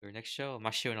next show,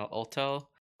 Mashio no Oto.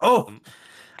 Oh, Um,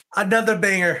 another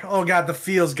banger. Oh god, the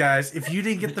feels, guys. If you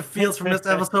didn't get the feels from this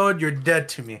episode, you're dead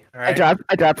to me. All right.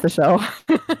 I dropped the show.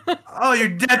 Oh, you're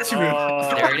dead to me.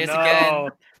 Oh, There it is no. again.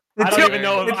 I don't even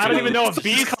Until- know. I don't even know if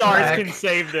until- B-Stars can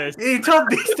save this. Until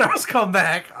B-Stars come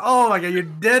back. Oh my god, you're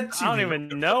dead to I don't me.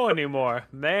 even know anymore.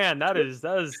 Man, that is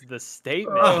the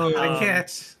statement. Oh, I Um,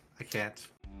 can't. I can't.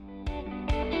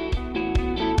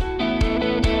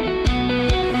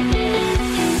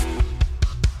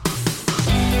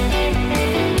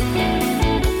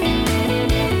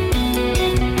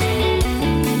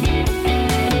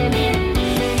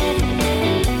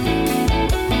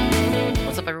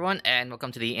 What's up, everyone, and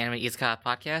welcome to the Anime Izuka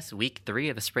podcast, week 3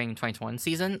 of the spring 2021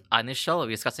 season. On this show, we'll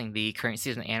be discussing the current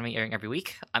season of anime airing every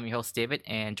week. I'm your host, David,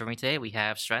 and joining me today, we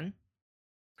have Shren.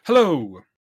 Hello.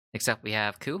 Next up, we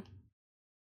have Ku.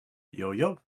 Yo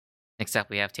yo. Next up,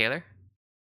 we have Taylor.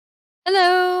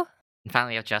 Hello. And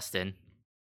finally, we have Justin.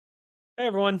 Hey,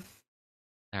 everyone.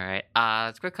 All right.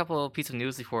 Let's go a couple pieces of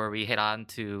news before we head on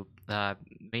to the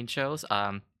main shows.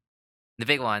 The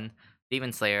big one,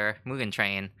 Demon Slayer, Mugen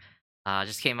Train,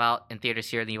 just came out in theaters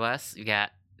here in the U.S. You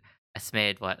got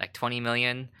estimated like 20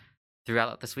 million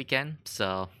throughout this weekend.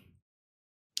 So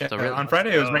Yeah, So really- on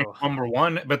Friday, it was ranked number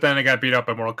 1, but then it got beat up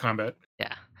by Mortal Kombat.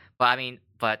 yeah,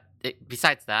 but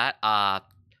besides that,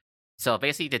 so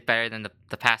basically did better than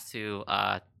the past two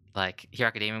like Hero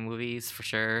Academia movies for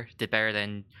sure. Did better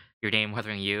than Your Name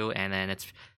Wuthering You, and then it's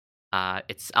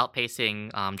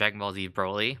outpacing Dragon Ball Z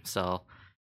Broly. So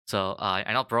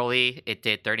I know Broly, it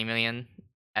did 30 million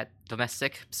at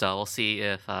domestic, so we'll see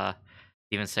if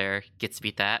Demon Slayer gets to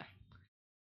beat that.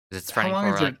 'Cause it's How running long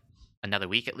for is like it? another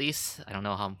week at least. I don't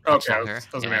know how much Okay, I longer. was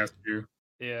going Yeah. to ask you.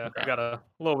 Yeah, Okay. we got a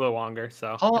little bit longer,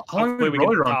 so How long hopefully did we can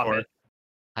Broly run top for? it.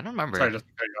 I don't remember. Sorry, just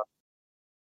to cut you off.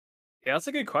 Yeah, that's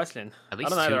a good question. At I least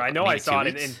don't know either. two- I know I maybe saw 2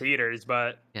 it in weeks? theaters,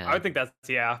 but Yeah. I would think that's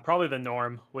probably the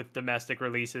norm with domestic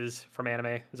releases from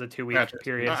anime is a 2-week Gotcha.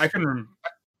 period.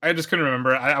 I just couldn't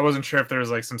remember. I wasn't sure if there was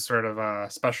like some sort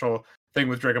of special thing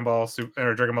with Dragon Ball Super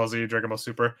or Dragon Ball Z, Dragon Ball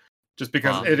Super, just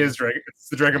because Well, it's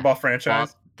the Dragon Ball Well,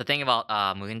 franchise. the thing about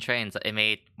Mugen Train is that it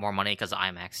made more money because of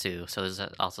IMAX too, so there's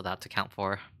also that to count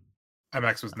for.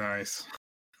 IMAX was nice.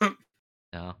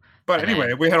 So But And anyway,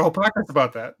 then- we had a whole podcast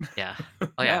about that. yeah,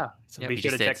 oh yeah, So yeah, be we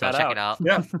sure just to did. check So that check out. it out.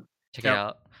 Yeah. Check Yep. it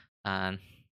out.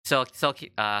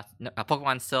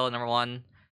 Pokemon's still number 1.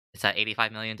 It's at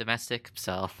 85 million domestic,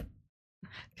 so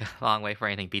a long way for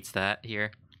anything beats that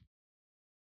here.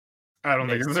 I don't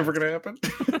think Makes this is ever gonna happen.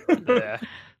 Yeah.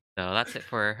 So that's it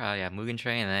for Mugen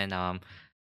Train, and then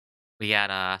we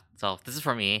got so this is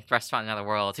for me, Restaurant in Another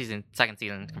World second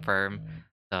season confirmed.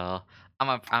 So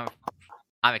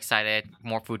I'm excited.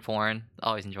 More food porn,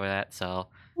 always enjoy that. So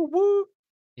Woo-woo.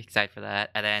 excited for that.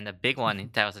 And then the big one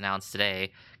that was announced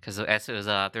today, because there was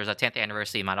a 10th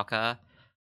anniversary Madoka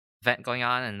event going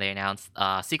on, and they announced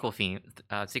sequel film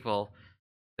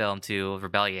to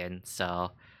Rebellion.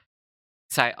 So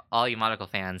excited, all you Madoka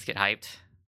fans, get hyped.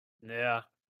 Yeah.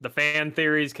 The fan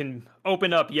theories can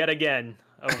open up yet again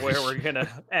of where we're gonna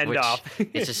end Which off.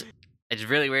 It's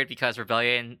really weird because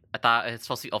Rebellion, I thought it's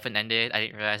supposed to be open ended. I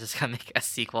didn't realize it's gonna make a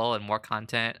sequel and more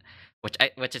content, which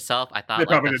itself I thought They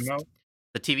like probably didn't know.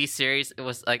 the TV series, it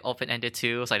was like open ended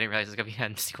too, so I didn't realize it was gonna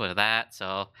be a sequel to that.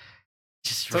 So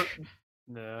just So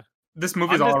Yeah. this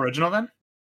movie's I'm all just- original then?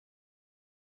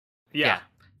 Yeah.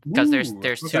 because there's Ooh,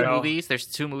 two okay. movies. There's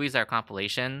 2 movies that are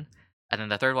compilation, and then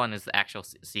the third one is the actual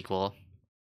sequel.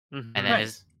 Mhm. And then Nice.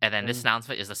 this And-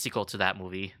 announcement is the sequel to that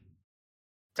movie.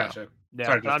 Gotcha. Yeah,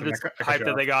 Sorry, but I'm Justin, just I cut you hyped that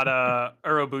off. they got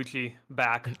Urobuchi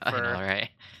back I know, for right?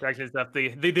 directing stuff.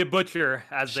 The butcher,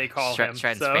 as they call him.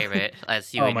 Shred's so- favorite, as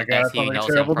he Oh my God, as he that sounds knows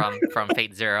like him terrible. from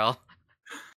Fate Zero.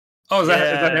 Oh, is that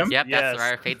Yes. him? Yep, that's Yes. the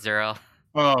writer of Fate Zero.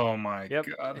 Oh my Yep.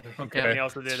 god. And Okay. he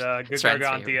also did Good Shred's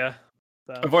Gargantia.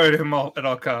 So, Avoid him at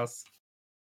all costs.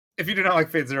 If you do not like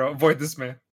Fate Zero, avoid this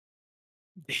man.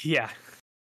 yeah.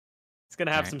 It's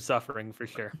gonna have Alright. some suffering for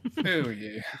sure. Oh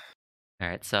yeah. All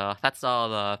right, so that's all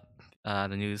the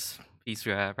news piece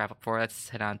we wrap up for. Let's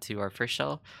head on to our first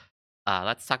show.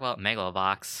 Let's talk about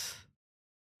Megalobox.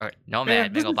 Or Nomad,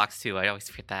 Man, this is- Megalobox 2. I always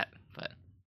forget that, but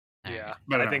all right. Yeah.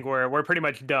 But I think we're pretty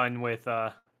much done with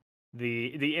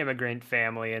the immigrant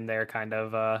family and their kind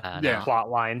of Yeah. no. plot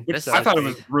line. This so I thought it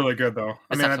it's- was really good though. I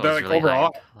This mean, episode was like really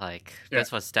overall, hype. Like Yeah.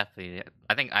 this was definitely.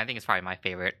 I think it's probably my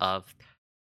favorite of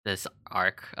this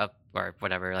arc of or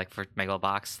whatever. Like for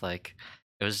Megalobox, like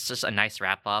it was just a nice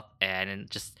wrap up, and you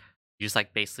just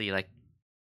like basically like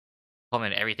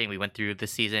implement everything we went through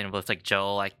this season with like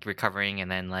Joe like recovering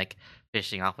and then like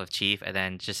finishing off with Chief, and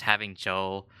then just having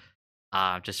Joe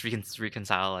just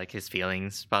reconcile like his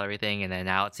feelings about everything, and then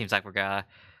now it seems like we're gonna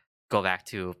go back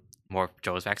to more of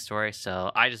Joe's backstory.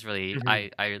 So I just really, I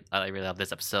really love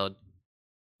this episode.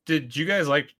 Did you guys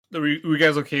like? Were you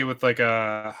guys okay with like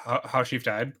how Sheaf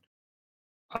died?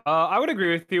 I would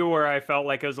agree with you where I felt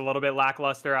like it was a little bit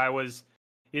lackluster. I was,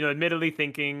 admittedly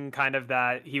thinking kind of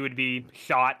that he would be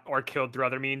shot or killed through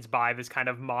other means by this kind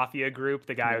of mafia group,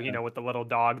 the guy, Yeah. with the little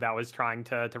dog that was trying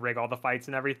to rig all the fights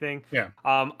and everything. Yeah.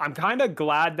 I'm kind of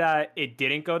glad that it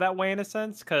didn't go that way in a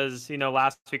sense, because,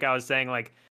 last week I was saying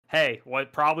like, hey,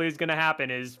 what probably is going to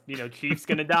happen is, Chief's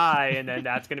going to die, and then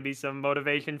that's going to be some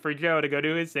motivation for Joe to go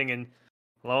do his thing. And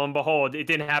lo and behold, it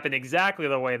didn't happen exactly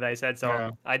the way that I said. So Yeah.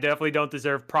 I definitely don't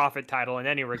deserve prophet title in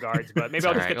any regards, but maybe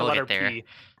I'll just alright, get the we'll letter get there. P.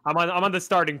 I'm on the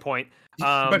starting point.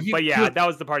 But he- But he yeah, was- that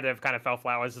was the part that kind of fell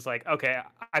flat. I was just like, okay,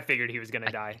 I figured he was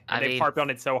gonna die. I And they mean- harped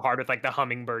on it so hard with like the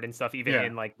hummingbird and stuff, even Yeah.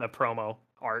 in like the promo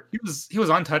art. He was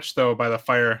untouched though by the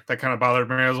fire. That kind of bothered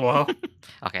me as well.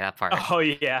 Okay, that part. Oh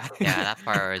yeah. Yeah, that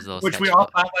part is a little Which we sketchy, all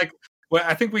but- thought like. Well,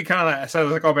 I think we kind of said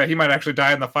like, oh man, he might actually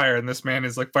die in the fire, and this man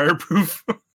is like fireproof.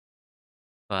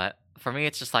 But for me,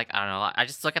 it's just like, I don't know. I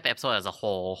just look at the episode as a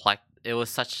whole. Like, it was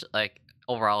such like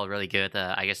overall really good.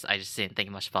 I guess I just didn't think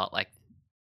much about like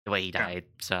the way he Yeah. died.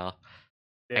 So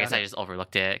Yeah. I guess I just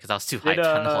overlooked it because I was too Did,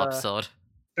 hyped on the whole uh, episode.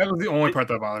 That was the only part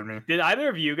that bothered me. Did either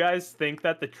of you guys think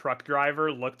that the truck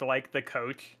driver looked like the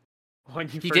coach when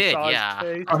you He first did, saw yeah.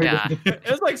 his face? Oh, he Yeah. did.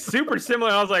 It was like super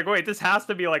similar. I was like, wait, this has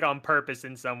to be like on purpose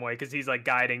in some way, because he's like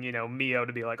guiding, Mio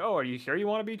to be like, oh, are you sure you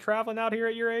want to be traveling out here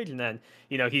at your age? And then,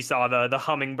 he saw the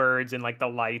hummingbirds and like the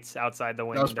lights outside the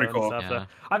window was pretty and cool. stuff. Yeah. So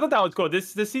I thought that was cool.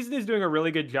 This season is doing a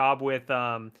really good job with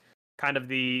kind of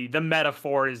the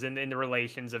metaphors and the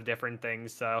relations of different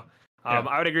things. So Yeah.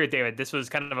 I would agree with David. This was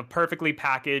kind of a perfectly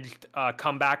packaged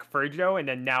comeback for Joe, and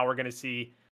then now we're gonna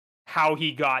see how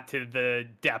he got to the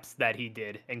depths that he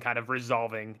did and kind of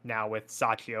resolving now with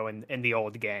Sachio and the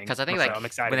old gang. Because I think So like I'm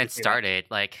excited when to it see that. started,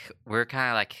 like we're kind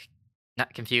of like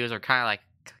not confused or kind of like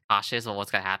cautious of what's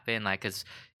gonna happen, like because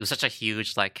it was such a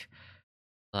huge like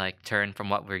turn from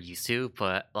what we're used to.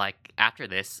 But like after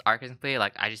this arc is complete,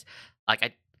 like I just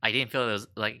like I didn't feel it was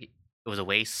like it was a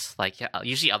waste. Like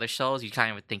usually other shows, you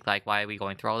kind of would think like, why are we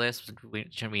going through all this?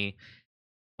 Shouldn't we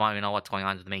want to know what's going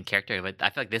on with the main character? But I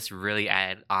feel like this really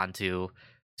added on to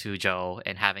Joe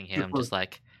and having him was- just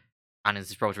like on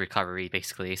his road to recovery,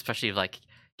 basically, especially like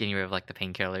getting rid of like the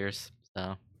painkillers.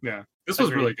 So Yeah, this was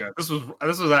Agreed. really good. This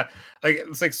was that like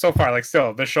it's like so far like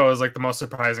still this show is like the most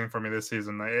surprising for me this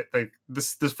season. Like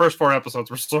this first 4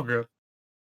 episodes were so good.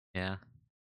 yeah,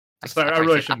 So I probably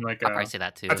really say- shouldn't like. I'll probably say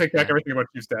that too. I take back yeah. everything about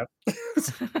you, Step.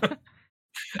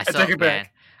 I take it back. man,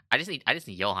 I just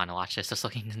need Johan to watch this just so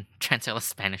he can translate the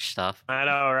Spanish stuff. I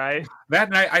know, right? That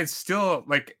night, I still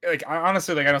like I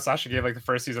honestly like I know Sasha gave like the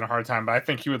first season a hard time, but I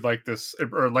think he would like this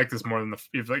or like this more than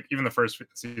even the first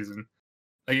season.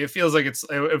 Like it feels like it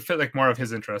fit like more of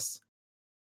his interests.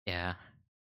 Yeah,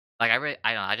 like I don't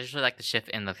know. I just really like the shift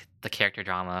in the character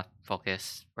drama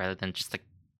focus rather than just like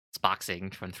boxing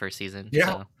from the first season. Yeah.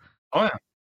 So, Oh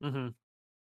yeah, Mm-hmm.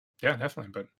 yeah,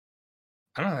 definitely. But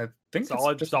I don't know. I think it's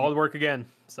Solid, just solid work again.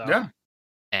 So Yeah,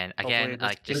 and hopefully again, this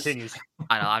like just continues.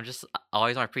 I don't know. I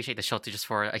always want to appreciate the show too, just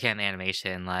for again the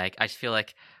animation. Like I just feel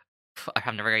like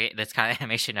I'm never gonna get this kind of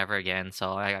animation ever again.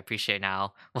 So I appreciate it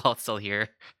now while it's still here.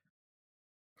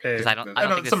 hey, I don't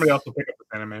think somebody this- else will pick up this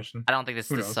animation. I don't think this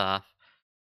Who this knows?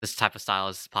 this type of style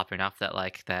is popular enough that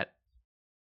like that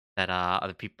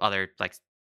other like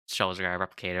shows are gonna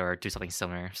replicate it or do something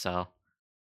similar. So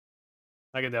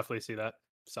I can definitely see that.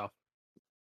 So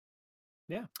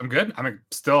I'm good. I'm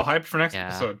still hyped for next Yeah.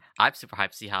 episode. I'm super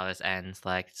hyped to see how this ends.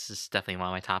 Like this is definitely one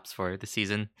of my tops for the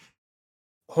season.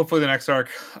 Hopefully, the next arc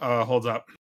holds up.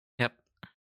 Yep.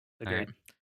 agreed. Alright.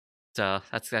 So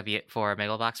that's gonna be it for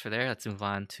Megalobox for there. Let's move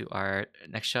on to our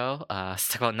next show. Let's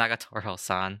talk about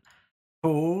Nagatoro-san.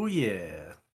 Oh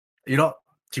yeah. You know,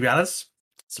 to be honest,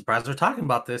 surprised we're talking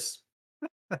about this.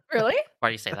 Really? Why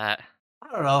do you say that?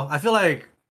 I don't know. I feel like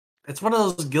it's one of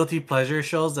those guilty pleasure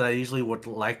shows that I usually would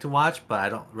like to watch, but I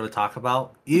don't really talk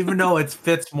about. Even though it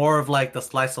fits more of like the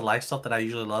slice of life stuff that I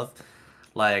usually love,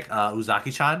 like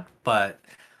Uzaki-chan. But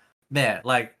man,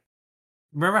 like,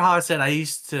 remember how I said I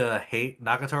used to hate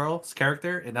Nagatoro's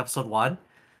character in episode 1?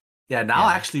 Yeah, now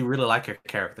I Yeah. actually really like her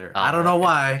character. Oh, I don't know okay.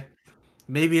 why.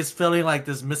 Maybe it's filling like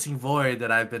this missing void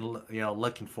that I've been,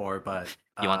 looking for. But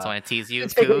You want someone to tease you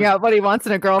He's too? figuring out what he wants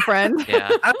in a girlfriend. Yeah.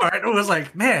 It was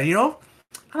like, man,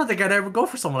 I don't think I'd ever go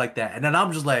for someone like that. And then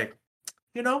I'm just like,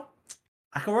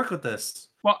 I can work with this.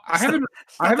 Well, I haven't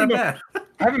It's not haven't that bad.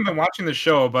 I haven't been watching the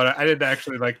show, but I did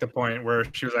actually like the point where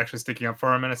she was actually sticking up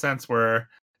for him in a sense, where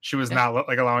she was Yeah. not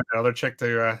like allowing the other chick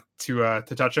to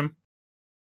touch him.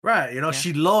 Right, Yeah.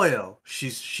 she's loyal.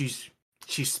 She's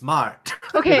smart.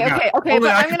 Okay, Yeah, okay, okay. Only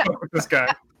But I I'm can gonna fuck with this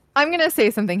guy. I'm gonna say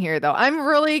something here though. I'm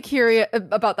really curious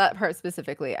about that part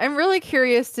specifically. I'm really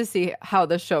curious to see how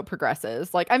the show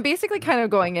progresses. Like, I'm basically kind of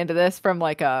going into this from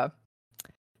like a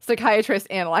psychiatrist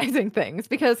analyzing things,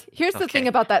 because here's the thing Okay.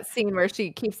 about that scene where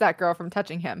she keeps that girl from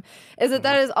touching him is that Mhm.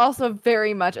 that is also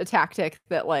very much a tactic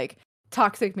that like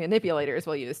toxic manipulators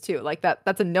will use too. Like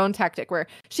that's a known tactic where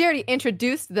she already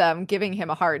introduced them giving him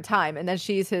a hard time, and then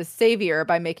she's his savior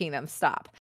by making them stop.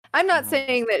 I'm not Mhm.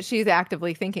 saying that she's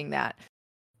actively thinking that,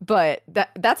 but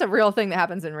that's a real thing that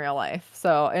happens in real life.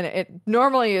 So, and it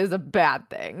normally is a bad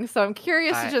thing. So I'm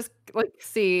curious to I- just like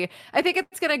see. I think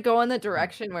it's gonna go in the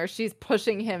direction where she's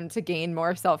pushing him to gain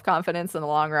more self-confidence in the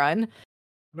long run.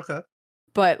 Okay.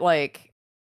 But like,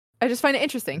 I just find it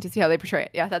interesting to see how they portray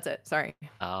it. Yeah, that's it. Sorry.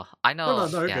 Oh, I know.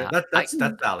 No, you're yeah, good. That's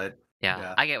I, valid. yeah,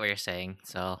 yeah. I get what you're saying.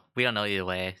 So we don't know either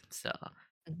way. So,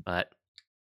 but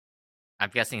I'm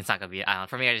guessing it's not gonna be. I don't know.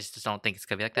 For me, I just don't think it's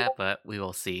gonna be like that. But we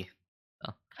will see.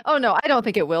 Oh no, I don't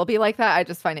think it will be like that. I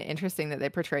just find it interesting that they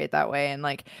portray it that way, and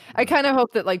like I Mhm. kind of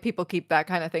hope that like people keep that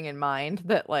kind of thing in mind.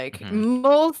 That like Mhm.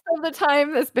 most of the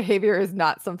time, this behavior is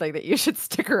not something that you should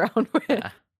stick around with. Yeah.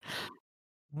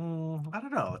 I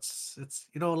don't know. It's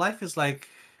life is like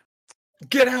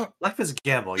Get out. life is a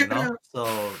gamble, you Get know. out.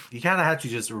 So you kind of have to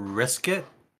just risk it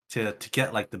to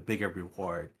get like the bigger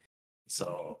reward.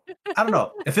 So I don't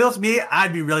know. If it was me,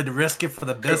 I'd be willing to risk it for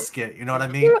the biscuit. You know what I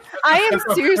mean? I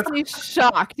am seriously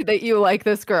shocked that you like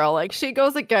this girl. Like she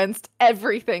goes against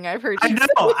everything I've heard. I You know.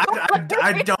 say.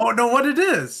 I don't know what it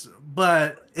is,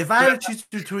 but if I had to choose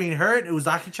between her and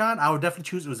Uzaki-chan, I would definitely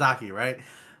choose Uzaki, right?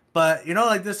 But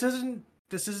like this isn't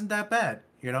that bad,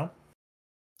 you know.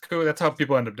 Cool. That's how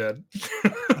people end up dead.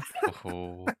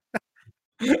 Oh.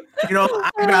 I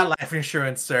got life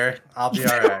insurance, sir. I'll be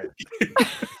all right.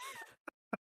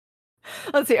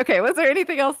 Let's see. Okay, was there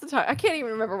anything else to talk? I can't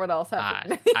even remember what else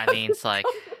happened. I mean, it's like,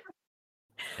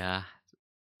 yeah.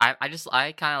 I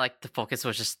kind of like the focus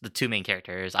was just the two main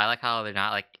characters. I like how they're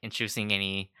not like introducing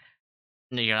any.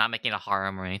 You're not making a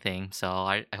harem or anything. So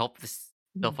I hope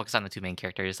they'll focus on the two main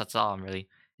characters. That's all I'm really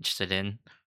interested in.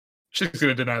 She's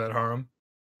gonna deny that harm.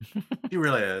 He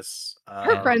really is.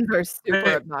 Her friends are super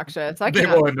they- obnoxious. They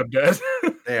will end up dead.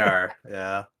 They are.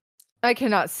 Yeah. I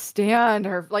cannot stand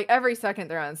her. Like every second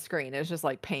they're on screen is just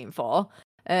like painful.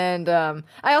 And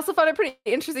I also found it pretty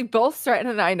interesting. Both Stratton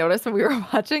and I noticed when we were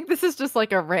watching. This is just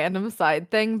like a random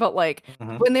side thing, but like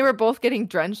Mhm. when they were both getting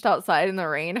drenched outside in the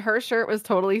rain, her shirt was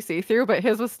totally see-through, but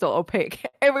his was still opaque.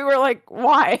 And we were like,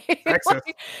 "Why? Sexist.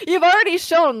 Like, you've already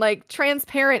shown like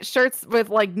transparent shirts with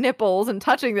like nipples and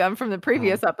touching them from the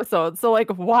previous episode. So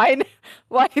like, why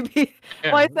Yeah.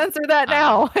 why censor that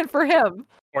now?" And for him,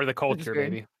 Or the culture,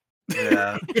 weird. maybe.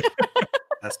 Yeah.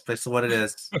 That's basically what it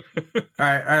is. All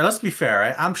right. Let's be fair,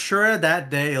 right? I'm sure that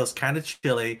day it was kind of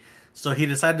chilly, so he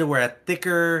decided to wear a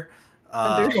thicker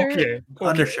Undershirt? Okay.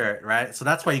 undershirt, right? So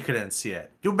that's why you couldn't see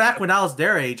it. Back when I was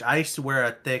their age, I used to wear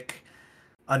a thick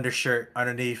undershirt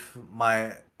underneath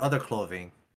my other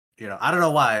clothing. I don't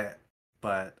know why,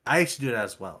 but I used to do that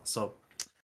as well. So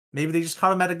maybe they just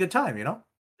caught him at a good time,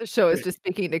 the show is just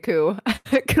speaking to Ku.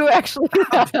 Ku actually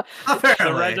The Apparently.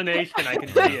 resonation, I can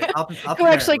see it. Ku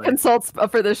actually consults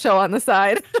for the show on the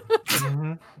side.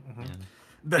 Mhm. Yeah.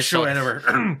 Best show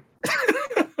ever.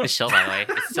 This show, by the way,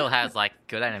 it still has like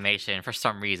good animation for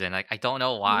some reason. Like I don't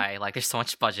know why. Like there's so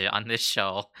much budget on this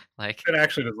show. Like It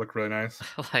actually does look really nice.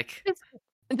 like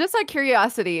Just out of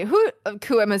curiosity,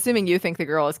 Ku? I'm assuming you think the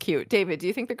girl is cute. David, do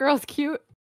you think the girl is cute?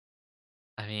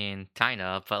 I mean, kind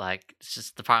of, but like it's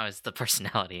just the problem is the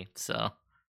personality. So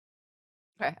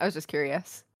Okay, I was just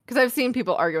curious because I've seen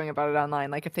people arguing about it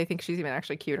online, like if they think she's even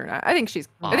actually cute or not. I think she's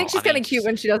Oh, I kind of mean, cute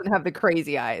when she doesn't have the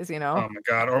crazy eyes, Oh my Oh.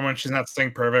 god. Or when she's not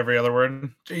saying perv every other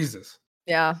word. Jesus.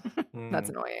 Yeah, Mm, that's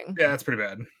annoying. Yeah, that's pretty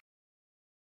bad.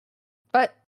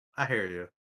 But I hear you.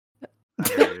 I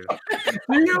hear you.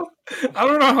 You know, I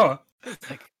don't know.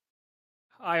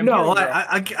 I am No,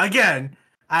 hearing again,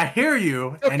 I hear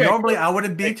you, and Okay. normally I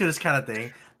wouldn't be into this kind of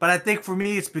thing, but I think for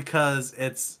me it's because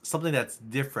it's something that's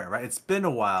different, right? It's been a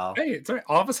while. Hey, it's all right.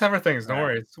 All of us have our things. Don't Right.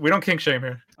 worry. We don't kink shame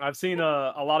here. I've seen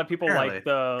a lot of people like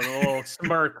the little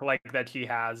smirk like that she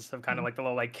has, of kind of like the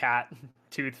little like cat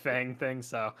tooth fang thing.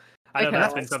 So I know Okay.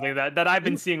 that's been something that I've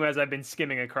been seeing as I've been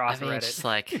skimming I across mean, Reddit. it's just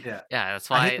like Yeah. yeah, that's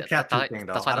I why hate the cat that's, tooth thing,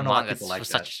 that's though. why I the don't know why manga's people like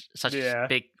such Yeah.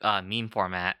 big meme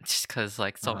format. Just because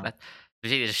like so Uh-huh. that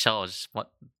usually the show is just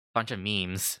what bunch of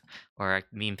memes or like,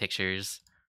 meme pictures.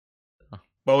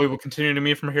 Well, we will continue to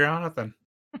meet from here on out then.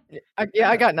 yeah,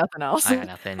 I got nothing else. I got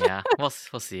nothing. Yeah, we'll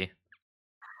see.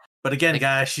 But again, Like-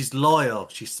 guys, she's loyal.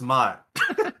 She's smart.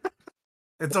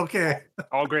 It's okay.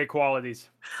 All great qualities.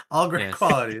 All great Yes.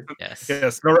 qualities. Yes.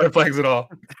 Yes, no red flags at all.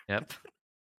 Yep.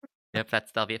 Yep.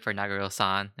 That'll be it for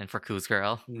Nagoro-san and for Kuz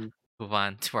Girl. Mm. Move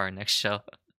on to our next show.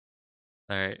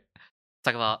 All right.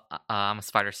 Talk about I'm a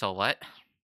Spider. So what?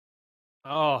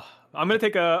 Oh, I'm gonna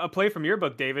take a play from your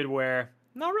book, David, where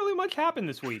not really much happened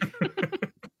this week.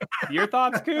 Your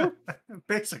thoughts, Koo?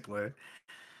 Basically.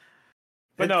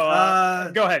 But It's,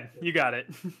 no, go ahead. You got it.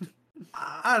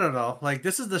 I don't know. Like,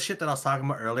 this is the shit that I was talking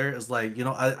about earlier. Is like,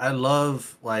 I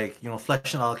love, like,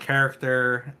 fleshing out a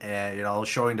character and,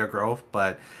 showing their growth.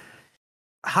 But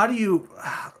how do you,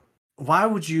 why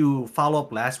would you follow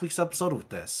up last week's episode with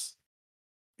this?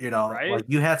 Right? Like,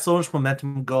 you had so much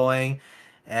momentum going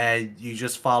and you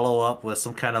just follow up with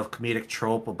some kind of comedic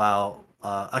trope about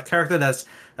a character that's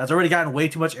already gotten way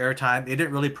too much airtime. It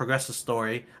didn't really progress the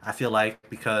story, I feel like,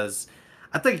 because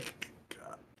I think,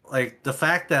 like, the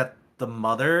fact that the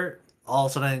mother all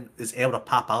of a sudden is able to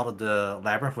pop out of the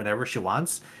labyrinth whenever she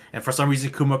wants, and for some reason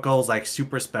Kumako's like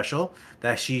super special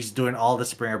that she's doing all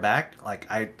this to bring her back. Like,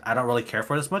 I don't really care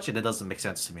for it as much, and it doesn't make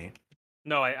sense to me.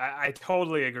 No, I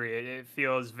totally agree. It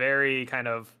feels very kind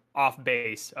of off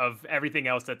base of everything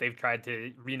else that they've tried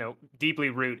to, deeply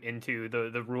root into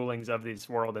the rulings of this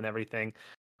world and everything.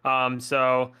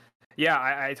 So yeah,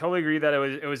 I totally agree that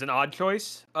it was an odd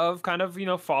choice of kind of,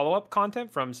 follow up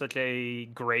content from such a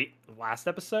great last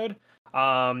episode.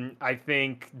 I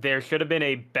think there should have been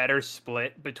a better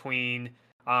split between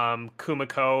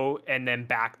Kumiko and then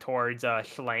back towards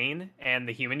Shlaine and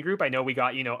the human group. I know we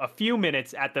got, a few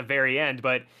minutes at the very end,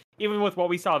 but even with what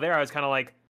we saw there, I was kind of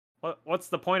like, what's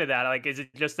the point of that? Like, is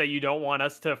it just that you don't want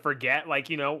us to forget, like,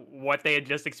 what they had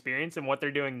just experienced and what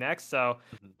they're doing next? So,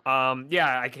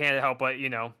 yeah, I can't help but,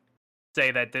 say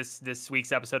that this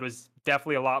week's episode was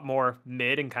definitely a lot more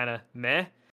mid and kind of meh.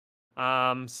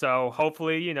 So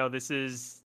hopefully, this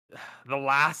is the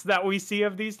last that we see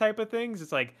of these type of things.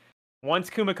 It's like, once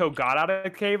Kumiko got out of the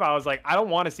cave, I was like, I don't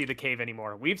want to see the cave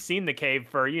anymore. We've seen the cave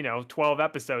for, 12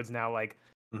 episodes now. Like,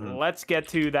 let's get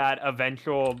to that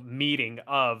eventual meeting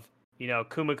of,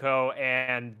 Kumiko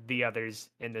and the others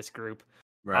in this group.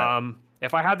 Right.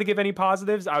 If I had to give any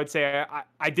positives, I would say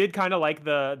I did kind of like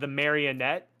the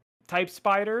marionette type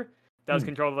spider that was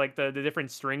controlled like the different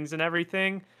strings and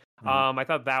everything. I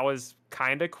thought that was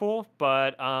kind of cool,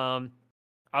 but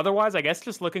otherwise, I guess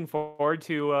just looking forward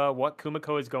to what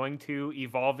Kumiko is going to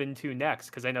evolve into next,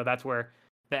 because I know that's where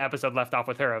the episode left off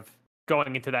with her, of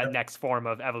going into that next form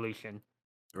of evolution.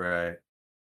 Right.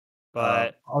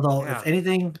 But although, yeah. if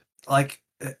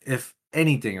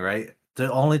anything, right,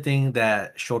 the only thing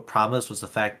that showed promise was the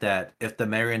fact that if the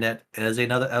marionette is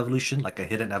another evolution, like a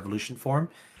hidden evolution form,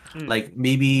 like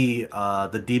maybe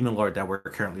the demon lord that we're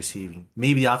currently seeing,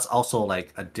 maybe that's also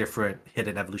like a different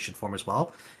hidden evolution form as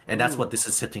well, and that's what this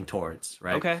is hinting towards,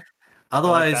 right? Okay.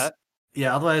 Otherwise, that.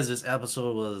 otherwise this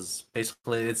episode was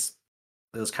basically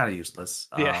it was kind of useless.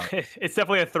 Yeah, it's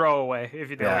definitely a throwaway if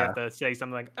you really have to say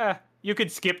something like, you could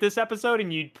skip this episode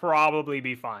and you'd probably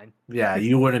be fine. Yeah,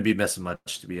 you wouldn't be missing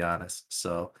much, to be honest.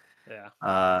 So Yeah.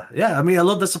 I mean, a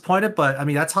little disappointed, but I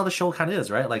mean, that's how the show kind of is,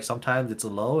 right? Like, sometimes it's a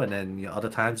low, and then other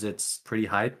times it's pretty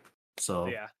hype. So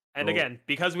Yeah. And so- again,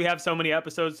 because we have so many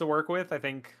episodes to work with, I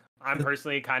think I'm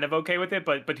personally kind of okay with it.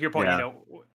 But to your point, Yeah.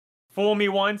 fool me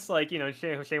once, like,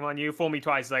 shame on you. Fool me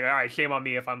twice, like, all right, shame on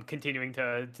me if I'm continuing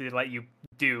to let you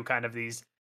do kind of these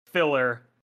filler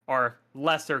or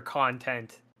lesser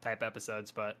content type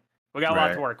episodes. But we got a lot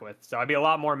to Right. work with. So I'd be a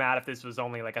lot more mad if this was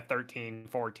only like a 13,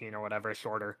 14 or whatever,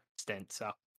 shorter stint.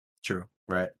 So, True,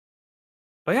 right?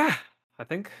 but yeah, I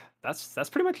think that's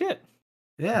pretty much it.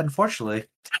 Yeah, unfortunately.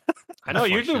 I know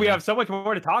usually we Unfortunately. have so much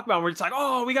more to talk about. And we're just like,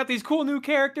 oh, we got these cool new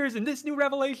characters and this new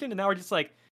revelation, and now we're just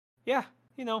like, yeah,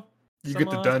 You some, get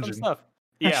the some dungeon. stuff.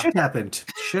 That Yeah, shit happened.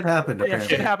 Shit happened. yeah, Apparently.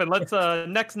 shit happened.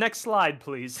 Let's next slide,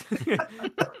 please.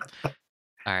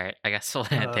 All right, I guess we'll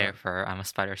end Uh, there for I'm a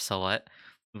Spider. So what?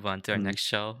 Move on to our Mm. next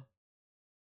show.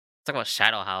 Let's talk about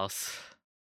Shadow House.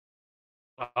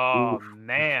 Oh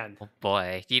man, Oh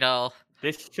boy,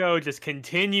 this show just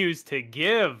continues to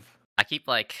give. I keep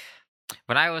like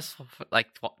when I was like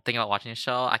thinking about watching the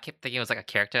show, I kept thinking it was like a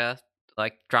character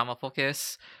like drama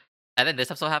focus, and then this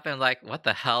episode happened. Like, what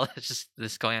the hell is just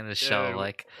this going on in the show? Dude,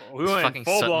 Like, we this went fucking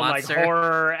full soot blown like monster.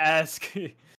 horror esque.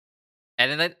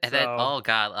 and then So- oh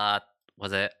god,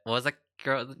 what was the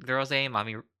girl's name?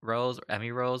 Emmy Rose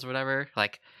or whatever.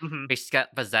 Like, she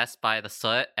got possessed by the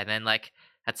soot, and then like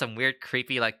had some weird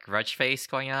creepy like grudge face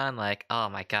going on. Like, oh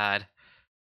my god,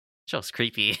 show's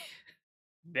creepy.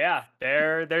 Yeah,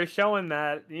 they're showing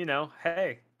that,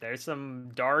 hey, there's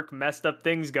some dark, messed up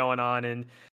things going on, and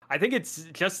I think it's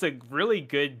just a really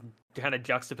good kind of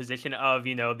juxtaposition of,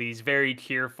 these very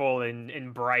cheerful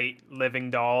and bright living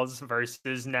dolls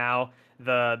versus now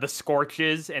the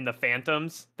scorches and the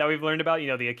phantoms that we've learned about,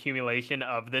 the accumulation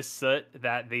of this soot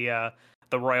that the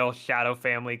royal shadow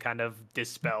family kind of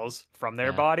dispels from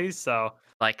their Yeah. bodies. So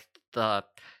Like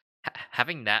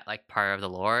having that like part of the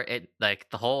lore, it like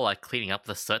the whole like cleaning up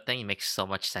the soot thing makes so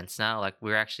much sense now. Like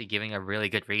we're actually giving a really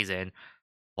good reason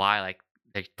why like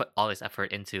they put all this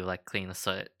effort into like cleaning the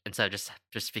soot instead of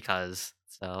just because.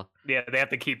 So yeah, they have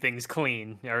to keep things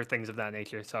clean or things of that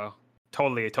nature. So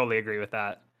totally agree with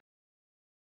that.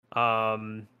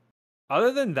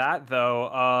 Other than that,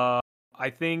 though, I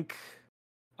think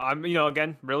I'm,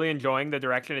 again, really enjoying the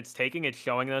direction it's taking. It's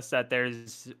showing us that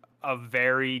there's a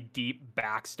very deep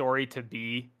backstory to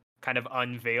be kind of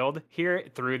unveiled here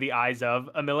through the eyes of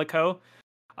Emilico.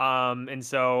 And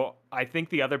so I think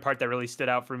the other part that really stood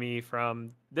out for me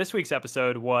from this week's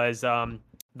episode was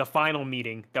the final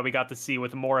meeting that we got to see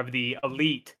with more of the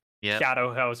elite yeah,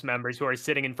 Shadow House members who are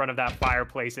sitting in front of that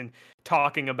fireplace and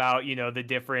talking about, the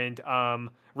different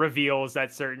reveals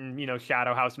that certain,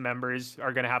 Shadow House members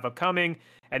are going to have upcoming.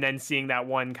 And then seeing that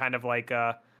one kind of like,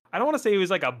 I don't want to say he was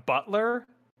like a butler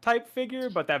type figure,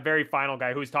 but that very final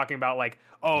guy who's talking about like,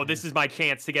 oh, this is my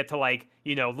chance to get to like,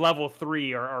 level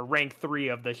 3 or rank 3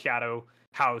 of the Shadow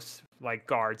House like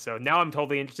guard. So now I'm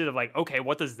totally interested of like, okay,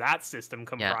 what does that system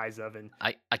comprise of? And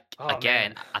I oh,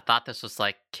 again, man. I thought this was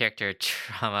like character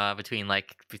trauma between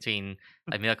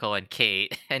Emilico and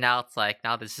Kate, and now it's like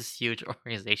now this is huge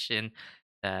organization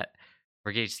that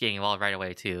we're just getting involved right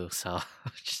away too. So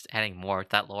just adding more to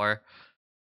that lore.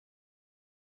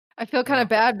 I feel kind Yeah. of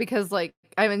bad because like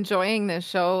I'm enjoying this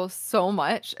show so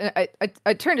much. And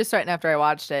I turned to Stratton after I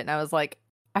watched it, and I was like,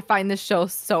 I find this show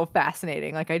so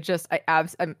fascinating. Like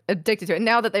I'm addicted to it. And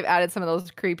now that they've added some of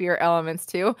those creepier elements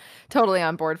too, totally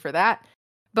on board for that.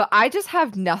 But I just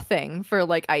have nothing for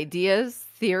like ideas,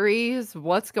 theories,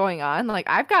 what's going on. Like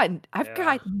I've got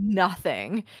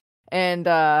nothing. And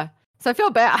so I feel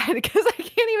bad because I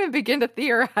can't even begin to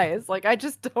theorize. Like I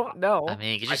just don't know. I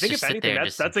mean, you can I think just if sit there anything, and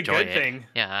that's just a enjoy good it. thing.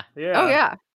 Yeah. Yeah. Oh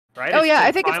yeah. Right? Oh yeah, I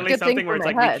It's think it's a finally good thing something for where it's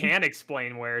my like head. we can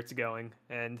explain where it's going,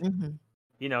 and Mhm.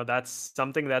 that's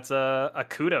something that's a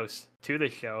kudos to the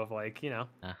show of like,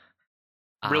 Uh,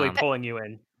 really Um, pulling you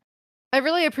in. I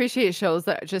really appreciate shows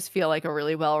that just feel like a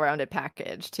really well-rounded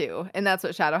package too. And that's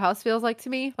what Shadow House feels like to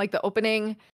me. Like the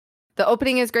opening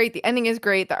is great, the ending is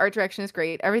great, the art direction is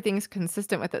great, everything's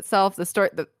consistent with itself. The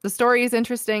story is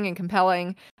interesting and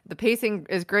compelling. The pacing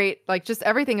is great. Like just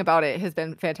everything about it has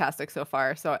been fantastic so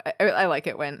far. So I like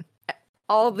it when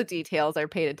all the details are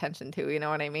paid attention to, you know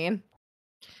what I mean?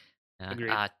 yeah.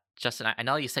 Agreed. Justin, I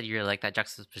know you said you really like that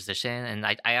juxtaposition, and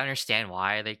I understand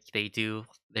why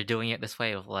they're doing it this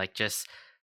way with like just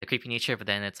the creepy nature, but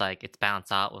then it's like it's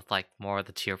balanced out with like more of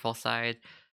the cheerful side.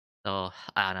 So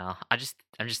I don't know. I'm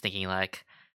just thinking like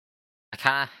I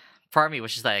kind of part of me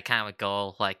wishes that I kind of would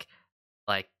go like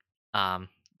um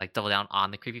like double down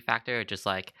on the creepy factor, just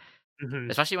like Mhm.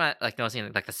 especially when like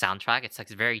noticing like the soundtrack, it's like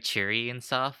very cheery and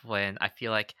stuff. When I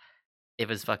feel like if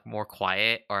it's like more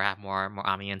quiet or have more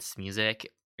ambience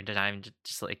music, or not even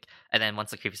just like, and then once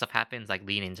the creepy stuff happens, like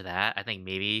lean into that. I think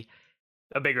maybe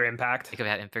A bigger impact it could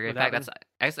have a bigger would impact. happen.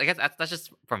 I guess that's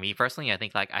just for me personally. I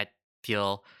think like I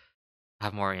feel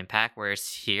have more impact. Whereas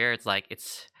here, it's like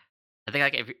I think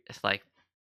like if it's like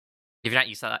if you're not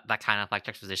used to that kind of like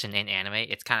juxtaposition in anime,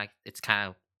 it's kind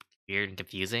of weird and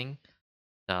confusing.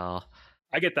 So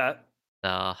I get that.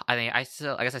 I think I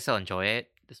guess I still enjoy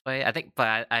it this way. I think,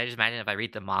 but I just imagine if I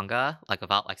read the manga like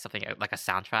about like something like a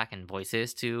soundtrack and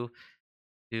voices to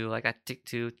like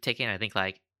to take in. I think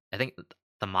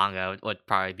the manga would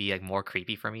probably be like more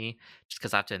creepy for me, just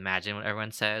because I have to imagine what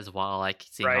everyone says while like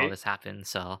seeing all Right. this happen.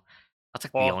 So that's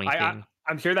like the Well, only thing.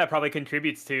 I'm sure that probably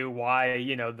contributes to why,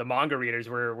 the manga readers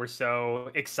were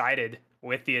so excited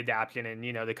with the adaptation and,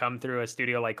 to come through a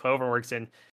studio like Cloverworks. And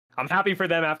I'm happy for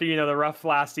them after, the rough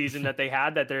last season that they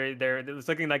had, that it's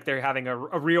looking like they're having a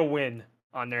real win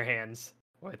on their hands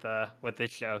with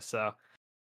this show. So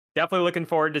definitely looking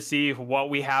forward to see what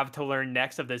we have to learn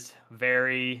next of this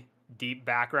very deep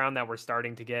background that we're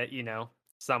starting to get,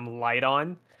 some light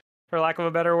on, for lack of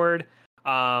a better word.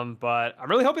 But I'm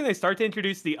really hoping they start to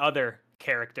introduce the other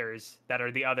characters that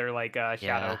are the other like shadow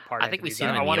Yeah, part I think we entities. see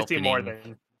them I in want the to see more opening,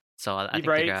 than so I think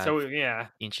they're right. gonna So yeah,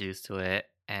 be introduced to it,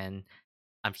 and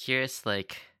I'm curious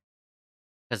like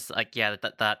because like yeah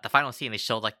the final scene they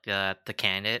showed like the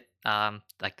candidate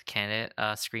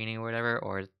screening or whatever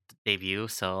or debut.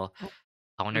 So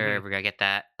I wonder if Mhm. we're gonna get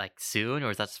that like soon, or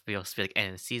is that supposed to be like end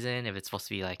of the season? If it's supposed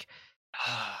to be like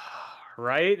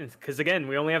Right? Because again,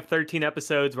 we only have 13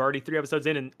 episodes. We're already 3 episodes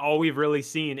in, and all we've really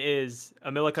seen is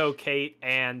Emilico, Kate,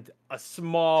 and a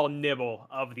small nibble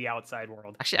of the outside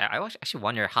world. Actually, actually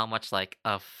wonder how much like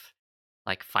of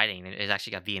like fighting is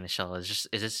actually gonna be in the show. Is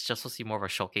this just supposed to be more of a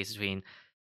showcase between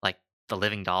like the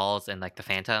living dolls and like the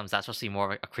phantoms? That's supposed to be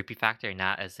more of a creepy factor, and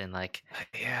not as in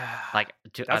Yeah. like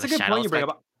are That's the a good point you bring shadows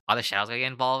up. are the shadows gonna get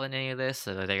involved in any of this?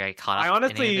 Or are they get caught I up in any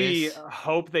honestly of this?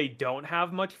 hope they don't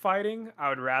have much fighting. I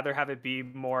would rather have it be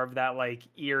more of that like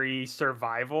eerie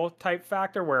survival type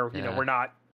factor where, Yeah. we're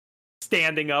not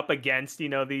standing up against,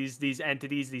 these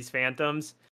entities, these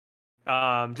phantoms.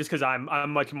 Just because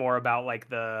I'm much more about like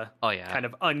the Oh yeah. kind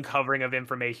of uncovering of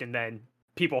information than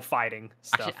people fighting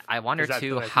stuff. Actually, I wonder 'cause that's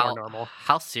too more how normal.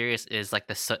 serious is like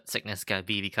the soot sickness gonna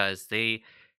be, because they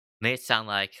made it sound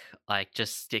like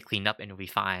just get cleaned up and it'll be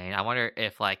fine. I wonder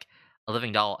if like a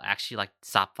living doll actually like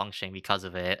stop functioning because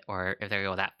of it, or if they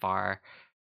go that far.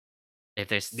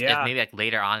 If Yeah. maybe like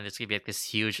later on there's gonna be like this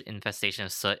huge infestation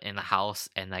of soot in the house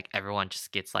and like everyone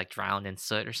just gets like drowned in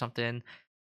soot or something.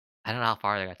 I don't know how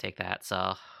far they're gonna take that,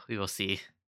 so we will see.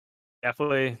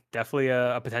 Definitely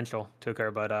a potential to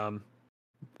occur, but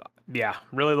yeah,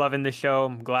 really loving this show.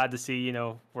 I'm glad to see,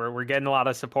 we're getting a lot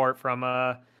of support from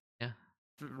Yeah.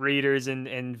 readers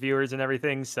and viewers and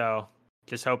everything. So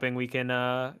just hoping we can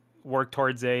work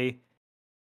towards a,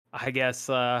 I guess,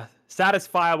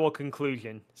 satisfiable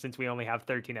conclusion, since we only have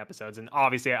 13 episodes. And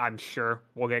obviously I'm sure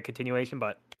we'll get continuation,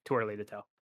 but too early to tell.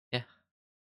 Yeah.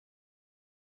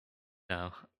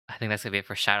 No, I think that's gonna be it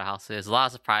for Shadow Houses. A lot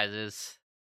of surprises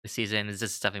this season. This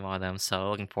is definitely one of them.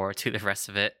 So looking forward to the rest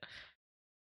of it.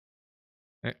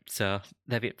 Alright, so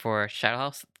that'd be it for Shadow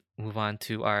House. Move on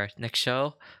to our next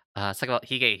show. Let's talk about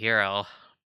Hige Hero.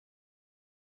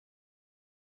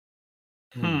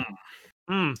 Hmm.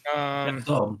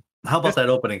 So, how about that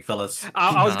opening, fellas?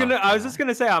 I was Oh, just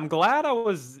gonna say, I'm glad I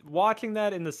was watching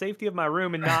that in the safety of my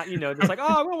room and not, just like, oh,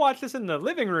 I'm gonna watch this in the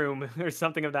living room or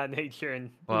something of that nature,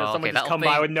 and Well, someone okay, just that come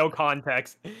by opening- with no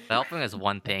context. The opening is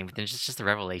one thing, but then just the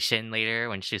revelation later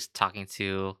when she's talking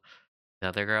to the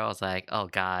other girl. It's like, oh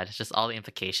god, it's just all the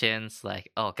implications.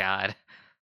 Like, oh god.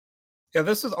 Yeah,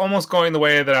 this was almost going the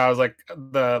way that I was like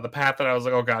the path that I was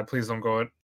like, oh god, please don't go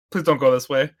this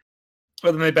way.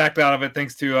 But then they backed out of it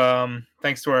thanks to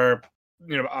our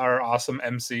our awesome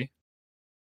MC.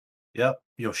 Yep,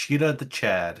 Yoshida the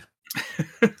Chad,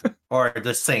 or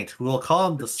the Saint. We'll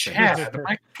call him the Saint. Chad,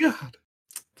 my god.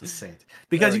 The Saint,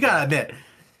 because There you we gotta admit,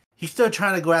 he's still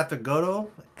trying to go after Goto,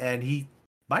 and he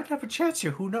might have a chance here.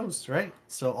 Who knows, right?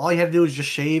 So all he had to do was just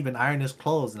shave and iron his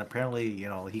clothes, and apparently,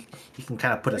 he can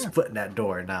kind of put his foot in that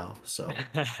door now. So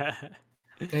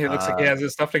He looks like he has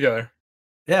his stuff together.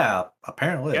 yeah,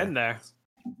 apparently. Getting there.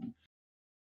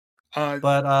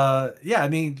 But yeah, I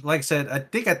mean, like I said, I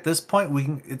think at this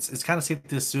point it's kind of safe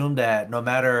to assume that no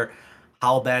matter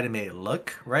how bad it may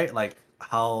look, right? Like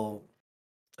how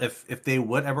if they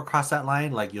would ever cross that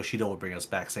line, like Yoshida would bring us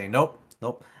back saying, nope,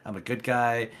 I'm a good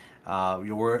guy.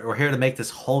 We're here to make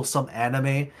this wholesome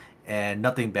anime, and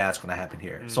nothing bad's gonna happen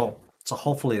here. So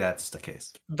hopefully that's the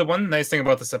case. The one nice thing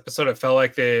about this episode, it felt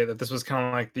like that this was kind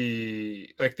of like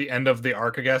the end of the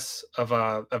arc, I guess, of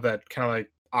that kind of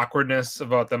like awkwardness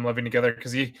about them living together,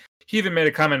 because he even made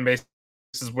a comment basis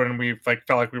when we like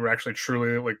felt like we were actually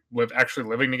truly like actually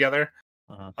living together.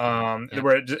 Yeah.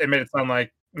 Where it made it sound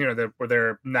like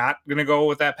they're not gonna go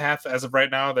with that path as of right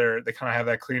now. They kind of have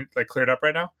that cleared up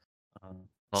right now.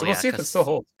 So we'll see if it still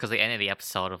holds. Because the end of the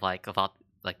episode of like about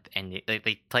like the ending, they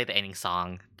played the ending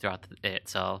song throughout it,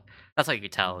 so that's how you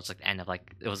could tell it's like the end of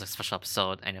like it was a special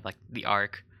episode, end of like the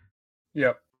arc.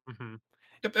 Yep. Mhm.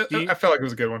 I felt like it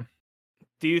was a good one.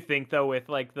 Do you think though, with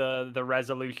like the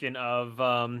resolution of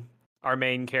our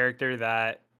main character,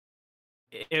 that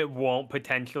it won't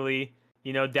potentially,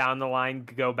 down the line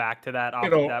go back to that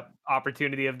that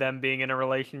opportunity of them being in a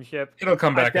relationship? It'll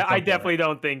come back. I definitely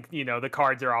don't think the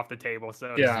cards are off the table.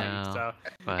 So to Yeah. speak, so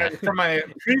But From my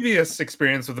previous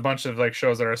experience with a bunch of like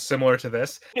shows that are similar to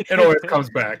this, it always comes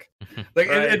back. Like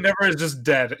Right. it never is just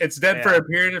dead. It's dead for Yeah. a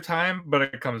period of time, but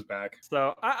it comes back.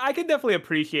 So I can definitely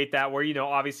appreciate that, where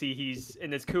obviously he's,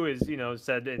 and as Ku has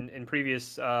said in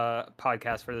previous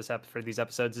podcasts for these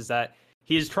episodes, is that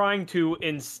he is trying to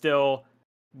instill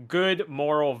good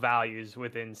moral values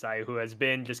within Sai, who has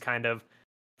been just kind of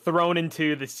thrown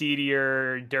into the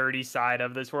seedier, dirty side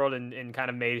of this world, and kind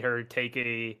of made her take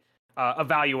a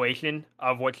evaluation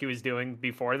of what she was doing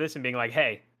before this, and being like,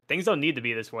 hey, things don't need to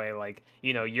be this way. Like,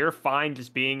 you're fine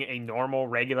just being a normal,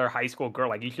 regular high school girl.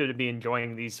 Like, you should be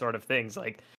enjoying these sort of things.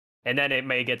 Like, and then it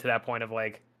may get to that point of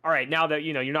like, all right, now that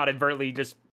you're not advertently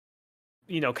just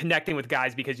connecting with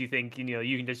guys because you think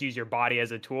you can just use your body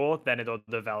as a tool, then it'll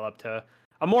develop to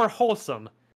a more wholesome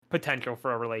potential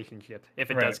for a relationship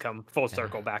if it does come full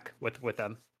circle back with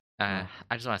them. I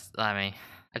just want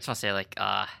to say like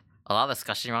a lot of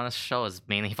discussion around this show is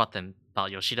mainly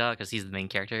about Yoshida because he's the main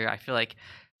character. I feel like it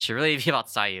should really be about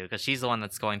Sayu because she's the one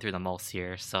that's going through the most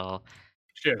here. So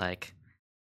Sure.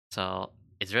 so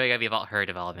it's really gonna be about her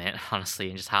development, honestly,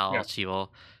 and just how she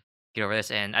will get over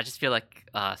this. And I just feel like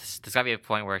there's gotta be a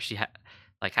point where she has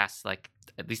to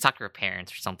at least talk to her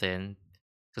parents or something,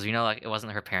 because we know it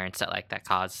wasn't her parents that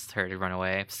caused her to run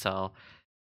away. So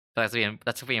that's gonna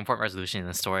be an important resolution in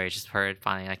the story. Just her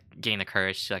finally getting the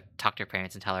courage to talk to her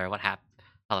parents and tell them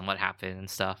what happened and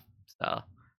stuff. So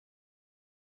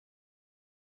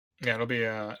yeah, it'll be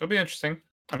interesting.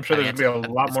 I'm sure there's gonna be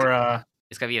a lot more.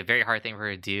 It's gonna be a very hard thing for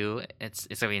her to do. It's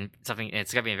gonna be something.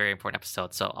 It's gonna be a very important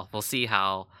episode. So we'll see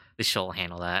how the show will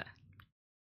handle that.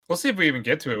 We'll see if we even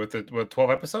get to it with 12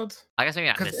 episodes. I guess maybe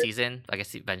not this season. I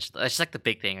guess eventually. It's just the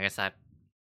big thing. I guess I'm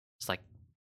just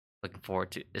looking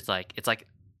forward to. It's one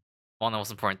of the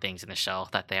most important things in the show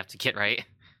that they have to get right.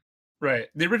 Right.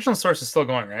 The original source is still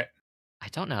going, right? I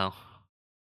don't know.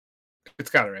 It's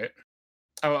got it right.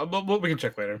 Oh, we can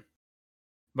check later.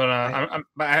 But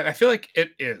I feel like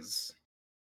it is.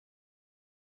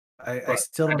 I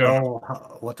still don't know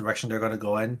what direction they're going to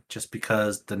go in, just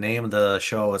because the name of the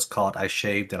show is called I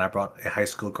Shaved and I Brought a High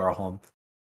School Girl Home.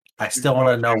 I still want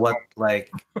to know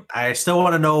I still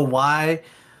want to know why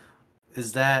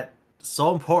is that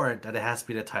so important that it has to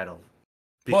be the title.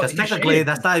 Because technically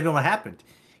that's not even what happened.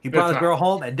 He brought a girl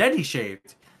home and then he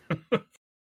shaved.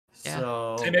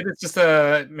 So and maybe it's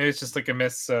just like a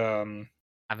miss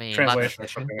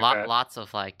translation. Lots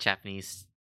of Japanese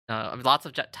lots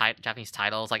of Japanese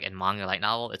titles in manga light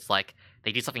novel. It's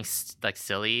they do something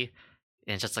silly,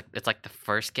 and it's just it's the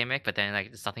first gimmick, but then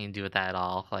it's nothing to do with that at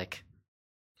all.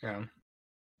 Yeah,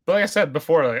 but like I said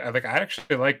before, I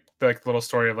actually like the little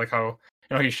story of how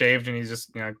he shaved and he's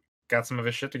just got some of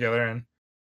his shit together, and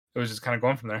it was just kind of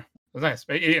going from there. It was nice,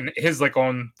 and his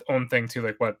own thing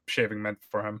too, what shaving meant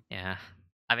for him. Yeah,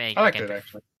 I mean, I liked it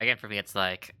actually. Again, for me, it's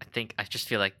I just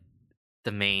feel like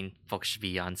the main focus should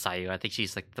be on Sayu. I think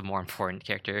she's the more important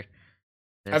character.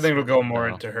 I think it'll go more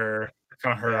into her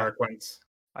arc once.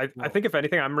 I think if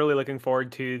anything, I'm really looking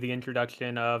forward to the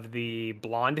introduction of the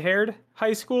blonde-haired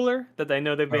high schooler that I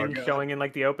know they've been showing in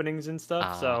the openings and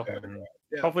stuff. So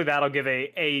hopefully that'll give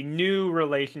a new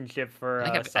relationship for.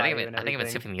 I think I've been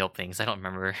skipping the openings. I don't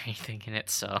remember anything in it,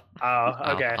 so. Oh,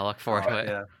 okay. I'll look forward to it.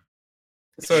 Yeah.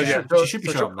 So she should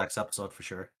be showing next episode for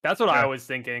sure. That's what I was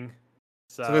thinking.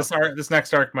 So this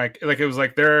next arc, Mike, it was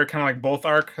they're kind of both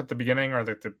arc at the beginning, or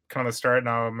the kind of the start.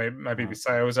 Now might be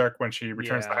Sayu's arc when she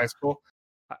returns to high school.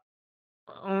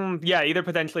 Yeah, either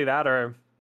potentially that or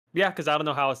because I don't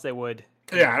know how else they would.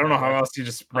 Yeah, I don't know how else he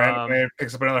just randomly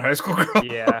picks up another high school girl.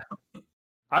 Yeah.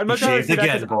 I'd much rather see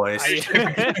again, boys.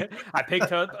 I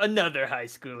picked up another high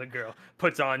schooler girl.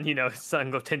 Puts on,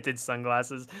 tinted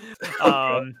sunglasses.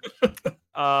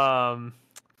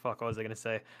 Fuck, what was I gonna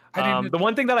say? The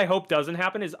one thing that I hope doesn't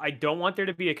happen is I don't want there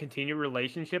to be a continued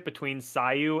relationship between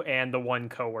Sayu and the one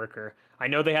coworker. I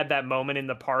know they had that moment in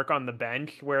the park on the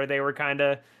bench where they were kind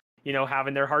of,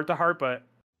 having their heart to heart, but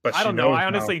I don't know. I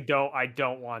honestly don't. I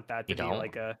don't want that to be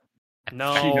a.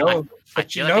 No, I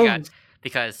feel like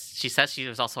because she says she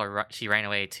was also she ran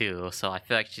away too, so I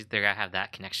feel like they're gonna have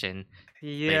that connection.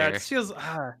 Yeah, later. it feels.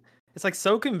 It's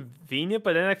so convenient,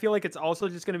 but then I feel like it's also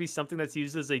just gonna be something that's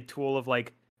used as a tool of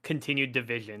continued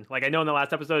division. I know in the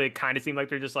last episode it kind of seemed like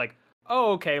they're just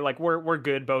oh, okay, we're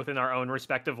good both in our own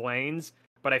respective lanes,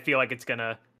 but I feel like it's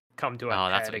gonna come to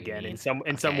a head again in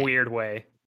some weird way.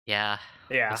 Yeah.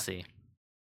 We'll see.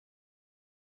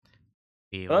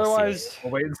 Otherwise,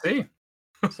 we'll wait and see.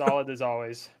 Solid as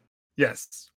always.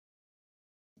 Yes.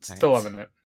 Still loving it.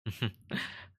 All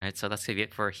right, so that's gonna be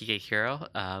it for Higehiro.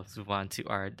 Let's move on to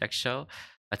our next show.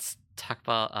 Let's talk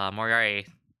about Moriarty,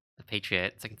 the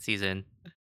Patriot, second season.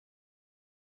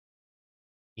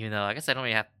 Even though I guess I don't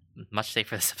really have much to say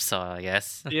for this episode, I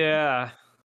guess. Yeah.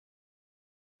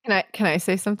 Can I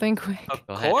say something quick? Of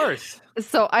course.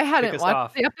 So I hadn't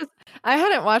watched the episode. I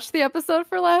hadn't watched the episode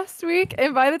for last week,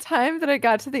 and by the time that I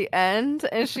got to the end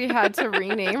and she had to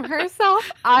rename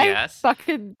herself, I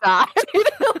fucking died.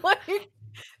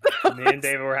 Me and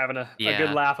David were having a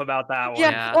good laugh about that one.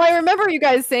 Yeah. Well, I remember you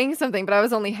guys saying something, but I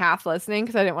was only half listening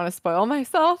because I didn't want to spoil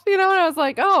myself, And I was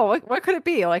like, oh, what could it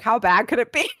be? How bad could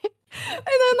it be? And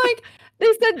then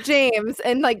they said James,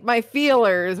 and my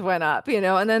feelers went up,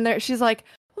 And then she's like,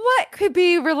 what could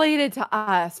be related to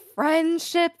us?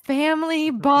 Friendship, family,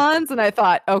 bonds? And I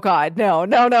thought, oh God, no.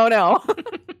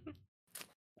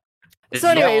 This So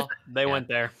is the anyways- whole- They yeah. went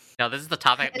there. No, this is the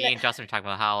topic And me and Justin were talking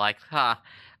about. How like,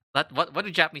 what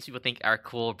do Japanese people think are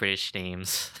cool British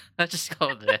names? Let's just go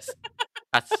with this.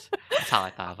 That's how I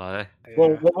thought about it.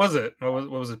 Well, Yeah. what was it? What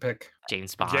was the pick?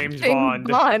 James Bond. James James Bond.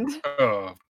 Bond.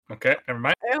 Oh, okay, never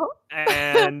mind.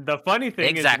 And the funny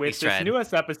thing Exactly, is, with this Stred.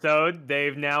 newest episode,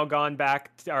 they've now gone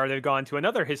back, or they've gone to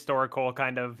another historical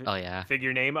kind of Oh yeah.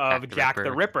 figure name of Jack the Jack the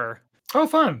Ripper. Ripper. Oh,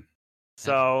 fun.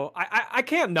 So I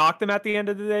can't knock them at the end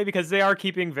of the day because they are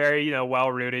keeping very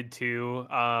well rooted to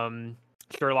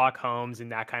Sherlock Holmes and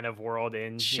that kind of world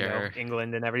in Sure.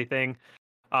 England and everything.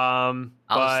 I'll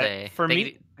But say for they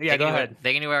me, can- yeah, they go can do ahead.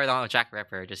 They can do whatever they want with Jack the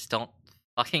Ripper. Just don't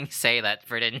fucking say that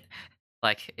Britain,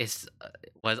 like,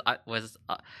 was like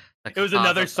It was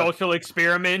another social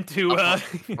experiment to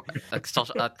a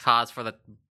cause for the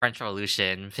French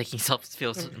Revolution, making himself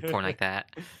feel important like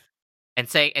that. And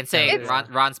say It's-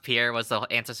 Robespierre was the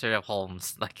ancestor of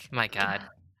Holmes. Like, my God.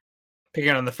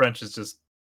 Picking on the French is just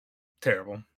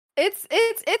terrible. It's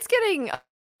getting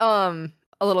a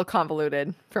little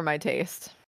convoluted for my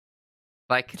taste.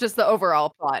 Like Just the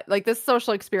overall plot, like this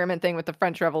social experiment thing with the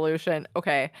French Revolution.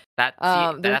 Okay, that.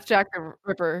 there's That's Jack the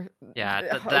Ripper.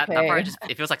 yeah. That okay. part just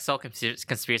it feels like so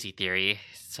conspiracy theory.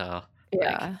 So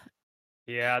Yeah,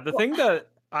 Yeah, the thing that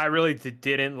I really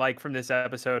didn't like from this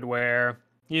episode where,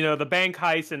 the bank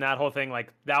heist and that whole thing,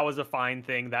 like, that was a fine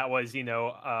thing. That was,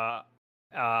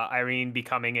 Irene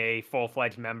becoming a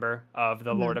full-fledged member of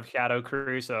the Lord of Shadow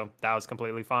crew, so that was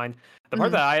completely fine. The part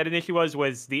Mhm. that I had an issue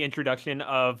was the introduction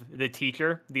of the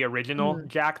teacher, the original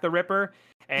Jack the Ripper,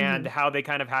 and how they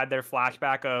kind of had their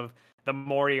flashback of the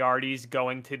Moriartys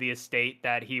going to the estate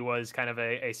that he was kind of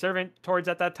a servant towards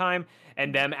at that time,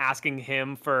 and them asking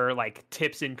him for like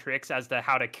tips and tricks as to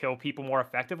how to kill people more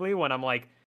effectively. When I'm like,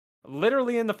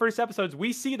 literally in the first episodes,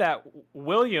 we see that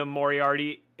William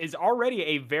Moriarty is already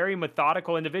a very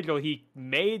methodical individual. He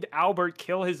made Albert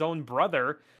kill his own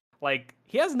brother. Like,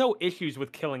 he has no issues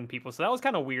with killing people. So that was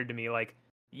kind of weird to me. Like,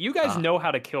 you guys know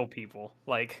how to kill people.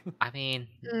 Like, I mean,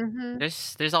 Mhm.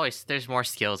 there's more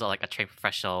skills that like a trained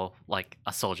professional like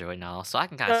a soldier would know. So I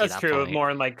can kind of see that's that true. point.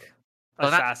 More in like Well,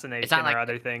 assassination like- or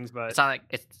other things, but It's not like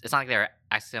it's not like they're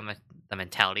asking them the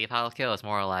mentality of how to kill. It's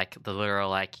more like the literal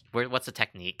like what's the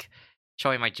technique?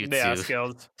 Show me my jutsu. yeah,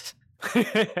 skills.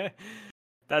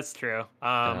 That's true.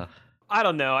 So, I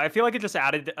don't know. I feel like it just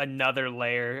added another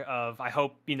layer of. I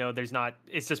hope there's not.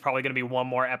 It's just probably going to be one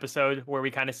more episode where we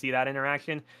kind of see that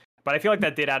interaction. But I feel like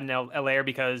that did add a layer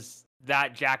because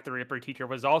that Jack the Ripper teacher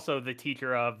was also the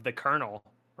teacher of the Colonel,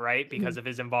 right? Because of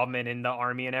his involvement in the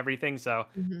army and everything. So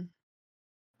Mhm.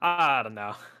 I don't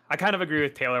know. I kind of agree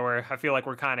with Taylor where I feel like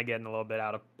we're kind of getting a little bit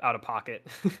out of pocket.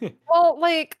 Well,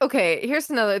 like, okay, here's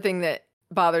another thing that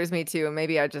bothers me too. And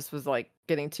maybe I just was like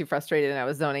getting too frustrated and I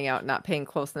was zoning out, not paying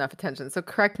close enough attention. So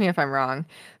correct me if I'm wrong.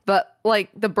 But like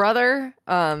the brother,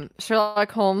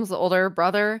 Sherlock Holmes, the older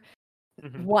brother,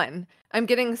 one, I'm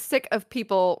getting sick of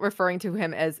people referring to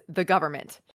him as the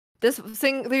government. This the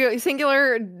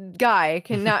singular guy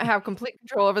cannot have complete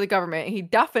control over the government. He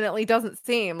definitely doesn't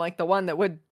seem like the one that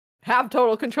would have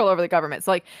total control over the government.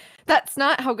 So like that's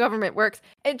not how government works.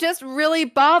 It just really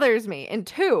bothers me. And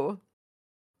two,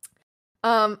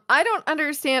 I don't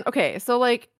understand. Okay, so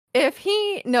like if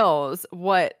he knows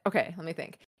what, okay, let me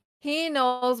think. He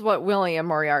knows what William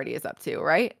Moriarty is up to,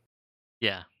 right?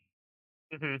 yeah.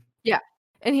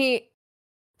 And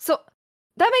so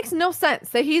that makes no sense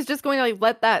that he's just going to like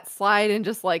let that slide and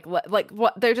just like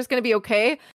what they're just going to be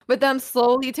okay with them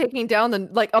slowly taking down the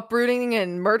like uprooting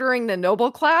and murdering the noble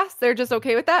class. They're just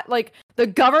okay with that. Like the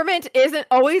government isn't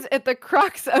always at the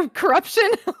crux of corruption.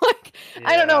 Like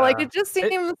I don't know. Like it just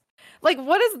seems like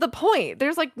what is the point?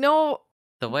 There's like no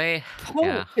The way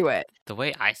point to it. the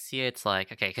way I see it, it's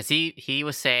like okay, because he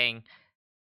was saying,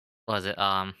 what was it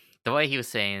the way he was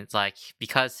saying it's like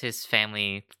because his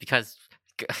family because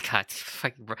God,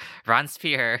 Ron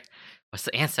Spear was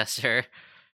the ancestor,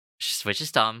 which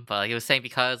is dumb, but he was saying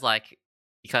because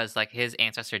his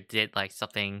ancestor did like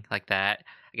something like that.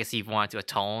 I guess he wanted to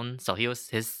atone, so he was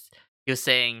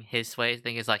saying his way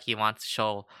thing is like he wants to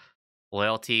show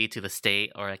loyalty to the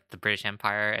state or like the British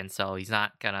Empire, and so he's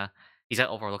not gonna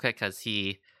overlook it because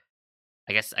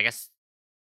I guess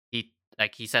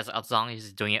he says as long as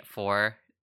he's doing it for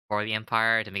the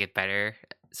Empire to make it better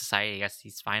society, I guess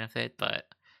he's fine with it. But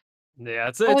yeah,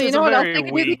 it's Well, you know what else very they could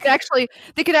do? weak.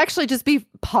 They could actually just be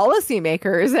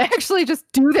policymakers. Actually, just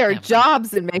do their Yeah, but-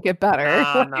 jobs and make it better.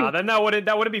 Nah, then that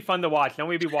wouldn't be fun to watch. Then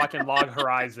we'd be watching Log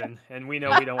Horizon, and we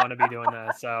know we don't want to be doing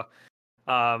that. So,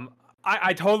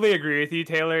 I totally agree with you,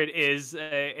 Taylor. It is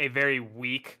a very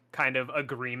weak kind of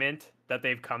agreement that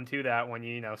they've come to. That when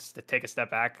you take a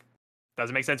step back,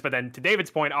 doesn't make sense. But then to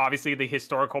David's point, obviously the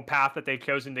historical path that they've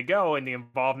chosen to go and the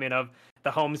involvement of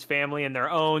the Holmes family and their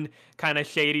own kind of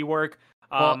shady work,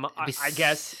 I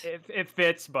guess it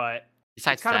fits, but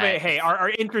Besides it's kind of that, a, hey, our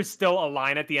interests still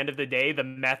align at the end of the day. The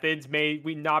methods may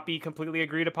we not be completely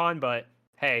agreed upon, but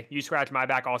hey, you scratch my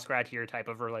back, I'll scratch your type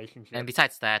of relationship. and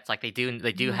besides that, it's like they do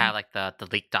Mhm. have like the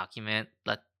leaked document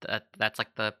that's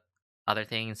like the other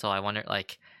thing. So I wonder,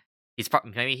 like,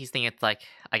 maybe he's thinking it's like,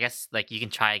 I guess, like you can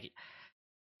try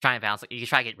and balance, like you can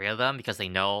try to get rid of them because they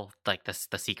know like the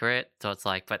secret. So it's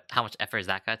like, but how much effort is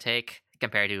that gonna take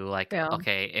compared to like, Yeah.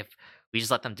 okay, if we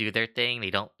just let them do their thing,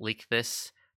 they don't leak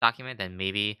this document, then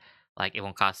maybe like it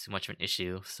won't cause too much of an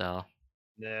issue. So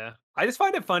Yeah. I just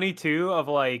find it funny too of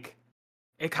like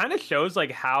it kind of shows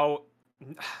like how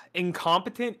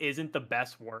incompetent isn't the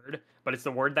best word, but it's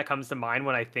the word that comes to mind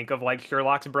when I think of like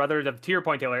Sherlock's brother. To your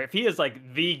point, Taylor, if he is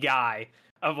like the guy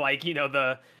of like,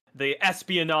 the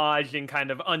espionage and kind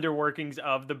of underworkings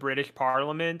of the British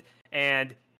Parliament,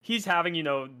 and he's having,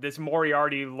 this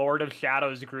Moriarty Lord of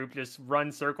Shadows group just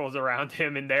run circles around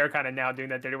him, and they're kind of now doing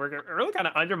that dirty work. It really kind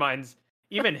of undermines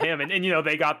even him. And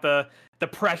they got the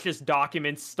precious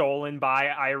documents stolen by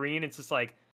Irene. It's just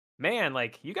like, man,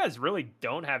 like you guys really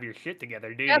don't have your shit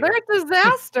together, do you? Yeah, they're a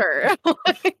disaster.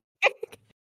 Like,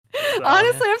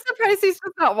 honestly, I'm surprised he's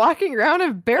just not walking around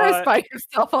embarrassed by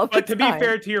himself all the But to be time.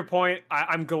 fair to your point,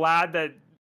 I'm glad that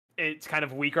it's kind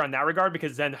of weaker on that regard,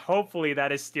 because then hopefully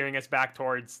that is steering us back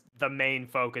towards the main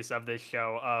focus of this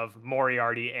show of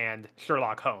Moriarty and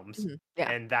Sherlock Holmes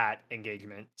Yeah. and that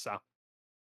engagement. So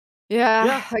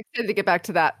Yeah, I excited to get back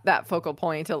to that focal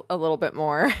point a little bit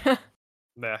more.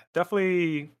 yeah,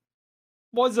 definitely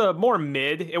was a more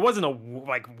mid. It wasn't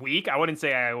weak. I wouldn't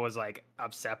say I was like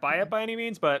upset by it by any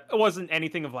means, but it wasn't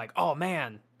anything of like, oh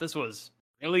man, this was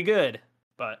really good.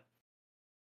 But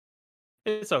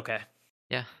it's okay.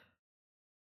 yeah.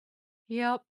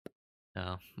 Yep.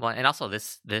 Well, and also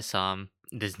this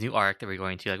new arc that we're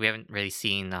going to, like, we haven't really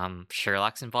seen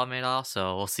Sherlock's involvement at all,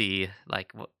 so we'll see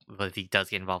like what if he does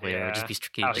get involved later, or just be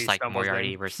strictly how just he like stumbles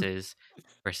Moriarty in. versus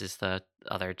the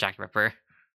other Jack the Ripper.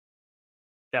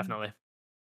 Definitely.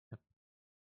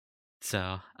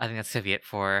 So I think that's gonna be it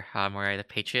for Moriarty the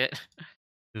Patriot.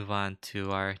 Move on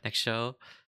to our next show.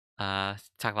 Talk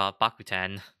about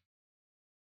Bakuten.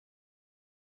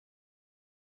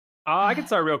 I can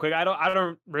start real quick. I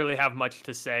don't really have much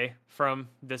to say from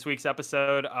this week's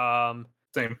episode.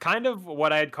 Same. Kind of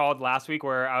what I had called last week,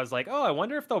 where I was like, oh, I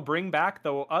wonder if they'll bring back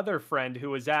the other friend who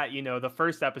was at, the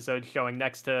first episode showing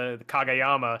next to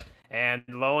Kagayama. And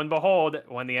lo and behold,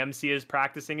 when the MC is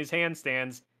practicing his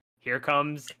handstands, here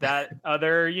comes that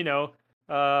other,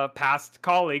 past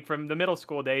colleague from the middle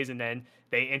school days, and then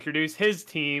they introduce his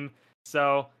team.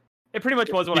 So it pretty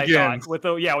much was what I thought with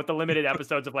the limited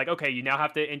episodes of like, okay, you now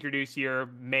have to introduce your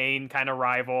main kind of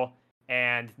rival,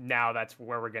 and now that's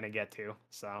where we're gonna get to.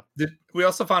 So We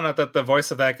also found out that the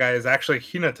voice of that guy is actually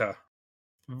Hinata,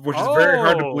 which is very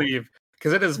hard to believe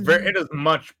because it is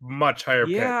much higher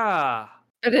pitch. Yeah,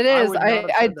 but it is.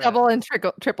 I double and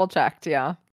triple checked.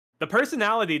 Yeah. The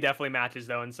personality definitely matches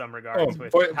though in some regards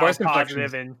with how voice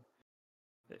positive and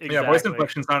yeah, voice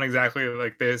inflections sound exactly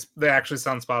like this. They actually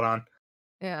sound spot on.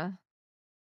 Yeah.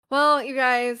 Well, you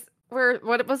guys,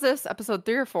 what was this, episode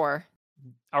 3 or 4?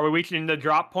 Are we reaching the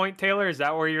drop point, Taylor? Is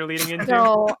that where you're leading into?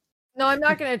 No, I'm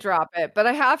not going to drop it, but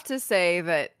I have to say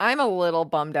that I'm a little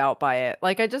bummed out by it.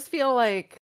 Like, I just feel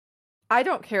like I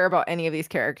don't care about any of these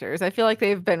characters. I feel like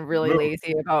they've been really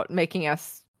lazy about making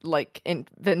us like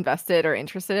invested or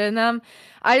interested in them.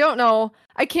 I don't know.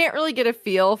 I can't really get a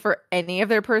feel for any of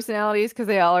their personalities because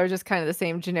they all are just kind of the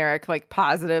same generic, like,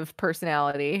 positive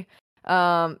personality.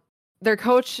 Their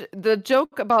coach, the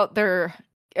joke about their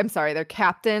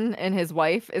captain and his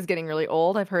wife is getting really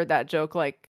old. I've heard that joke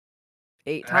like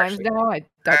 8 times now. I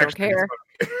don't care.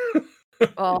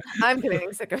 Well, I'm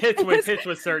getting sick of it. Hits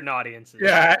with certain audiences.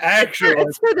 Yeah, actually,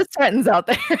 it's for the Tretons out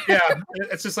there. Yeah,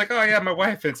 it's just like, oh yeah, my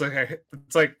wife. It's like,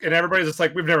 and everybody's just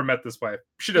like, we've never met this wife.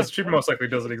 She most likely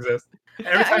doesn't exist.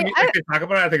 Every time they talk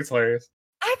about it, I think it's hilarious.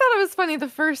 I thought it was funny the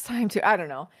first time too. I don't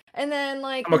know, and then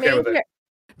like I'm okay with it.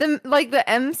 The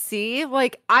MC,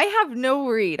 like, I have no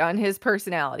read on his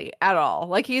personality at all.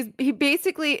 Like, he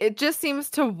basically, it just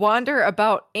seems to wander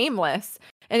about aimless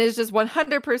and is just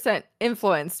 100%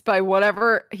 influenced by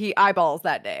whatever he eyeballs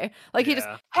that day. Like, he just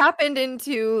happened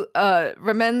into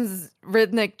Ramen's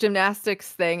rhythmic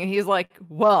gymnastics thing, and he's like,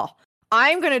 well,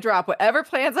 I'm going to drop whatever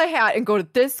plans I had and go to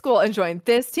this school and join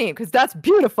this team because that's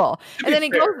beautiful. And then he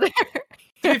goes there.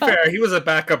 To be fair, he was a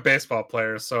backup baseball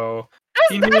player, so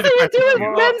He That's needed to nothing to do find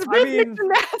with Well, men's I rhythmic mean,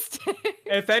 gymnastics.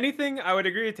 If anything, I would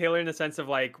agree with Taylor in the sense of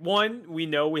like, one, we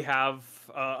know we have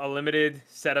a limited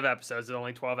set of episodes, there's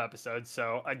only 12 episodes.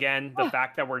 So again, the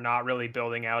fact that we're not really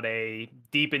building out a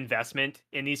deep investment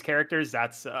in these characters,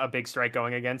 that's a big strike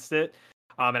going against it.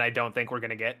 And I don't think we're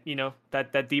gonna get,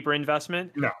 that deeper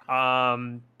investment. No.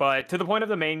 But to the point of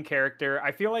the main character,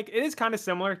 I feel like it is kind of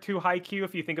similar to Haikyuu.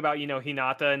 If you think about,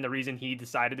 Hinata, and the reason he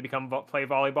decided to play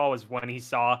volleyball was when he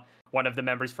saw one of the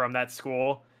members from that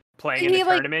school playing in the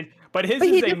tournament. But his But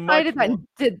he is a much decided that more... and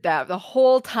did that the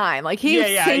whole time. Like he's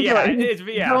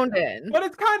zoned in. But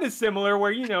it's kind of similar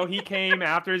where, he came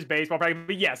after his baseball practice.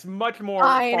 But yes, much more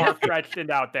I know. far-fetched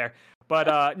and out there.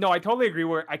 But no, I totally agree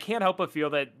where I can't help but feel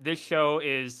that this show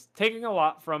is taking a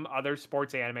lot from other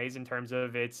sports animes in terms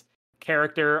of its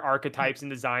character archetypes and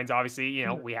designs. Obviously,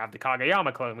 we have the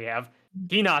Kageyama clone. We have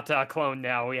Hinata clone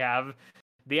now. We have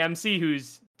the MC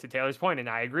who's, to Taylor's point, and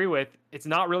I agree with, it's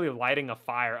not really lighting a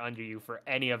fire under you for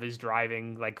any of his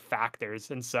driving factors.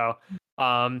 And so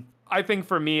I think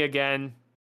for me, again,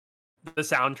 the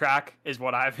soundtrack is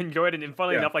what I've enjoyed. And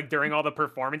funnily enough, during all the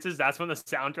performances, that's when the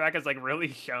soundtrack is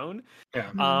really shown.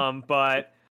 Yeah.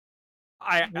 But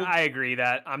I agree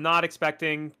that I'm not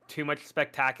expecting too much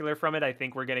spectacular from it. I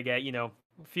think we're gonna get, a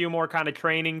few more kind of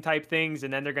training type things,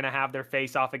 and then they're gonna have their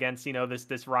face off against,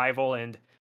 this rival. And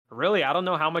really, I don't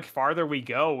know how much farther we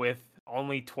go with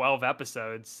only 12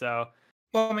 episodes. So,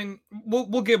 well, I mean,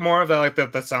 we'll get more of that, like the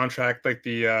soundtrack, like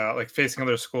the facing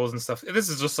other schools and stuff. This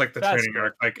is just like the training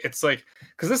arc. Like it's like,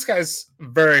 because this guy's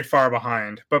very far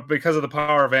behind, but because of the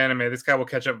power of anime, this guy will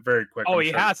catch up very quick. Oh,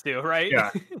 he has to, right? Yeah,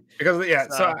 because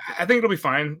so I think it'll be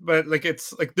fine. But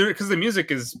it's because the music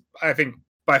is, I think,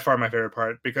 by far my favorite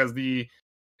part, because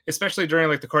especially during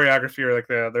the choreography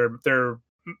or their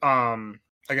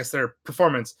I guess their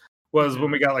performance was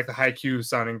when we got the Haikyuu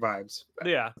sounding vibes.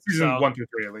 Yeah, season 1 through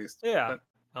 3 at least. Yeah.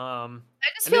 I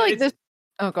just feel like this.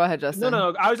 Oh, go ahead, Justin.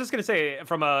 No. I was just gonna say,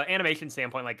 from an animation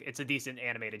standpoint, it's a decent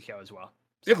animated show as well.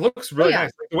 It looks really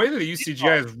nice. The way that they use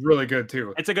CGI is really good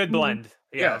too. It's a good blend.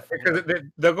 Yeah, because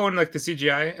they'll go in the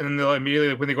CGI, and then they'll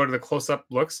immediately, when they go to the close-up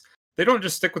looks, they don't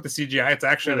just stick with the CGI. It's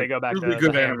actually they go back really to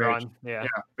good the animation. Yeah.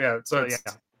 So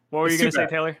what were you gonna say,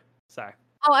 Taylor? Sorry.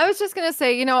 Oh, I was just gonna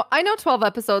say, I know 12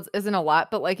 episodes isn't a lot,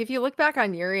 but if you look back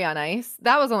on Yuri on Ice,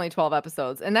 that was only 12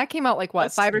 episodes, and that came out what,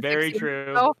 That's 5 or 6 very years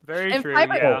true. ago? Very And true.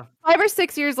 5 or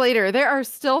 6 years later, there are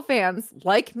still fans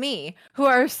like me who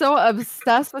are so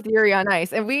obsessed with Yuri on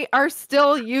Ice, and we are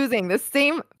still using the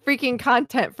same freaking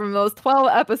content from those 12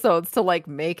 episodes to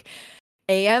make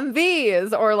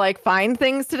AMVs or find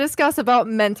things to discuss about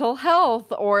mental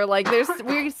health, or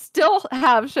we still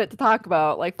have shit to talk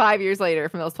about 5 years later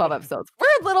from those 12 episodes. We're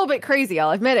a little bit crazy,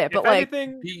 I'll admit it, but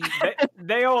anything,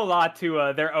 they owe a lot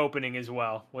to their opening as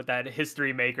well with that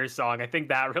History Maker song. I think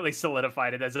that really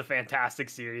solidified it as a fantastic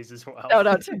series as well. Shout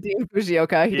out to Dean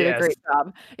Fujioka. He did a great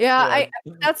job. Yeah,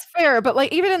 that's fair.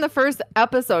 But even in the first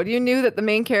episode, you knew that the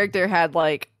main character had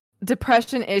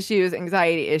depression issues,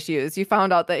 anxiety issues. You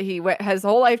found out that his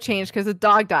whole life changed because his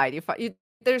dog died.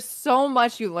 There's so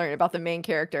much you learn about the main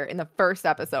character in the first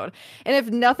episode, and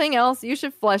if nothing else, you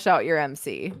should flesh out your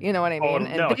MC. You know what I mean?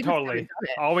 Oh, no, totally.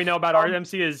 All we know about our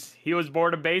MC is he was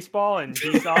bored of baseball and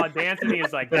he saw a dance and he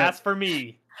was like, "That's for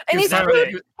me." And he's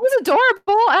adorable.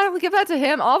 I will give that to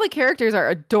him. All the characters are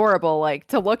adorable,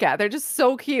 to look at. They're just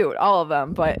so cute, all of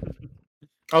them. But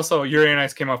also, Yuri on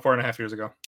Ice came out 4.5 years ago.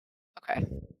 Okay.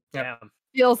 Yeah.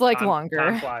 Feels like longer.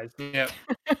 Time flies. Yeah.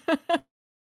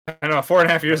 I know,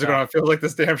 4.5 years ago. It feels like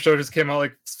this damn show just came out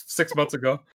 6 months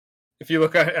ago. If you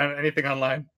look at anything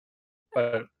online,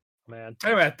 but man,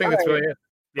 anyway, I think that's really it.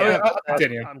 Yeah, I'll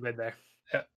continue. I'm good there.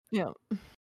 Yeah. All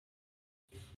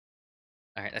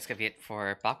right, that's gonna be it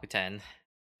for Bakuten.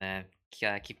 And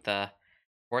keep the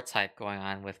sports hype going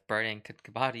on with Burning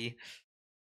Kabaddi.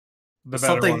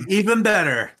 Something even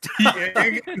better.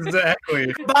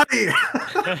 Exactly. Buddy.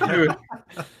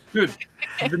 Dude,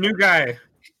 the new guy.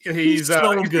 He's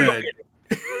so good.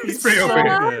 He's pretty so OP.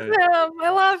 good. I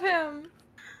love him.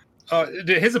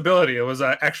 His ability was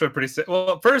actually pretty sick.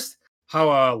 Well, first,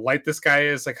 how light this guy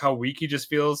is, how weak he just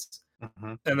feels,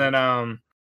 and then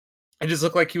it just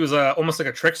looked like he was almost like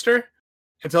a trickster,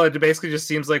 until it basically just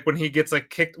seems like when he gets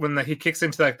kicked, when he kicks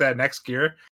into that next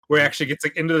gear, where he actually gets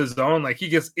into the zone, he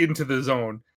gets into the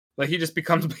zone, he just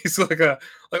becomes basically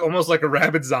almost like a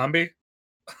rabid zombie.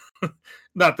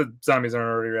 Not that zombies aren't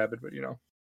already rabid, but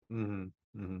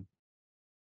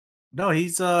No,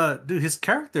 he's dude, his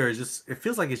character is just, it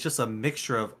feels like it's just a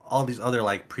mixture of all these other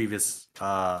previous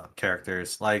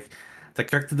characters. The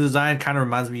character design kind of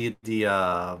reminds me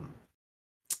of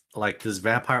like this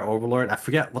vampire overlord. I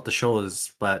forget what the show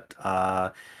is, but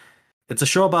it's a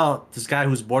show about this guy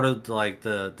who's boarded like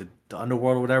the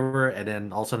underworld or whatever, and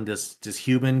then all of a sudden this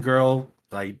human girl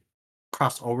like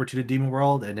crossed over to the demon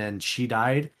world, and then she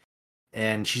died,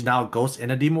 and she's now a ghost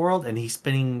in a demon world, and he's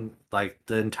spending like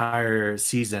the entire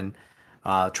season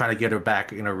trying to get her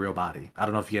back in her real body. I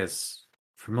don't know if you guys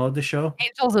familiar with the show.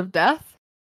 Angels of Death?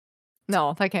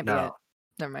 No, that can't be No. it.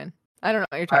 Never mind. I don't know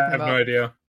what you're I talking have about. no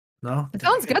idea. No, It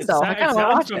sounds good It though. sou- I it kind of want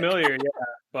to sounds watch it. familiar, yeah.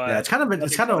 But yeah, it's kind of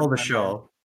nothing an older comes to show.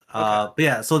 Okay. But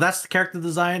yeah, so that's the character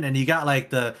design, and you got like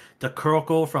the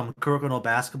Kuroko from Kuroko no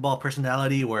Basketball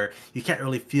personality, where you can't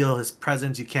really feel his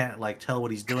presence, you can't like tell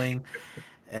what he's doing,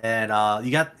 and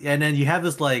and then you have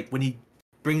this like when he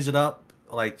brings it up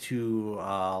like to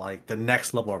like the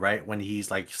next level, right? When he's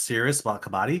like serious about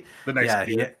Kabaddi, The next yeah,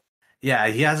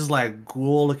 year. he has this like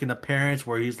ghoul looking appearance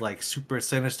where he's like super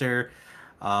sinister.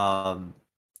 Um,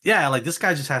 yeah, like this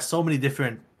guy just has so many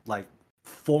different like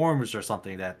forms or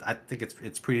something that I think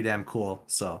it's pretty damn cool.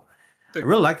 So I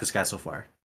really like this guy so far.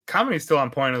 Comedy's still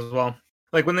on point as well.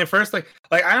 Like when they first like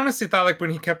I honestly thought like when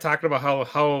he kept talking about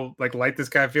how like light this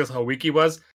guy feels, how weak he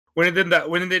was. When they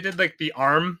did like the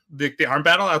arm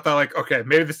battle, I thought like, okay,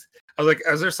 maybe this. I was like,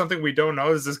 is there something we don't know?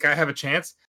 Does this guy have a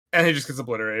chance? And he just gets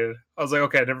obliterated. I was like,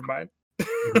 okay, never mind.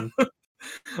 Mhm.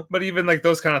 But even like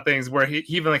those kind of things where he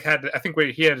even like had to, I think where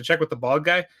he had to check with the bald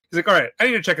guy. He's like, all right, I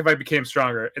need to check if I became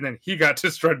stronger, and then he got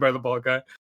destroyed by the bald guy.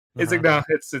 It's like, no,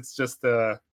 it's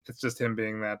just him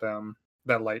being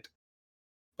that light.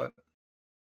 But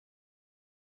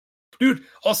dude,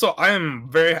 also I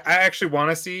actually want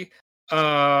to see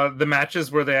the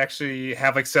matches where they actually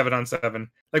have like 7-on-7.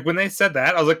 Like when they said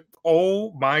that, I was like,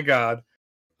 oh my god.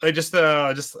 Like just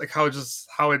like how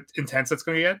intense it's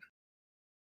gonna get.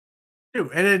 Dude,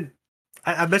 and then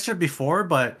I mentioned it before,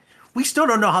 but we still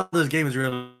don't know how this game is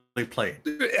really played.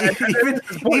 even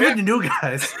the new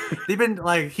guys, they've been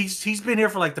like he's been here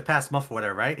for like the past month or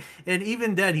whatever, right? And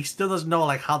even then, he still doesn't know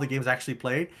like how the game's actually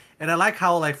played. And I like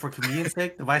how like for comedian's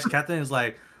sake, the vice captain is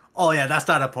like, oh yeah, that's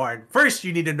not important. First,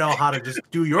 you need to know how to just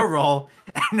do your role,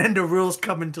 and then the rules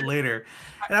come into later.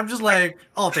 And I'm just like,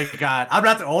 oh, thank God, I'm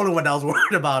not the only one that was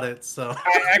worried about it. So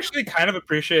I actually kind of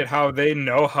appreciate how they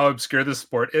know how obscure this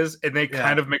sport is, and they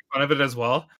kind of make fun of it as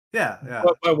well. yeah.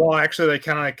 But while actually they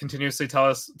kind of like continuously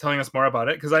telling us more about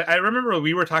it, because I remember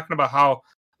we were talking about how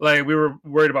like we were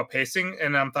worried about pacing,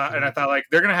 and I thought like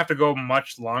they're gonna have to go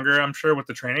much longer, I'm sure, with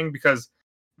the training because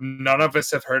none of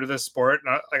us have heard of this sport.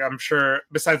 Not, like I'm sure,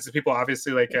 besides the people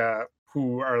obviously like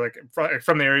who are like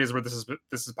from the areas where this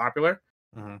is popular.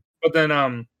 Mhm. But then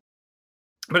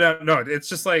no, it's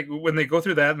just like when they go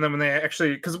through that, and then when they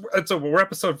actually because we're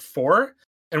episode 4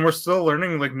 and we're still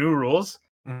learning like new rules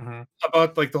Mhm.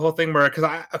 about like the whole thing where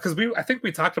I think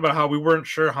we talked about how we weren't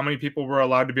sure how many people were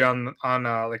allowed to be on in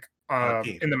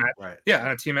the match. Right. Yeah,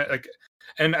 on a team like,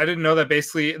 and I didn't know that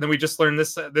basically. And then we just learned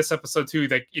this episode too.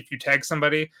 Like if you tag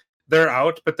somebody, they're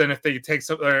out. But then if they take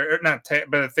some or not,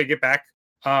 but if they get back,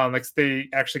 like they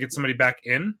actually get somebody back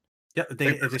in. Yeah, if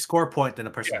they score a point, then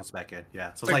the person comes back in.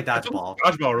 Yeah, so it's like dodgeball.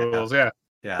 Dodgeball rules, yeah.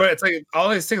 Yeah. But it's like all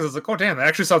these things. It's like, oh damn, that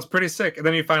actually sounds pretty sick. And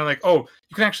then you find like, oh,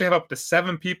 you can actually have up to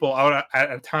 7 people out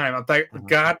at a time. I'm like, Mhm.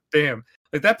 god damn,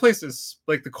 like that place is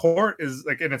like the court is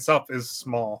like in itself is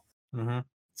small. Mm-hmm.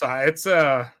 So it's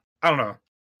I don't know,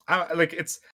 I like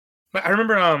it's. I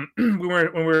remember when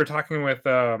we were talking with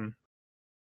oh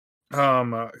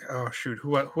shoot, who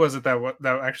was it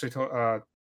that actually talked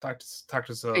to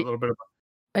us a little bit about.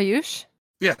 Ayush?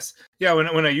 Yes. Yeah, when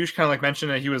Ayush kind of like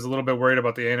mentioned that he was a little bit worried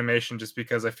about the animation just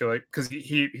because I feel like because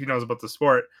he knows about the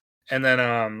sport. And then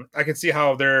I can see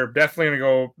how they're definitely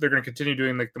they're gonna continue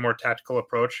doing like the more tactical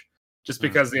approach just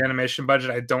because the animation budget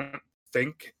I don't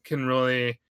think can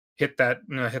really hit that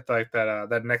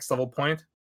that next level point.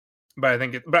 But I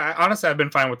think honestly I've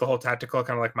been fine with the whole tactical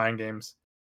kind of like mind games.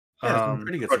 Yeah, it's been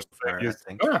pretty good so far, I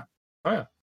think. Oh yeah.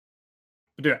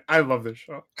 But dude, I love this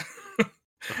show.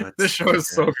 So This show is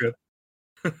so good.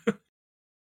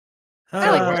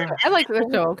 I like the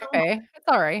show. Okay, it's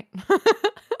all right.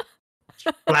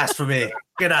 Blasphemy!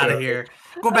 Get out of here.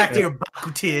 Go back to your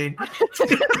Bakuten.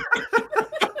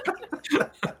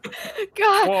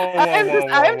 God,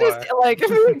 I'm just like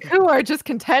who are just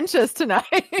contentious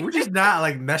tonight. We're just not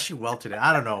like meshing well today.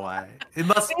 I don't know why. It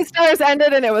must. Stars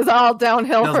ended and it was all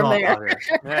downhill from there.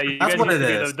 Yeah, you That's guys what used it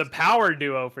to be is. the power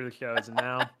duo for the shows, and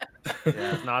now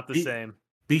it's not the same.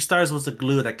 Beastars was the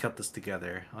glue that kept us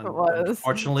together. It was.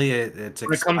 Unfortunately, it's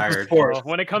When it comes to expired. sports.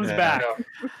 Well, when it comes Yeah. back,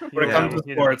 When it comes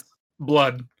to sports,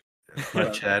 blood.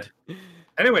 Bloodshed.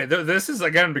 Anyway, this is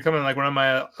again becoming like one of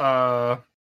my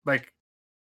like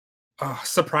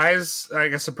surprise, I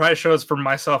guess surprise shows for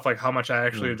myself, like how much I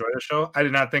actually Mm. enjoy the show. I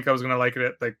did not think I was gonna like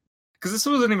it, like because this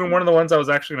wasn't even one of the ones I was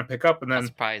actually gonna pick up, and I'm then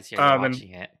surprised here you're then watching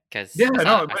it because yeah, I no,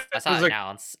 saw but I it saw was it like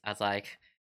announced. I was like,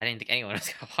 I didn't think anyone was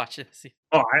gonna watch it.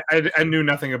 oh, I knew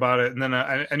nothing about it, and then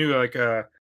I knew like I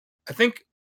think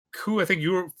I think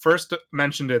you first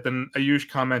mentioned it, then Ayush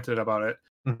commented about it,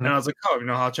 and I Mhm. was like, oh,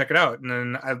 I'll check it out, and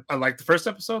then I liked the first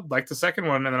episode, liked the second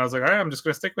one, and then I was like, all right, I'm just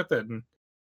gonna stick with it, and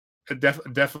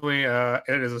definitely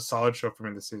it is a solid show for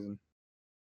me this season.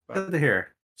 Good to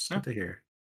hear. It's Yeah. good to hear.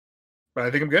 But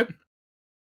I think I'm good.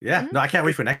 Yeah. Mhm. No, I can't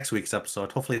wait for next week's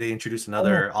episode. Hopefully, they introduce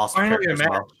another awesome Finally character a as match.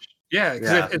 well. Yeah, because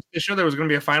Yeah. it showed there was going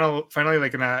to be a finally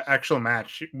like an actual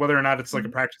match. Whether or not it's like a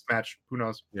Mhm. practice match, who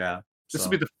knows? Yeah. This So,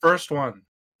 will be the first one.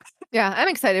 Yeah, I'm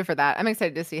excited for that. I'm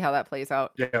excited to see how that plays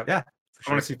out. Yeah, yeah.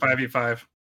 I want to see 5v5.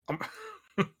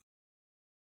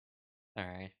 All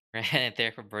right, right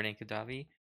there for Burning Kadabi.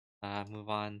 Move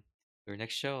on to our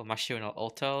next show, Mashio no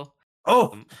Oto.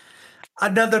 Oh, Um,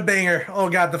 another banger. Oh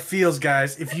god, the feels,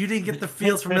 guys. If you didn't get the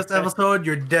feels from this episode,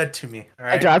 you're dead to me. All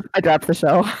right. I dropped the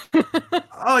show.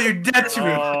 Oh, you're dead to me.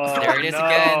 Oh, There it is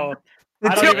again.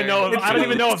 I don't Until- even know. I don't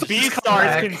even know if until B Beastars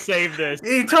Stars come can back. save this.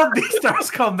 Until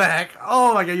Beastars come back.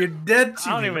 Oh my god, you're dead to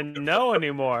I don't me. even know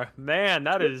anymore. Man,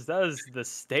 that is the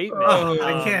statement. Oh,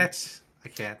 I Um, can't. I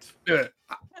can't. Yeah,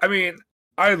 I mean,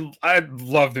 I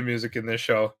love the music in this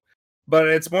show, but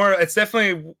it's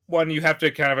definitely one you have to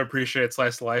kind of appreciate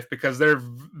slice of life because they're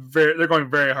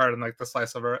going very hard on like the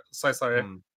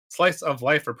Mm. slice of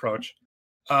life approach.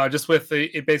 Just with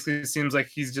it basically seems like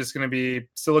he's just going to be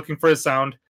still looking for his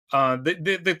sound.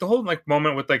 The whole like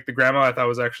moment with like the grandma I thought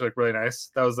was actually like really nice.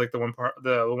 That was like the one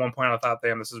point I thought,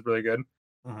 damn, this is really good.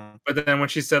 Mhm. But then when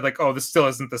she said like, oh, this still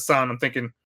isn't the sound, I'm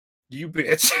thinking, you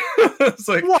bitch. It's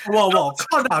like, Whoa!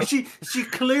 Calm down. She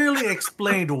clearly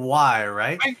explained why,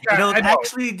 right? I know.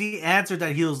 Actually the answer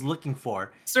that he was looking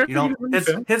for. Sir, You know, you didn't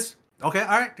finish. his. Okay, all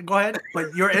right, go ahead.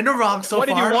 But you're in the wrong so what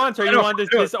did far. you want? Or I you know, want I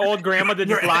know. this old grandma to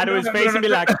just You're- lie to his no, face and be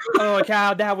no. like, "Oh,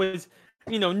 child, that was,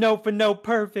 no for no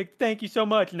perfect. Thank you so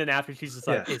much." And then after she's just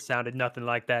like, Yeah. "It sounded nothing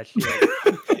like that shit."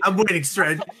 I'm waiting,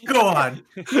 Stretch. Go on.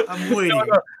 I'm waiting.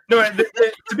 No,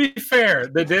 to be fair,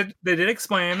 they did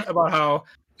explain about how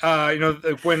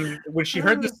when she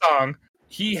heard the song,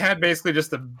 he had basically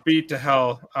just a beat to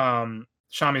hell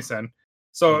shamisen.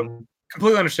 So Mhm.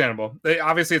 completely understandable.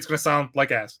 Obviously it's going to sound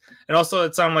like ass. And also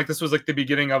it sounded like this was like the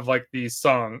beginning of like the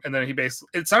song, and then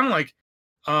it sounded like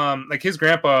his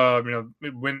grandpa,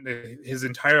 when his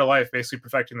entire life basically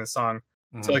perfecting this song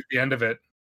to like the end of it.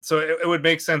 So it would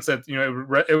make sense that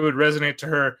it would resonate to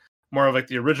her more of like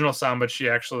the original sound, but she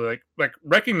actually like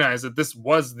recognized that this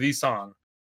was the song.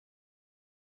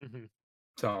 Mhm.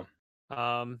 So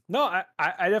No,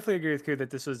 I definitely agree with you that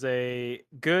this was a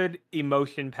good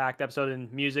emotion-packed episode,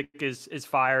 and music is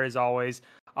fire as always.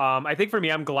 I think for me,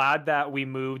 I'm glad that we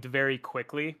moved very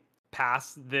quickly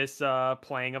past this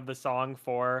playing of the song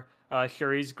for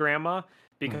Shuri's grandma,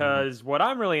 because what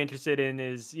I'm really interested in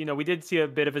is, we did see a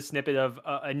bit of a snippet of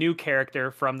a new character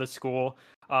from the school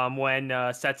when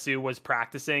Setsu was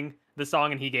practicing the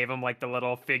song, and he gave him like the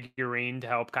little figurine to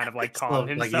help kind of like calm Like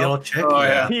himself. yellow chick. Oh,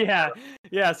 yeah.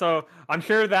 Yeah. So I'm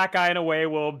sure that guy in a way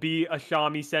will be a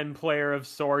shamisen player of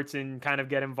sorts and kind of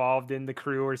get involved in the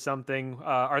crew or something,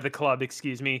 or the club,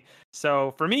 excuse me.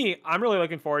 So for me, I'm really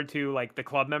looking forward to like the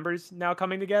club members now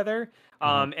coming together.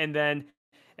 And then,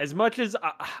 as much as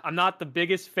I'm not the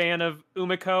biggest fan of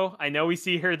Umiko, I know we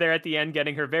see her there at the end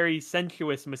getting her very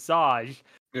sensuous massage.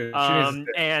 yeah, she needs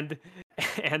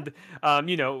And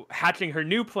hatching her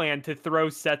new plan to throw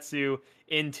Setsu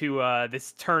into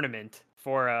this tournament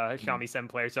for shamisen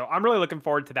players. So I'm really looking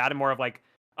forward to that, and more of like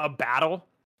a battle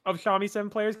of shamisen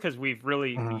players, because we've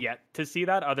really yet to see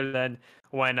that other than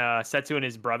when Setsu and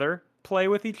his brother play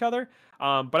with each other.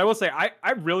 But I will say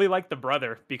I really like the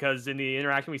brother, because in the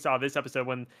interaction we saw this episode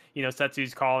when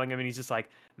Setsu's calling him and he's just like,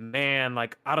 man,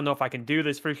 like I don't know if I can do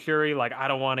this for Shuri, like I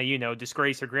don't want to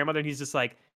disgrace her grandmother, and he's just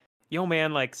like, yo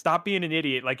man, like stop being an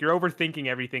idiot, like you're overthinking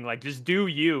everything, like just do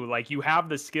you, like you have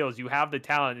the skills, you have the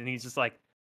talent. And he's just like,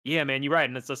 yeah man, you're right.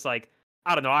 And it's just like,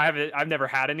 I don't know, I've never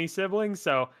had any siblings,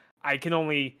 so I can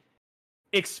only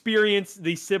experience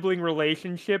the sibling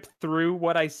relationship through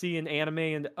what I see in anime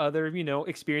and other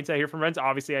experience I hear from friends.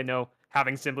 Obviously I know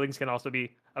having siblings can also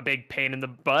be a big pain in the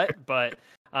butt, but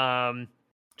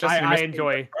Justin, I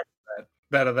enjoy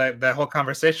that whole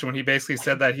conversation when he basically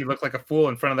said that he looked like a fool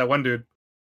in front of that one dude.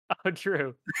 Oh,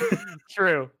 true.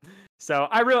 True. So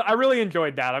I really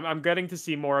enjoyed that. I'm getting to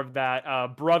see more of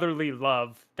that brotherly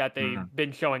love that they've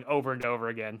been showing over and over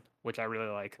again, which I really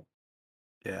like.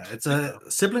 Yeah,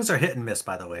 siblings are hit and miss,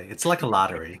 by the way. It's like a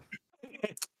lottery.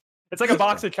 It's like a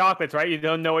box of chocolates, right? You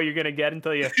don't know what you're gonna get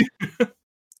until you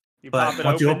pop But it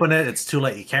once you open. open it, it's too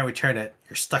late. You can't return it.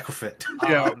 You're stuck with it.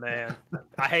 Yeah. Oh man,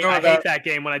 I hate No, I that- hate that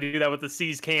game when I do that with the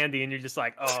C's candy, and you're just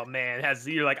like, oh man,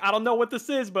 you're like, I don't know what this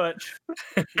is, but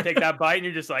you take that bite, and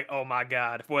you're just like, oh my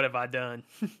god, what have I done?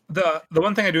 The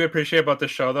one thing I do appreciate about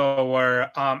this show though,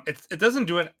 where it doesn't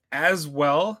do it as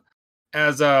well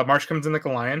as March Comes in Like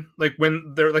a Lion. Like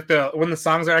when they're like when the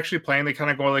songs are actually playing, they kind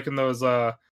of go like in those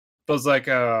like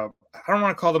I don't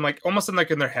want to call them like almost in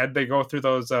like in their head. They go through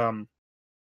those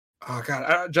oh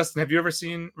god, Justin, have you ever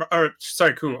seen? Or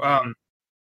sorry, cool.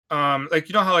 Like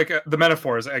you know how like the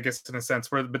metaphors, I guess in a sense,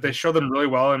 but they show them really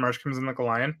well in March Comes in Like a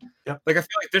Lion. Yep. Like I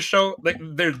feel like this show, like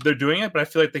they're doing it, but I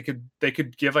feel like they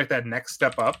could give like that next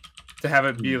step up to have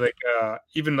it be like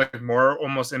even like more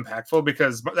almost impactful,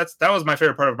 because that was my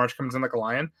favorite part of March Comes in Like a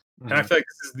Lion, and I feel like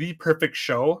this is the perfect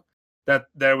show that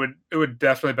would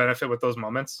definitely benefit with those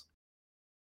moments.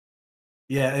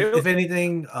 Yeah, if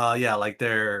anything, yeah, like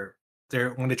they're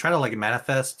when they try to like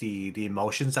manifest the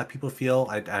emotions that people feel,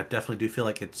 I definitely do feel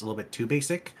like it's a little bit too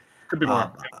basic. Could be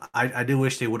more I do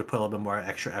wish they would have put a little bit more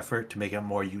extra effort to make it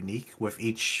more unique with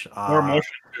each more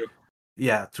emotion too.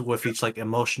 yeah, with each like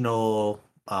emotional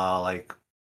like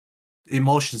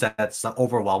emotions that's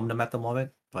overwhelmed them at the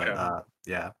moment. But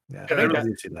Yeah. yeah, I I think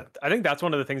really see that. I think that's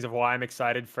one of the things of why I'm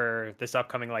excited for this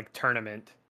upcoming like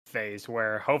tournament phase,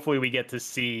 where hopefully we get to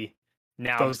see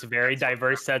now Those- very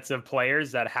diverse sets of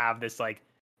players that have this like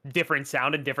different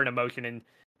sound and different emotion. And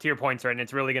to your points, right, and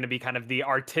it's really going to be kind of the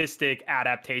artistic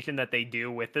adaptation that they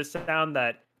do with this sound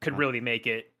that could really make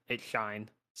it shine.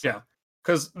 So, Yeah.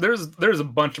 Because there's a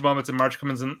bunch of moments in March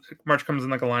Comes in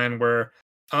Like a Lion where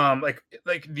like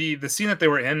the scene that they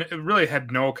were in, it really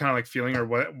had no kind of like feeling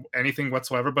or anything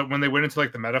whatsoever, but when they went into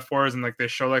like the metaphors and like they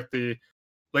show like the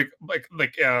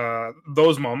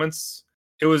those moments,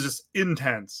 it was just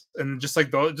intense, and just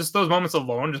like those moments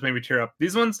alone just made me tear up.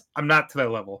 These ones I'm not to that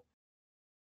level,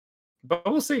 but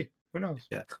we'll see. Who knows?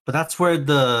 Yeah, but that's where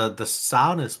the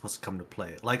sound is supposed to come to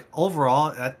play. Like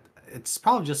overall, it's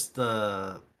probably just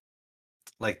the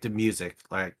music,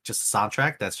 like just the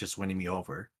soundtrack that's just winning me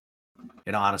over.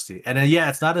 In honesty, and then yeah,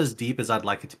 it's not as deep as I'd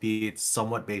like it to be. It's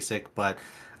somewhat basic, but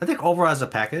I think overall as a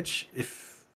package,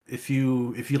 if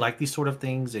you like these sort of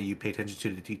things and you pay attention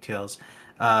to the details,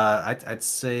 I'd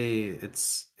say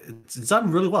it's done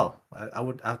really well. I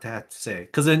would have to say,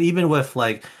 because then even with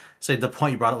like say the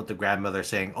point you brought up with the grandmother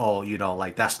saying, oh, you know,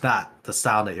 like that's not the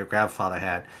sound that your grandfather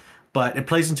had, but it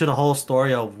plays into the whole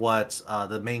story of what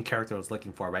the main character was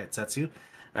looking for, right? Setsu,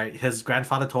 right? His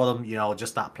grandfather told him, you know,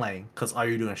 just stop playing because all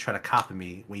you're doing is trying to copy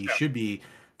me when you should be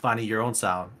finding your own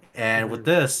sound. And with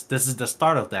this is the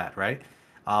start of that, right?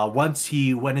 Once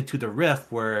he went into the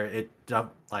rift where it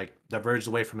like diverged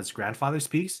away from his grandfather's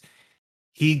piece,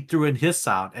 he threw in his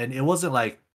sound, and it wasn't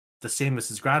like the same as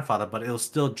his grandfather, but it was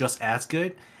still just as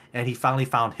good. And he finally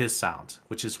found his sound,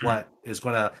 which is what is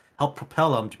going to help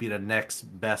propel him to be the next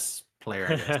best player.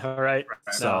 At it. right.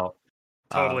 So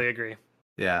Totally agree.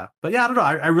 yeah, but yeah, I don't know.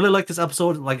 I really like this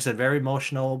episode. Like I said, very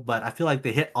emotional, but I feel like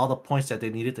they hit all the points that they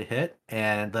needed to hit,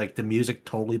 and like the music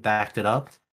totally backed it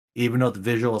up. Even though the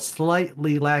visual is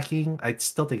slightly lacking, I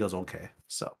still think it was okay.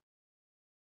 So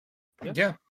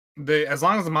Yeah. As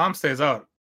long as the mom stays out,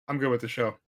 I'm good with the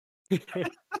show.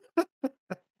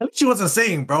 she wasn't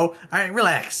singing, bro. All right,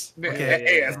 relax. Okay. Okay.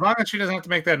 Hey, as long as she doesn't have to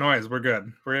make that noise, we're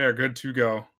good. We are good to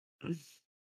go.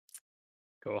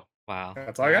 Cool. Wow.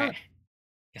 That's all I got.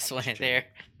 Guess what in there.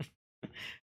 So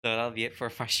that'll be it for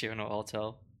Masahiro no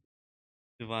Alto.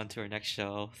 Move on to our next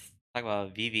show. Talk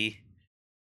about Vivi.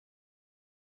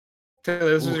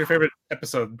 Taylor, this was your favorite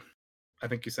episode, I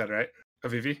think you said, right?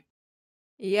 Of Vivi?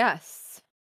 Yes.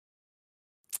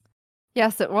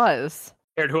 Yes, it was.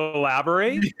 Care to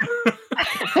elaborate?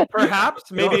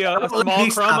 Perhaps maybe a Let small me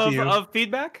stop crumb you. of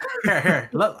feedback. Here.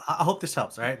 Look, I hope this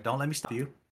helps. All right, don't let me stop you.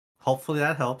 Hopefully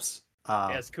that helps.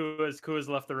 Yes, Kua's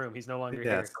left the room. He's no longer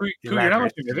Yes. here. You're not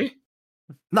Elaborate. watching Vivi?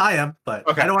 No, I am, but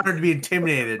Okay. I don't want her to be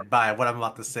intimidated by what I'm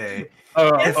about to say.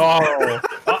 Okay.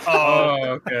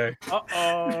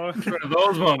 Uh-oh. One of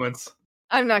those moments.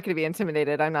 I'm not going to be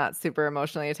intimidated. I'm not super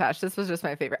emotionally attached. This was just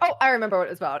my favorite. Oh, I remember what it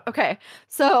was about. Okay.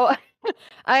 So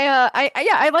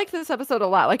I liked this episode a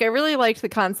lot. Like I really liked the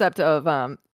concept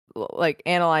of like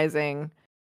analyzing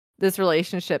this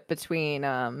relationship between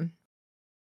a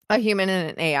human and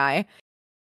an AI.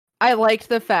 I liked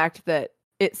the fact that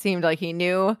it seemed like he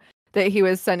knew that he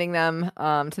was sending them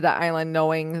to that island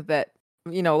knowing that,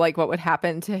 you know, like what would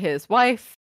happen to his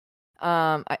wife.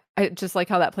 I just like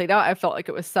how that played out. I felt like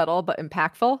it was subtle but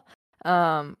impactful.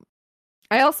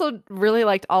 I also really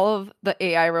liked all of the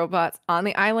AI robots on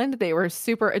the island. They were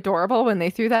super adorable when they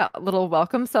threw that little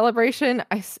welcome celebration.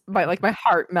 My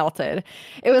heart melted.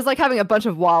 It was like having a bunch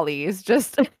of Wallies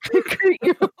just greet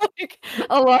you like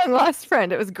a long lost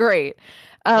friend. It was great.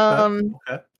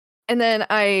 Okay. And then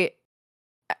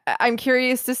I'm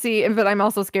curious to see, but I'm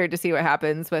also scared to see what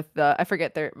happens with I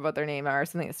forget what their name are,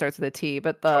 something that starts with a T,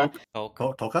 but the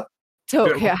Toka?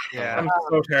 yeah. Yeah. I'm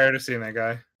so tired of seeing that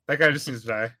guy. That guy just needs to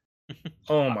die.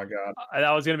 Oh my god.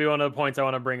 That was going to be one of the points I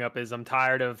want to bring up is I'm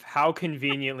tired of how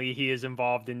conveniently he is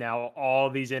involved in now all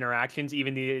these interactions,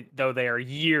 even though they are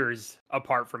years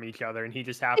apart from each other, and he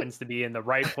just happens to be in the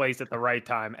right place at the right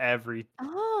time every.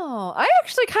 Oh, I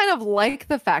actually kind of like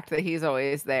the fact that he's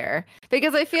always there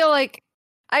because I feel like,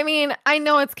 I mean, I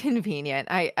know it's convenient.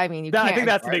 I mean, you can't. I think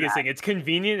that's the ignore biggest that. thing. It's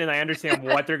convenient, and I understand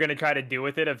what they're going to try to do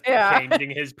with it of Yeah.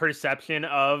 changing his perception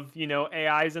of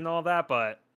AIs and all that,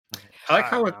 but. I like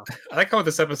how with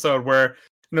this episode where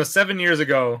 7 years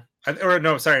ago, I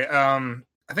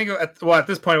think at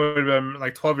this point it would have been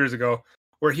like 12 years ago,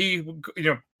 where he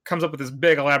comes up with this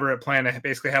big elaborate plan to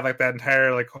basically have like that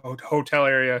entire like hotel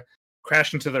area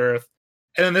crash into the earth,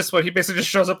 and then this one he basically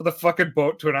just shows up with a fucking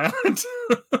boat to an island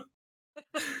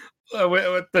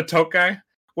with the toke guy,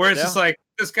 where it's just like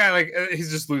this guy like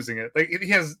he's just losing it. Like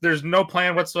there's no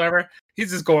plan whatsoever.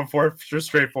 He's just going for it, just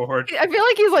straightforward. I feel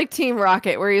like he's like Team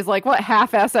Rocket, where he's like, "What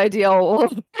half-ass ideal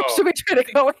should we try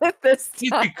to go with this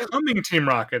time?" He's becoming Team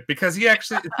Rocket because he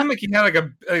actually it seemed like he had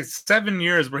like 7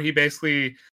 years where he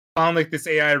basically found like this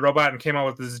AI robot and came out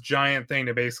with this giant thing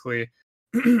to basically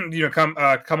come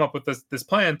up with this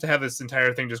plan to have this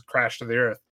entire thing just crash to the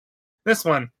earth. This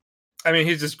one, I mean,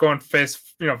 he's just going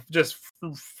just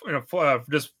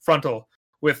frontal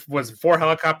with 4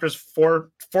 helicopters,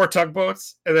 four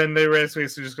tugboats, and then they basically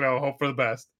just gonna hope for the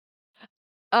best.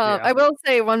 I will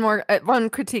say one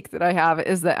critique that I have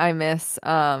is that I miss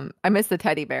the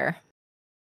teddy bear.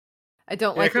 I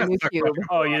don't like the new cube.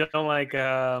 Oh, you don't like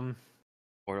Portal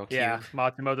Cube. Yeah,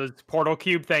 Matsumoto's Portal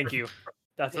Cube. Thank you.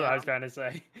 That's what I was trying to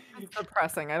say. It's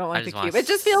depressing. I don't like the just cube. It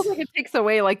just feels like it takes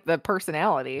away like the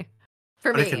personality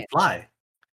for But me. it can fly.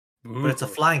 But it's a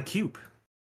flying cube.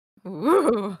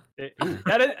 Ooh.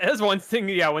 That is one thing.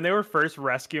 Yeah, when they were first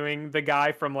rescuing the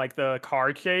guy from like the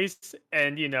car chase,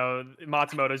 and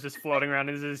Matsumoto's just floating around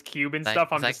in his cube and stuff.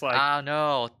 I'm just like, oh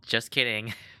no, just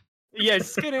kidding. Yeah,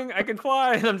 just kidding. I can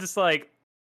fly. And I'm just like,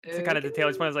 to kind of to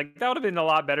Taylor's point, I was like, that would have been a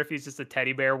lot better if he's just a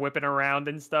teddy bear whipping around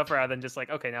and stuff, rather than just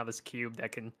like, okay, now this cube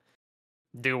that can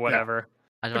do whatever.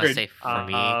 I just want to say for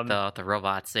me, the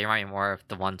robots, they remind me more of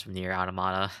the ones from Nier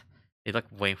Automata. They look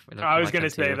way. I was gonna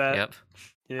say that. Yep.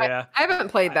 Yeah, I haven't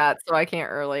played that, so I can't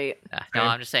relate. Yeah. No,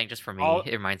 I'm just saying, just for me,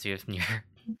 it reminds me of Nier.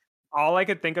 All I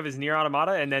could think of is Nier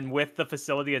Automata, and then with the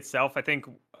facility itself, I think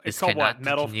it's called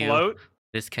Metal Float.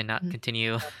 This cannot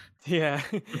continue. Yeah,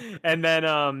 and then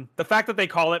the fact that they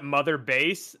call it Mother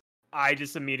Base, I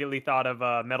just immediately thought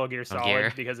of Metal Gear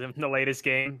Solid because in the latest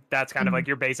game, that's kind of like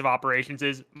your base of operations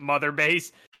is Mother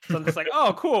Base. So I'm just like,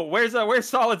 oh, cool. Where's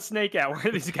Solid Snake at? Where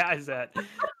are these guys at?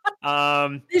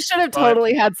 You should have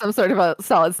totally had some sort of a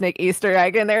Solid Snake Easter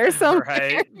egg in there or something.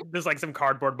 Right? There's like some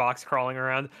cardboard box crawling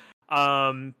around.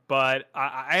 But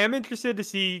I am interested to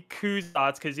see Ku's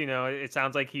thoughts because it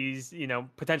sounds like he's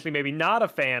potentially maybe not a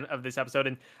fan of this episode,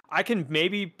 and I can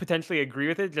maybe potentially agree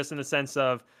with it just in the sense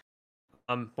of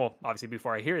well, obviously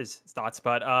before I hear his thoughts,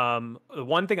 but the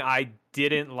one thing I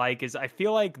didn't like is I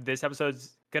feel like this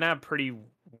episode's gonna have pretty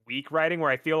weak writing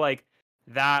where I feel like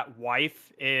that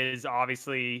wife is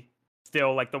obviously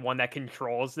still like the one that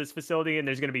controls this facility, and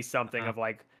there's gonna be something of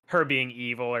like her being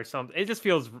evil or something. It just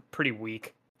feels pretty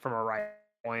weak from a writing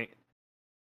point.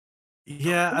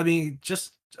 Yeah, I mean,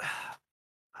 just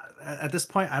at this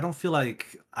point, I don't feel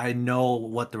like I know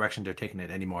what direction they're taking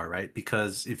it anymore, right?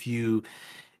 Because if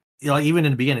even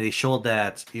in the beginning, they showed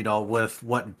that with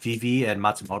what Vivi and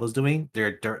Matsumoto's doing,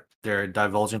 they're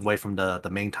divulging away from the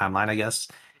main timeline, I guess.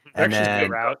 And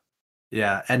then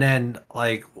yeah, and then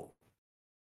like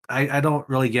I don't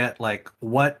really get like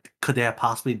what could they have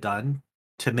possibly done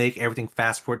to make everything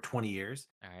fast forward 20 years.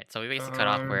 All right, so we basically cut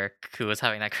off where Ku was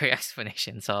having that great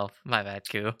explanation. So my bad,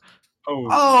 Ku.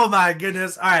 Oh my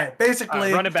goodness! All right,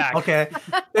 basically, run it back. Okay,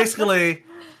 basically,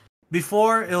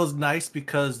 before it was nice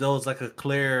because there was like a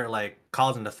clear like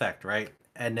cause and effect, right?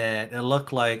 And then it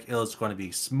looked like it was going to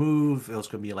be smooth. It was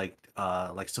going to be like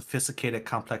sophisticated,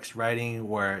 complex writing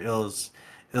where it was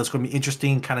going to be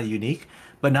interesting, kind of unique.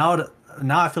 But now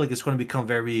I feel like it's going to become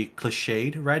very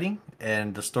cliched writing,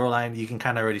 and the storyline you can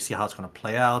kind of already see how it's going to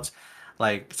play out.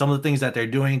 Like some of the things that they're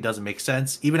doing doesn't make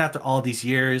sense even after all these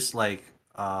years. Like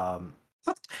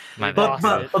My But-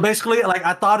 bad. But basically, like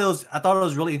I thought it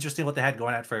was really interesting what they had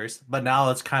going at first, but now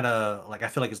it's kind of like I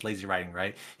feel like it's lazy writing,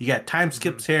 right? You got time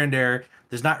skips here and there.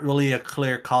 There's not really a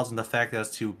clear cause and effect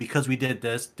as to because we did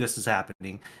this, this is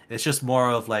happening. It's just more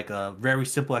of like a very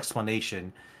simple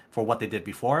explanation for what they did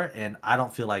before, and I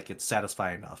don't feel like it's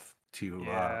satisfying enough to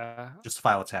Yeah.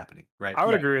 justify what's happening, right? I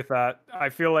would Right. agree with that. I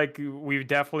feel like we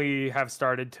definitely have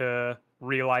started to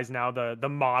realize now the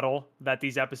model that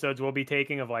these episodes will be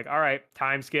taking of like, all right,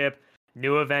 time skip,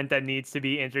 new event that needs to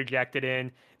be interjected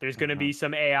in. There's going to be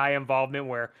some AI involvement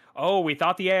where, oh, we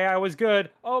thought the AI was good.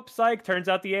 Oh, psych, turns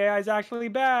out the AI is actually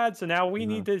bad. So now we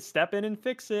need to step in and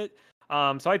fix it.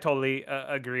 So I totally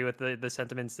agree with the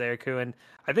sentiments there, Ku. And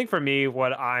I think for me,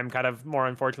 what I'm kind of more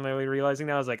unfortunately realizing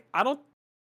now is like,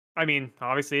 I mean,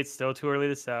 obviously it's still too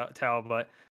early to tell, but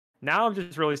now I'm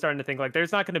just really starting to think like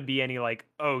there's not going to be any like,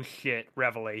 oh shit,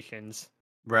 revelations.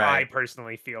 I Right.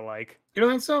 personally feel like You don't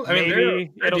think so? I mean,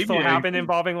 maybe they're it'll still deviating happen from-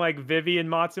 involving like Vivi and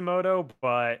Matsumoto,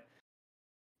 but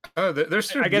they're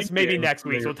still I guess maybe deviating next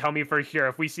from week's the- will tell me for sure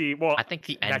if we see. Well, I think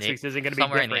the next ending week's isn't going to be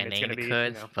somewhere in different. the It's going to ending be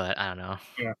it could, you know, but I don't know.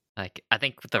 Yeah. Like I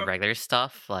think with the Uh, regular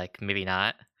stuff, like maybe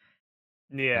not.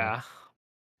 yeah,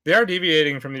 They are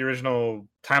deviating from the original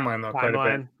timeline though quite a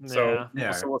timeline. bit. So,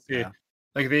 Yeah. so we'll see. Yeah.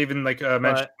 Like they even like mentioned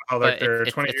But how like but they're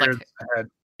it's 20 it's years like ahead.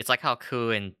 it's like how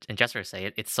Ku and Jesper say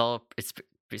it. It's so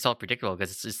predictable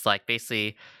because it's just like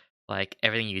basically like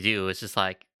everything you do is just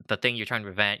like the thing you're trying to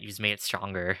prevent. You just made it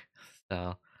stronger.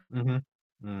 So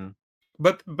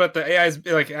But the AI is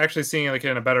like actually seeing it like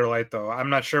in a better light though. I'm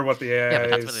not sure what the AI yeah, but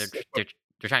that's what is.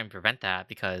 they're trying to prevent that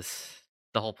because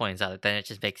the whole point is that then it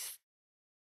just makes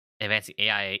advancing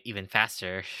AI even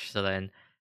faster. So then it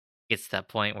gets to that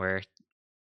point where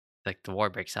like the war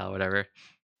breaks out, or whatever.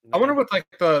 I wonder what like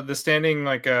the standing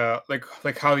like how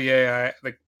the AI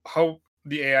like how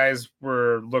the AIs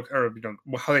were look or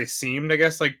how they seemed I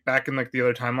guess like back in like the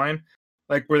other timeline,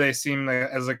 like where they seemed like,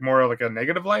 as like more of like a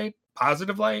negative light,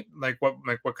 positive light, like what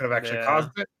could have actually Yeah. caused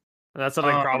it. And that's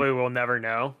something Um, probably we'll never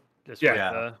know. Just yeah. with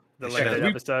Yeah. the It limited should.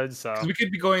 episodes. So 'Cause we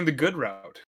could be going the good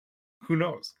route. Who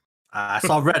knows? I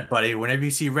saw red, buddy. Whenever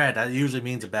you see red, that usually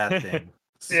means a bad thing.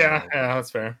 Yeah, So- yeah, that's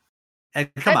fair. And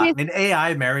come I on, an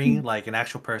AI marrying like an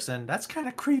actual person, that's kind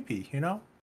of creepy, you know?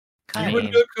 I You Kinda.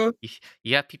 wouldn't mean, do it, Cool?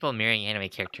 you have people marrying anime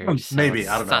characters. So Maybe, it's,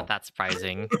 I don't it's not know. that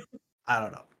surprising. I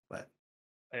don't know, but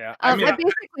yeah, I I mean, basically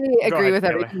go agree ahead, with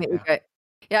Taylor. everything that you guys.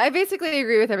 Yeah, I basically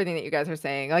agree with everything that you guys are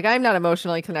saying. Like, I'm not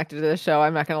emotionally connected to this show.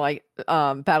 I'm not gonna like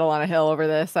battle on a hill over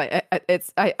this. I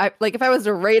like if I was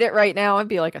to rate it right now, I'd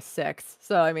be like a 6.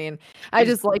 So I mean, I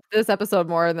just like this episode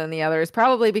more than the others,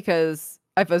 probably because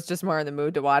I was just more in the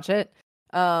mood to watch it.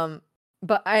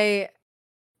 But I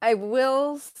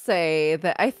will say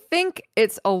that I think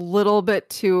it's a little bit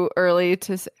too early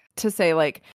to say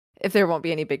like if there won't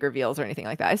be any big reveals or anything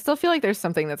like that. I still feel like there's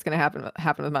something that's going to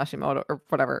happen with Mashimoto or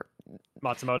whatever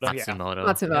Matsumoto. Yeah.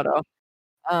 Matsumoto.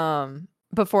 Matsumoto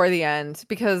before the end,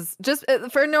 because just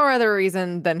for no other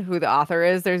reason than who the author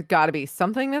is, there's got to be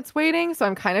something that's waiting. So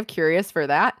I'm kind of curious for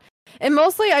that. And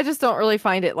mostly I just don't really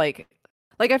find it like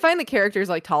I find the characters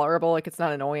like tolerable, like it's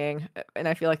not annoying, and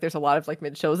I feel like there's a lot of like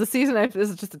mid shows this season. This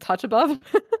is just a touch above.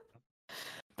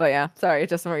 But yeah, sorry,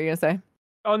 Justin, what were you gonna say?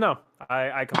 Oh no,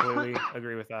 I completely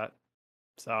agree with that.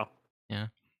 So Yeah.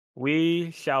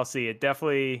 we shall see. It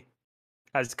definitely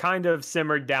has kind of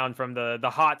simmered down from the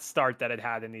hot start that it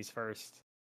had in these first.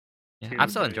 Yeah, two I'm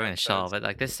still to enjoying the show, episodes. but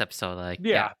like this episode, like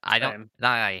Yeah, I don't same.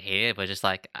 not that I hate it, but just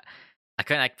like I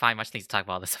couldn't like find much things to talk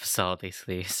about this episode,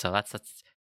 basically. So that's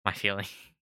my feeling.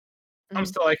 I'm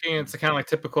still liking it. It's kind of like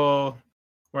typical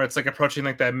where it's like approaching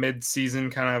like that mid-season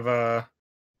kind of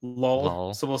lull.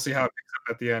 Lull. So we'll see how it picks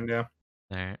up at the end. Yeah.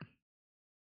 All right.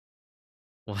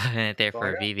 We'll end it there That's all I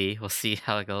for got. Vivi. We'll see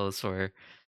how it goes for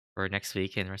next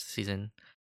week and the rest of the season.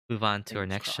 Move on to our Fingers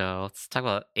next crossed. show. Let's talk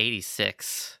about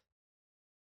 86.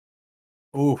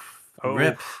 oof, Oh,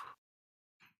 rip,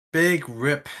 big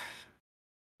rip.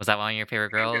 Was that one of your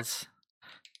favorite girls?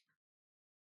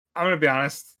 I'm gonna be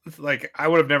honest. Like I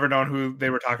would have never known who they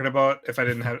were talking about if I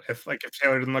didn't have if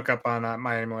Taylor didn't look up on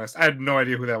my anime list. I had no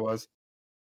idea who that was.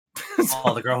 So,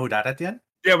 Oh, the girl who died at the end?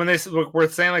 yeah, when they were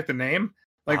saying like the name,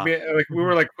 like Uh-huh. we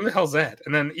were like, who the hell's that?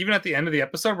 And then even at the end of the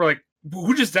episode, we're like,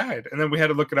 who just died? And then we had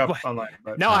to look it up What? online.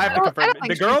 But now I have to I confirm. don't The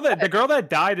think girl she's the girl that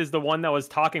died is the one that was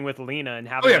talking with Lena and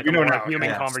having yeah, like we a know more now, human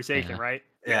yes. conversation, Yeah. right?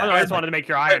 Yeah. Oh, no, I just wanted to make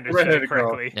sure I understood redheaded it girl.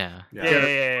 correctly. Yeah. Yeah, yeah, yeah.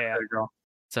 There you go.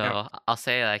 So Yeah. I'll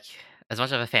say like as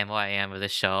much of a fanboy I am of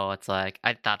this show, it's like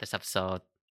I thought this episode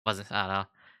wasn't. I don't know.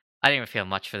 I didn't even feel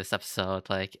much for this episode.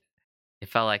 Like it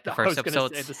felt like the I was first gonna say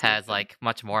episode the same has thing. like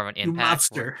much more of an You impact.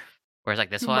 monster. Whereas like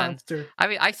this You one, monster. I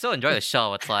mean, I still enjoy the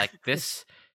show. It's like this.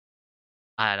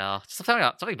 I don't know.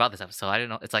 Something about this episode. I don't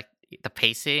know. It's like the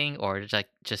pacing or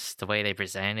just the way they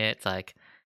present it. It's like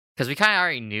because we kind of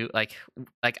already knew. Like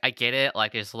I get it.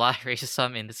 Like there's a lot of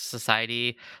racism in this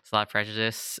society. There's a lot of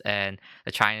prejudice, and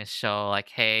they're trying to show like,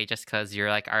 hey, just because you're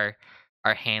like our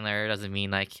handler doesn't mean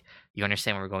like you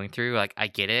understand what we're going through. Like I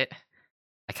get it.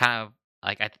 I kind of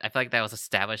like I feel like that was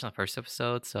established in the first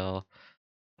episode, so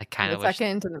I kind The of wish.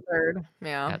 second and the third.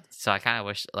 Yeah. Yeah, so I kind of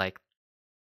wish like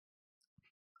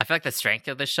I feel like the strength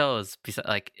of the show is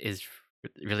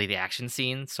really the action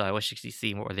scene. So I wish you could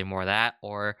see more of that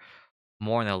or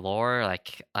more in the lore.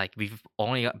 Like we've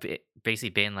only basically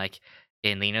been like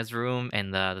in Lena's room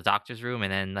and the doctor's room,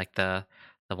 and then like the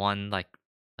one like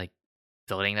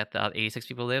building that the 86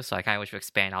 people live. So I kind of wish we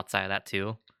expand outside of that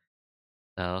too.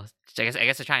 So I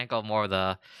guess they're trying to go more of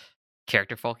the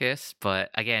character focus, but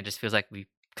again, it just feels like we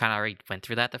kind of already went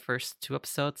through that the first 2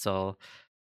 episodes. So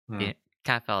Hmm. it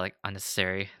kind of felt like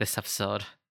unnecessary this episode.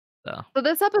 So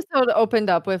this episode opened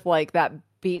up with like that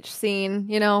beach scene,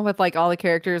 with like all the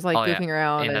characters like Oh, yeah. goofing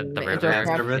around In and the making river. jokes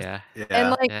around. Service. Yeah. Yeah. And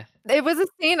like Yeah. it was a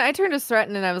scene I turned to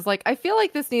Stratton and I was like, I feel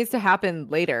like this needs to happen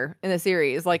later in the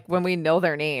series, like when we know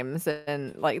their names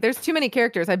and like there's too many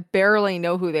characters. I barely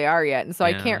know who they are yet. And so I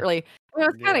Yeah. can't really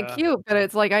it's kind of Yeah. cute, but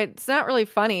it's like it's not really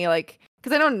funny, like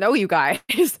because I don't know you guys.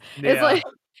 It's Yeah. like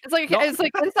it's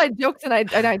like inside jokes and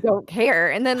I don't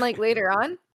care. And then like later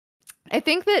on, I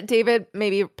think that David,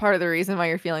 maybe part of the reason why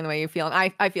you're feeling the way you feel,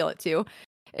 and I feel it too,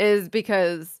 is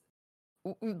because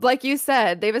like you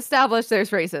said, they've established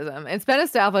there's racism. It's been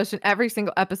established in every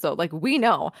single episode. Like we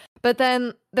know, but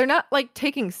then they're not like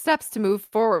taking steps to move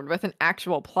forward with an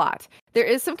actual plot. There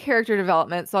is some character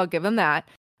development, so I'll give them that.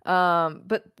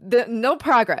 But no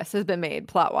progress has been made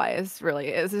plot wise, really.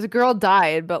 Is a girl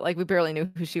died, but like we barely knew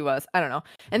who she was. I don't know.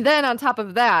 And then on top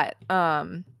of that,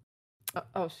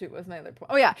 oh shoot, what's my other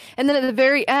point? Oh yeah, and then at the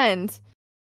very end,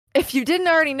 if you didn't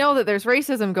already know that there's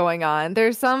racism going on,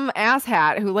 there's some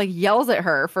asshat who like yells at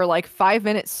her for like 5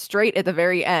 minutes straight at the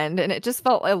very end, and it just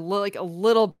felt like a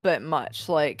little bit much,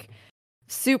 like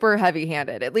super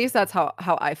heavy-handed. At least that's how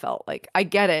I felt. Like I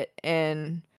get it,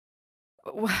 and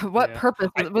what Yeah. purpose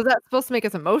was that supposed to make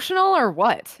us emotional or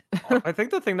what? I think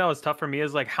the thing that was tough for me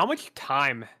is like how much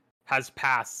time has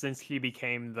passed since he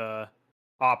became the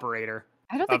operator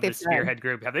I don't think of the they've said. spearhead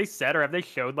group. Have they said or have they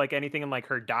showed like anything in like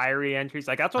her diary entries?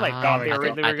 Like that's what I Ah, thought they I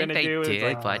originally were gonna they do. Is did,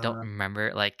 like but I don't Uh,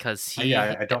 remember. Like, cause he,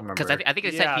 yeah, I don't because remember. I think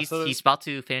it Yeah, said so he's about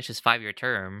to finish his 5-year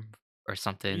term or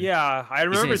something. yeah, I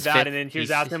remember his that, fifth- and then she was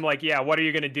he's- asking him like, "Yeah, what are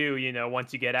you gonna do?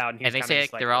 Once you get out?" And, he And was they kinda say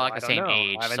just like, they're all "Well, like the I don't same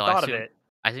know. age, I haven't so thought of assume it."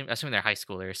 I assume they're high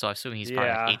schoolers, so I assume he's probably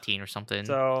Yeah. like 18 or something.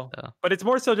 So, So. but it's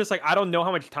more so just like I don't know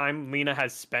how much time Lena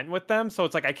has spent with them, so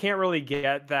it's like I can't really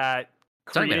get that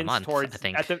It's only been a credence month, I towards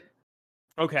think.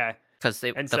 Okay. Because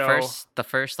And the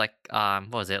first like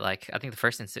what was it, like I think the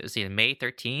first instance was either May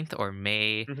 13th or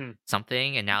May Mhm.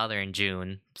 something, and now they're in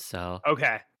June, so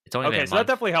Okay. it's only been Okay, a so that month.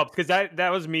 definitely helps because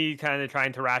that was me kind of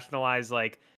trying to rationalize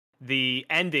like the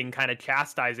ending, kind of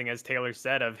chastising, as Taylor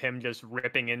said, of him just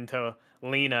ripping into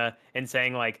Lena and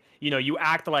saying like, you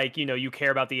act like you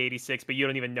care about the 86, but you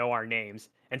don't even know our names.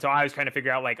 And so I was trying to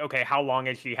figure out like, okay, how long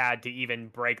has she had to even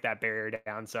break that barrier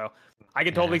down? So I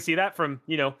can totally Yeah. see that from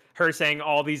her saying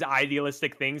all these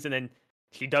idealistic things, and then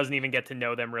she doesn't even get to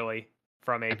know them really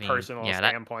from a I mean, personal yeah, that-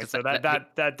 standpoint. 'cause So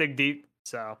that dig deep.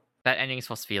 So That ending is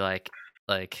supposed to be like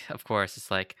of course it's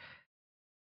like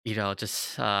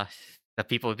just the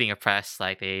people being oppressed,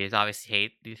 like they obviously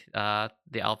hate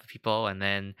the alpha people, and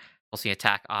then also an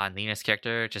attack on Lena's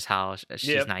character, just how she's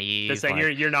Yep. naive, Just saying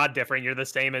like, you're not different. You're the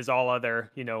same as all other,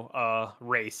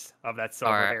 race of that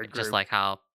silver or haired group. just like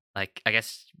how, like, I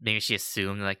guess maybe she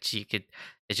assumed like she could,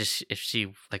 it's just if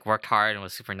she like worked hard and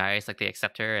was super nice, like they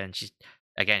accept her, and she's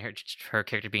again her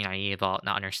character being naive about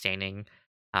not understanding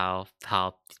how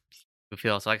people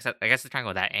feel. So like I guess they're trying to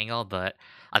go that angle, but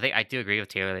I think I do agree with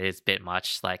Taylor. It is a bit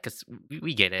much, like because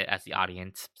we get it as the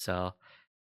audience, so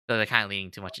they're kind of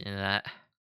leaning too much into that.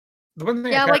 The one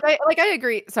thing Yeah, I I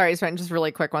agree. Sorry, Sven, just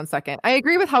really quick, 1 second. I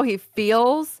agree with how he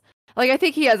feels. Like, I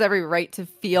think he has every right to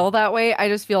feel that way. I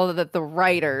just feel that the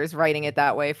writers writing it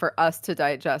that way for us to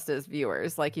digest as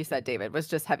viewers, like you said, David, was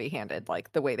just heavy-handed,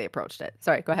 like the way they approached it.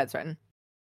 Sorry, go ahead, Sven.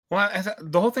 Well,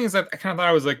 the whole thing is that I kind of thought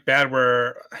it was like bad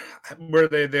where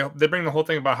they bring the whole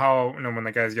thing about how when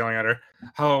the guy's yelling at her,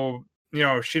 how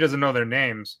she doesn't know their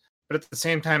names, but at the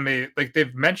same time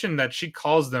they've mentioned that she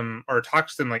calls them or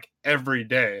talks to them like every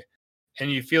day, and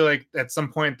you feel like at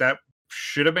some point that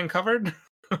should have been covered.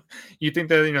 You think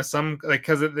that some like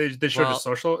because they showed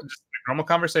Well- just normal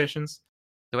conversations.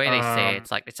 The way they say Um, it's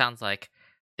like it sounds like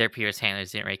their peers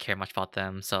handlers didn't really care much about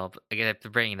them. So again, if they're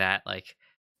bringing that, like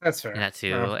That's fair. in that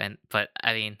too. But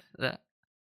I mean,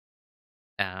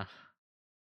 yeah,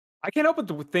 I can't help but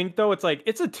to think though, it's like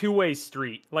it's a two-way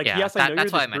street. Like, yeah. yes, I know you're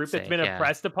That's what I this meant group to that's say. been Yeah,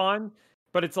 oppressed upon,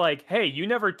 but it's like, hey, you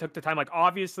never took the time. Like,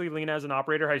 obviously, Lena as an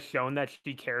operator has shown that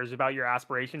she cares about your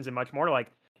aspirations and much more.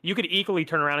 Like, you could equally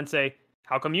turn around and say,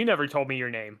 how come you never told me your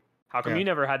name? How come Yeah. you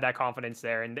never had that confidence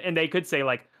there? And they could say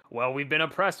like, well, we've been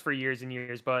oppressed for years and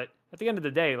years, but at the end of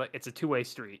the day, like, it's a two-way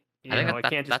street. You I think know, it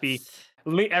can't just be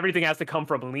that's everything has to come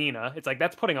from Lena. It's like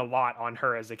that's putting a lot on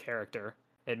her as a character,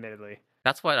 admittedly.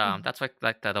 that's what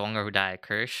like the one girl who died,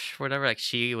 Kirsch, or whatever. Like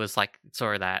she was like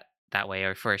sort of that way.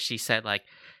 Or first she said like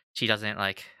she doesn't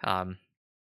like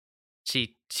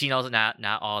she knows that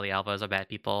not all the alphas are bad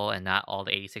people and not all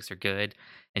the 86 are good.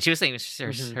 And she was saying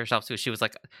herself too. She was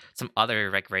like some other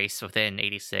like race within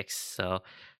 86. So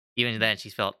even then she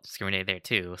felt discriminated there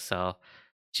too. So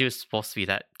she was supposed to be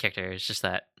that character. It's just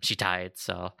that she died.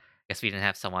 So I guess we didn't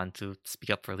have someone to speak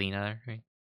up for Lena, right?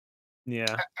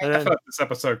 Yeah. I thought this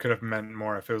episode could have meant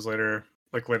more if it was later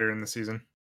in the season.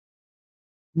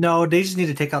 No, they just need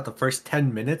to take out the first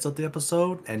 10 minutes of the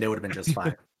episode, and they would have been just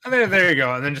fine. And there you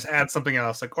go, and then just add something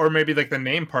else, like, or maybe like the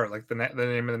name part, like the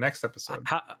name of the next episode.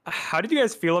 How did you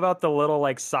guys feel about the little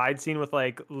like side scene with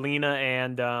like Lena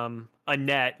and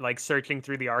Annette like searching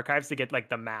through the archives to get like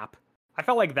the map? I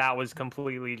felt like that was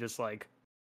completely just like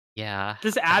Yeah.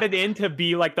 just added in to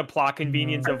be like the plot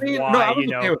convenience of I why was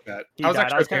okay with that. he I was died.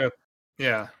 actually okay with.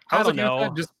 Yeah, I was don't okay with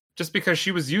know. that just because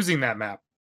she was using that map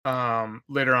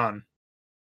later on.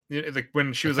 Like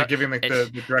when she was like giving like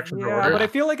the directions or Yeah, order. but I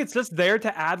feel like it's just there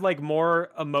to add like more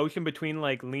emotion between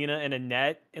like Lena and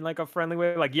Annette in like a friendly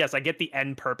way. Like, yes, I get the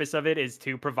end purpose of it is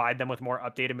to provide them with more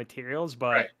updated materials,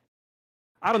 but Right.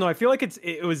 I don't know. I feel like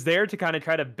it was there to kind of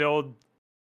try to build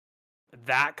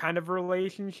that kind of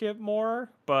relationship more,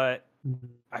 but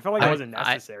I felt like it wasn't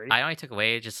necessary. I only took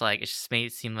away just like it just made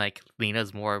it seem like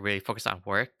Lena's more really focused on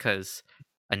work because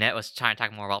Annette was trying to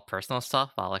talk more about personal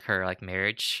stuff about like her like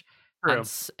marriage True.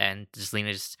 hunts, and just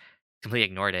Lena just completely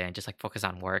ignored it and just like focused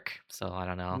on work. So I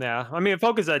don't know. Yeah, I mean, it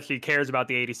focused that she cares about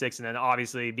the 86, and then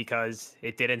obviously because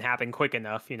it didn't happen quick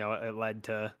enough, it led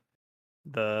to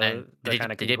And the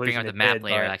kind of they did bring up conclusion the it map did,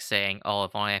 later, but- like saying, "Oh,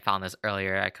 if only I found this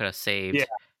earlier, I could have saved."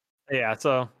 Yeah,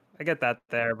 so I get that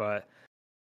there, but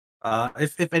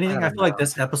If anything, I don't feel like know.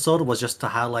 this episode was just to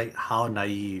highlight how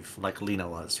naive like Lena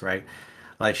was, right?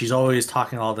 Like she's always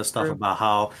talking all this stuff True. about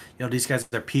how these guys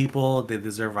are people, they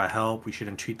deserve our help, we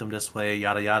shouldn't treat them this way,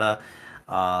 yada yada.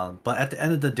 But at the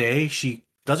end of the day, she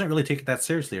doesn't really take it that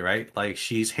seriously, right? Like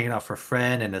she's hanging out for a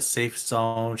friend in a safe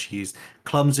zone. She's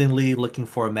clumsily looking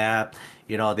for a map.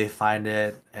 They find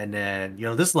it, and then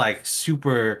this is like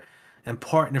super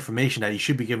important information that you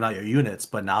should be giving out your units.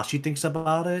 But now she thinks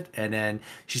about it, and then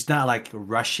she's not like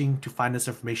rushing to find this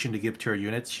information to give to her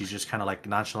units. She's just kind of like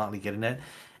nonchalantly getting it.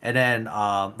 And then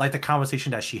like the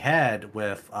conversation that she had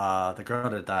with the girl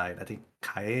that died, I think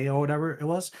Kae or whatever it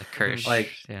was. The Kirsch,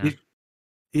 Like yeah.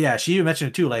 yeah, she even mentioned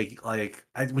it too.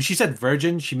 When she said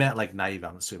virgin, she meant like naive,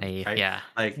 I'm assuming. Naive, Right? yeah.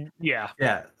 Like yeah,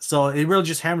 yeah. So it really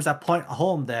just hammers that point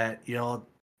home that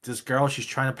this girl, she's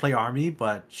trying to play army,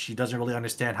 but she doesn't really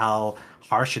understand how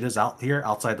harsh it is out here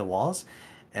outside the walls.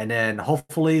 And then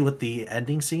hopefully with the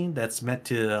ending scene, that's meant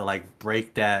to like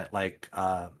break that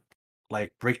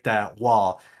break that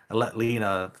wall and let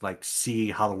Lena like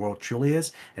see how the world truly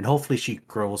is, and hopefully she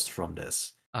grows from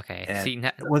this. Okay. And See,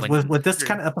 with this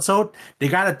kind of episode, they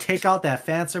gotta take out that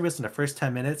fan service in the first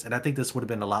 10 minutes, and I think this would have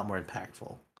been a lot more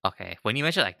impactful. okay, when you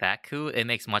mention it like that, Ku, it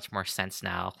makes much more sense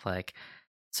now. Like,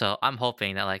 so I'm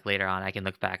hoping that like later on I can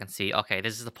look back and see, okay,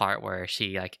 this is the part where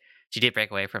she did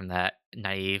break away from that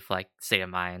naive like state of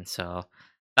mind. So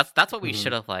that's what we Mhm.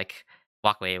 should have like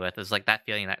walked away with. It was like that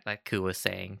feeling that Ku was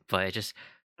saying, but it just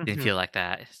didn't Mhm. feel like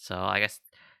that. So I guess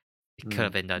it could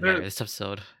have been done There- better this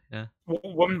episode. Yeah.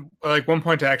 One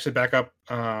point to actually back up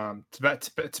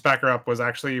to back her up was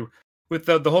actually with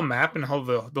the whole map and how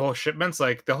the whole shipments,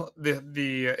 like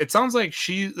the it sounds like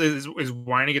she is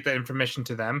wanting to get that information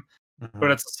to them,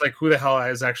 but it's like who the hell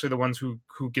is actually the ones who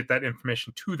get that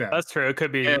information to them. that's true. It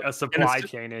could be And- a supply assu-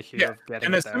 chain issue yeah, of getting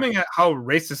and it there. assuming how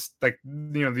racist like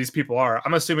these people are,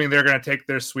 I'm assuming they're gonna take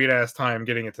their sweet ass time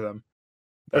getting it to them.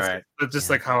 Right. That's just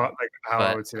Yeah. like how I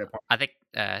But would see that point. I think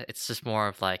it's just more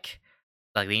of like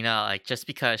Lena, like just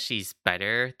because she's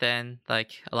better than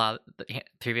like a lot of the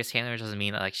previous handlers doesn't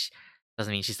mean that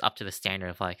doesn't mean she's up to the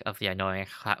standard of knowing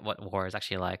what war is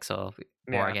actually like. So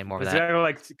more of that. Exactly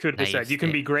like Kuda said, naive you can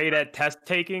state. be great at test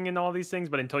taking and all these things,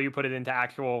 but until you put it into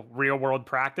actual real world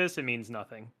practice, it means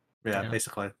nothing. Yeah, Yeah.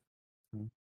 basically.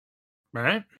 All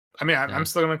right. I mean, Yeah. I'm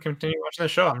still gonna continue watching the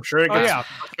show. I'm sure it Oh gets yeah,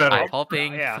 much better. I'm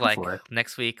hoping yeah. like For it.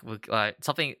 next week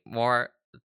something more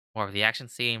of the action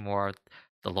scene, more of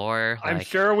the lore. I'm Like,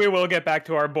 sure we will get back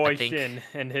to our boy think- Shin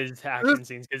and his action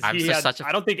scenes because I'm he just had. such a-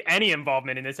 I don't think any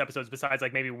involvement in this episode besides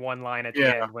like maybe one line at the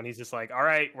Yeah. end when he's just like, "All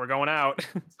right, we're going out."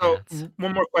 So, Yes.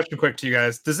 one more question, quick to you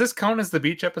guys: does this count as the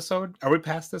beach episode? Are we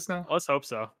past this now? Let's hope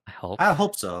so. I hope. I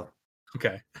hope so.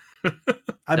 Okay.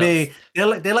 I No. mean,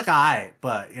 they look alright,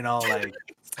 but like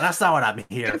that's not what I'm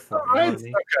here for. You know what I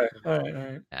mean? Okay. All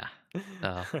right.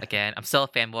 Yeah. So again, I'm still a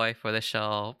fanboy for this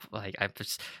show. Like, I'm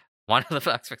just one of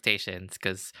the expectations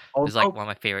because it's like one of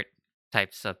my favorite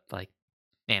types of like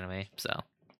anime. So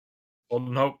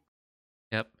Golden Hope.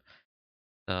 yep.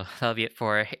 So that'll be it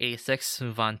for 86.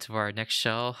 Move on to our next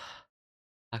show.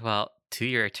 Talk about To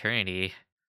Your Eternity.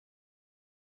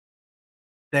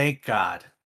 Thank God.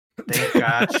 Thank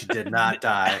God she did not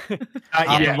die.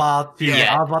 I'm Yeah. about to.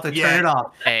 Yeah. I'm about to Yeah. turn it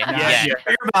off. Hey, Yeah. yeah. Yeah. Shut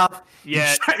your mouth.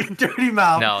 Yeah. Shut your dirty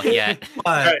mouth. No, yeah.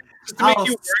 But Right. Just to I make was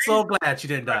you so glad she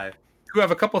didn't die. you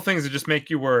have a couple things that just make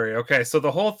you worry. Okay, so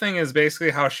the whole thing is basically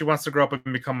how she wants to grow up and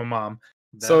become a mom.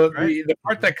 So That's right. the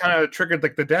part that kind of triggered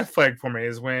like the death flag for me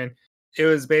is when it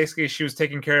was basically she was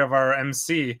taking care of our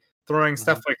MC, throwing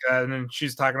stuff like that, and then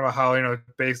she's talking about how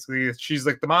basically she's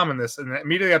like the mom in this, and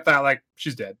immediately I thought like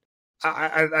she's dead.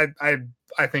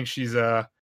 I think she's I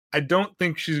don't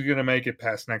think she's gonna make it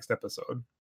past next episode.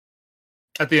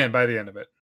 By the end of it.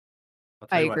 I'll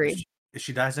tell I you what, agree. if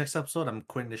she dies next episode, I'm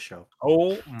quitting the show.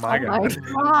 Oh my Oh god! my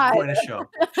I'm God. quitting the show.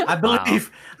 I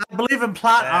believe in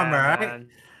plot Yeah, armor. Right? man.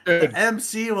 Good. The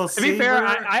MC will To be save fair,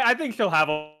 her. I think she'll have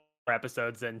more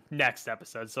episodes than next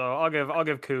episode, so I'll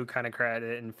give Koo kind of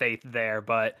credit and faith there.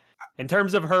 But in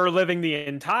terms of her living the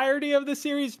entirety of the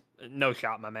series, no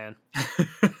shot, my man. I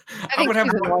I think would have.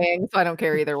 she's annoying, so I don't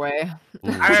care either way. Ooh.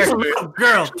 I She's a actually- little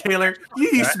girl, Taylor. You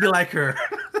used to be like her.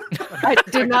 I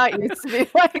did not used to be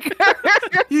like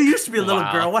her. You used to be a little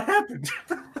Wow. girl. What happened?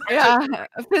 Yeah,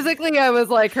 physically I was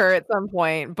like her at some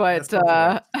point, but That's what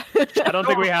I don't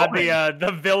think we had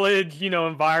the village,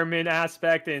 environment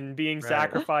aspect and being Right.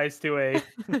 sacrificed to a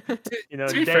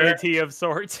To be fair- deity of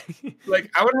sorts.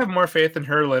 Like I would have more faith in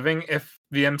her living if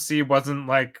the MC wasn't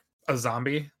like a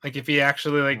zombie. Like if he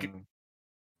actually like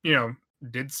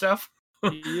did stuff.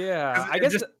 yeah, I It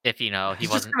guess just- If he He's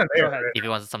just wasn't, kind of Go there. ahead. right? if he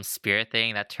wasn't some spirit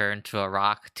thing that turned to a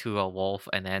rock, to a wolf,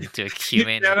 and then to a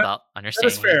human Yeah, without That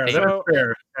understanding is fair. anything. That is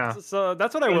fair. Yeah. So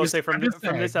that's what I I'm will just- say from I'm this, just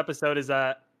from this saying. episode is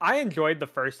that I enjoyed the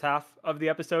first half of the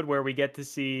episode where we get to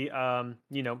see,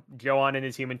 Joan in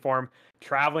his human form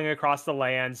traveling across the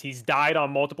lands. He's died on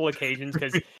multiple occasions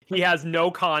because he has no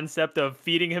concept of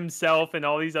feeding himself and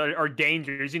all these other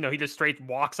dangers. He just straight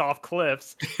walks off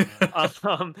cliffs.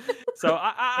 So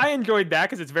I enjoyed that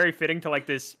because it's very fitting to like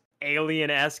this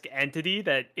alien-esque entity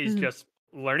that is Mhm. just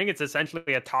learning. It's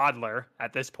essentially a toddler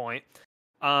at this point.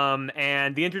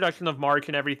 And the introduction of March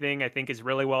and everything, I think, is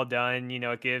really well done.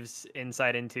 It gives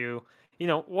insight into,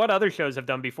 what other shows have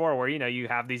done before where, you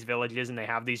have these villages and they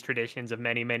have these traditions of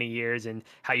many, many years and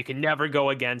how you can never go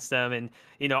against them. And,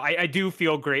 I do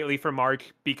feel greatly for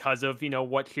March because of,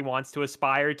 what she wants to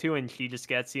aspire to. And she just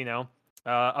gets,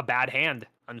 a bad hand,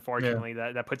 unfortunately,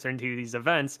 that puts her into these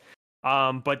events.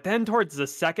 But then towards the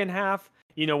second half,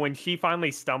 when she finally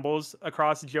stumbles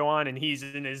across Joan and he's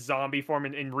in his zombie form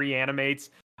and reanimates,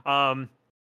 I was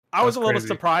That's a little crazy.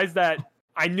 surprised that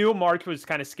I knew March was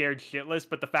kind of scared shitless,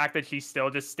 but the fact that she still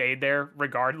just stayed there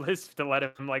regardless to let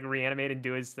him like reanimate and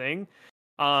do his thing.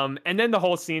 And then the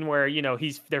whole scene where,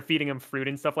 they're feeding him fruit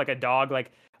and stuff like a dog.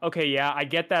 Like, okay, yeah, I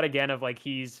get that again of like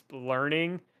he's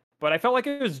learning, but I felt like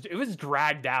it was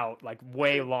dragged out like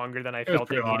way longer than I was felt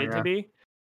pretty it long, needed yeah. to be.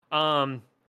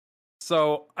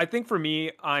 So I think for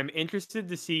me, I'm interested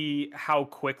to see how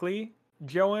quickly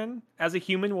Joan as a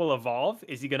human will evolve.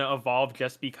 Is he going to evolve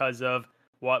just because of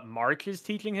what March is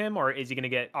teaching him, or is he going to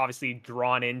get obviously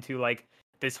drawn into like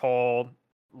this whole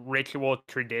ritual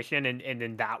tradition and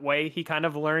in that way he kind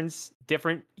of learns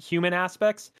different human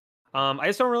aspects? I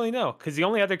just don't really know because the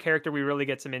only other character we really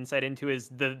get some insight into is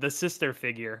the sister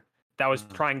figure that was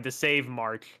trying to save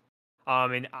March.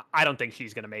 And I don't think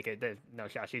she's going to make it. There's no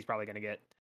shot. She's probably going to get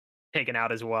taken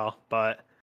out as well, but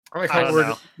I like I how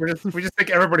don't we just think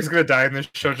everybody's gonna die in this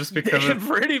show just because of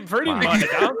pretty Wow. much.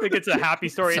 I don't think it's a happy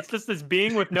story. It's just this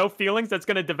being with no feelings that's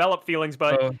going to develop feelings.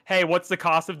 But hey, what's the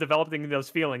cost of developing those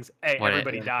feelings? Hey,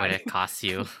 everybody What died. it costs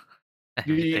you.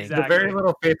 the Exactly. very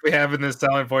little faith we have in this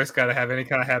silent voice gotta have any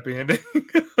kind of happy ending.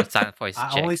 Silent voice I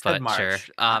check, only said but March. sure.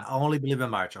 I only believe in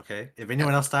March. Okay. If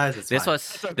anyone else dies, it's This fine. was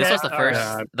It's this okay. was the Oh, first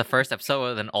God. the first episode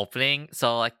with an opening.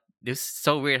 So like this is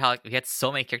so weird how we had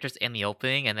so many characters in the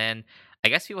opening, and then I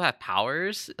guess people have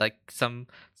powers. Like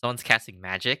someone's casting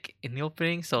magic in the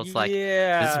opening, so it's like this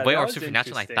yeah, is way that more was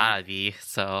supernatural than I interesting. thought it'd be.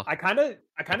 So I kind of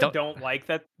don't- don't like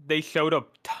that they showed a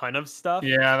ton of stuff.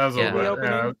 Yeah, that was a Yeah. little The bit.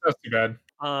 Yeah, opening? that's too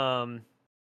bad.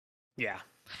 Yeah.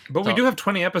 But we So- do have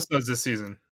 20 episodes this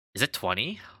season. is it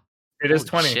 20? It is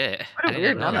Holy 20. Shit, What I a didn't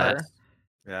weird know that. number.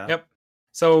 Yeah. Yep.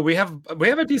 So we have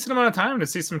a decent amount of time to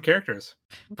see some characters.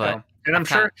 But So- and I'm I'm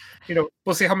sure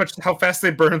we'll see how fast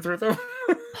they burn through them.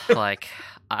 like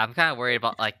I'm kind of worried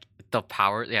about like the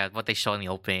power, what they show in the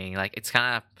opening. Like it's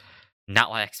kind of not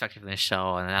what I expected from this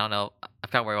show, and I don't know. I'm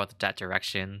kind of worried about that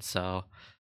direction. So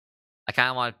I kind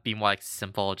of want to be more like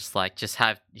simple, just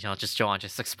have just Joanne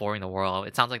just exploring the world.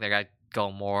 It sounds like they're gonna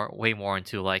go way more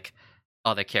into like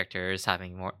other characters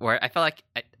having more. Where I feel like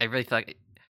I really feel like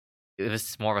it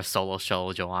was more of a solo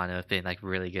show. Joanna have been like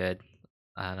really good.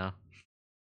 I don't know.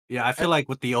 Yeah, I feel like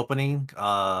with the opening,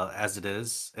 as it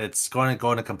is, it's going to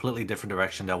go in a completely different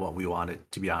direction than what we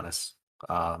wanted. To be honest,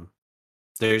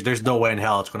 there's no way in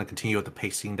hell it's going to continue with the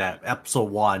pacing that episode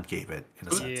 1 gave it. In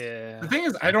a sense. Yeah. The thing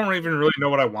is, I don't even really know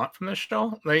what I want from this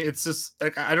show. Like, it's just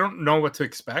like I don't know what to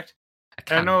expect.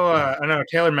 And I know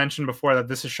Taylor mentioned before that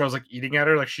this show's like eating at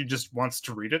her. Like she just wants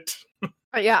to read it.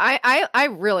 But yeah, I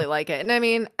really like it. And I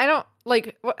mean, I don't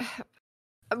like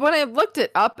when I looked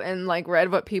it up and like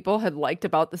read what people had liked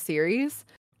about the series,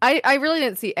 I really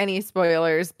didn't see any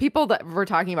spoilers. People that were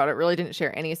talking about it really didn't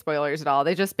share any spoilers at all.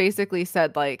 They just basically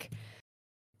said like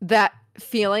that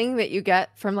feeling that you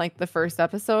get from like the first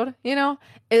episode,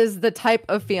 is the type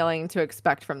of feeling to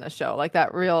expect from the show. Like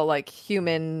that real like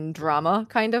human drama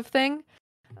kind of thing.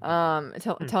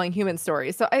 Telling human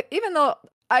stories. So even though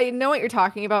I know what you're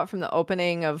talking about from the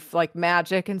opening of like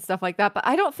magic and stuff like that, but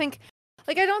I don't think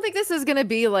this is going to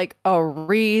be like a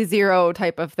ReZero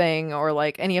type of thing or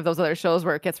like any of those other shows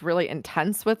where it gets really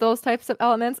intense with those types of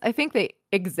elements. I think they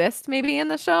exist maybe in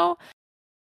the show,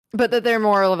 but that they're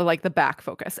more of like the back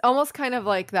focus. Almost kind of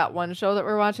like that one show that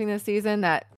we're watching this season,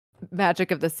 that Magic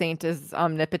of the Saint is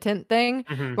Omnipotent thing,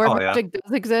 Mhm. where Oh, yeah. magic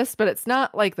does exist, but it's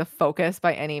not like the focus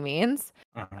by any means.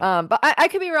 Uh-huh. But I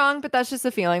could be wrong, but that's just a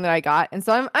feeling that I got, and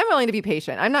so I'm willing to be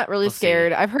patient. I'm not really We'll see.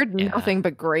 scared. I've heard Yeah. nothing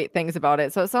but great things about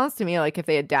it, so it sounds to me like if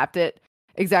they adapt it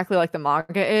exactly like the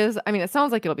manga is, I mean, it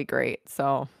sounds like it'll be great.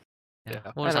 So Yeah,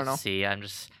 Yeah. we'll I just don't have know. to see. I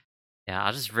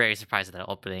was just very surprised at that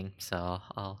opening. So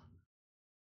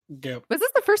Yep. was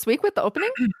this the first week with the opening?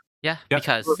 yeah, Yep.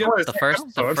 because Before the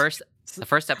episodes.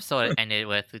 first episode ended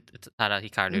with Tada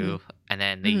Hikaru, and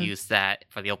then they Mhm. used that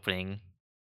for the opening,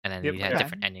 and then Yep. we had a Okay.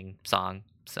 different ending song.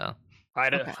 So I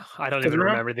don't Okay. even remember-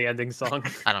 remember the ending song.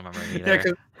 I don't remember Yeah, either.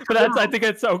 'cause But I think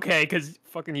it's okay because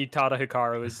fucking Utada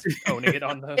Hikaru is owning it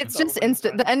on the. It's the just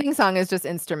opening the ending song is just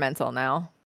instrumental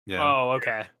now. Yeah. Oh,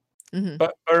 okay. Mhm.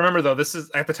 but remember though, this is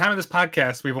at the time of this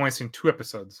podcast, we've only seen 2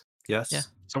 episodes, Yes. Yeah.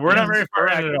 so we're not Yes, very far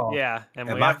in correct. at all. Yeah, and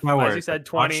Yeah, we mark have, my as words, you said,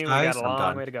 if March 20. We got dies, a I'm long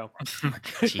done. way to go.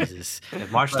 Jesus.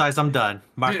 If March dies, I'm done.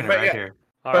 Marking it but right yeah. here.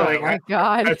 All But, Oh right, like, my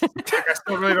god. I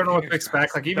still really don't know what to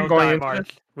expect. Like even don't going die, into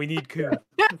Mark. We need coup.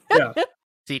 yeah,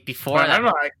 See, before but I that, don't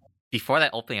know. before that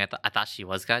opening, I thought she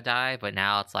was gonna die, but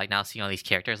now it's like now seeing all these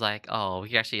characters, like, oh, we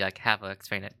can actually like have a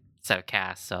expanded set of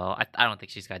cast. So I don't think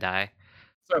she's gonna die.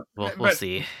 So, We'll but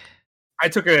see. I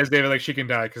took it as David like she can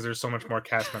die because there's so much more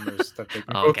cast members that they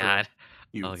can Oh go through. god.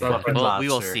 You Oh fucking god. We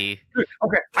will monster. see.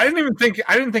 Okay, I didn't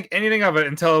think anything of it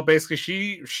until basically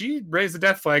she raised the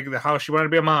death flag how she wanted to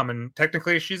be a mom, and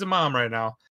technically she's a mom right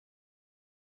now.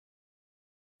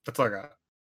 That's all I got.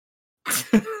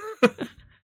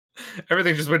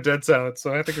 Everything just went dead silent,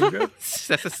 so I think it's good.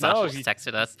 That's what Sasha No, just he-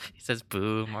 texted us. He says,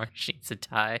 "Boo, Mark needs to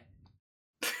die."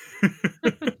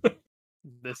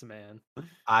 This man.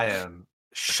 I am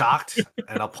shocked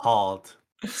and appalled,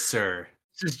 sir.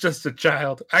 She's just a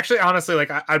child. Actually, honestly,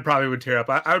 like I probably would tear up.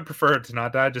 I would prefer her to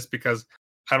not die just because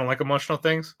I don't like emotional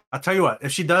things. I'll tell you what,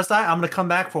 if she does die, I'm gonna come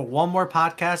back for one more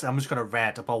podcast. I'm just gonna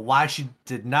rant about why she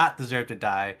did not deserve to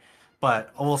die.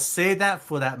 But I will save that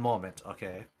for that moment,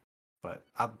 okay? But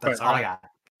that's But, all I got.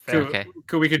 Cool. Okay.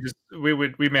 We could just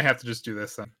we may have to just do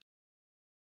this then.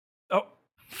 Oh,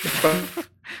 Oh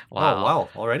Wow. wow,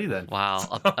 already then.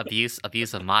 Wow. Abuse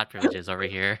of mod privileges over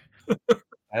here.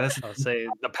 That is- I'll say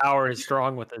the power is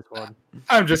strong with this one.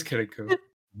 I'm just kidding, Koo.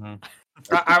 Mhm.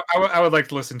 I would like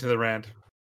to listen to the rant.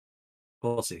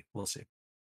 We'll see. We'll see.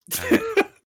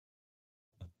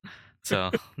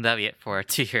 So that'll be it for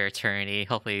 2 Year Eternity.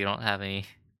 Hopefully you don't have any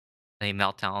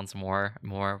meltdowns,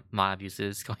 more mod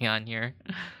abuses going on here.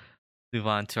 Move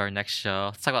on to our next show.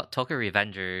 Let's talk about Tokyo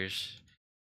Revengers.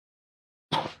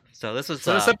 So this was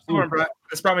So this episode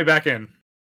this brought me back in.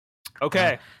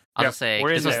 Okay. I'll Yeah, just say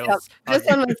we're this in was, there. This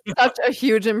one was such a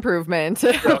huge improvement.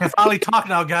 We can finally talk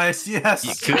now, guys.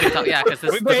 Yes. Ku can talk, yeah, because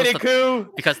We made it,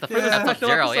 Ku. because the first Yeah. episode Special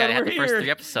 0, yeah, it had episode, the we're first here. 3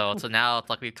 episodes, so now it's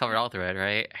like we've covered all through it,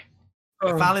 right?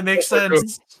 It finally makes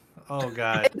sense. Oh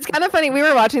god. It's kind of funny. We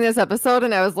were watching this episode,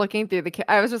 and I was looking through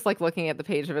I was just like looking at the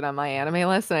page of it on my anime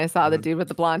list, and I saw the dude with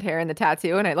the blonde hair and the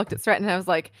tattoo, and I looked at Stretton, and I was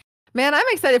like, "Man, I'm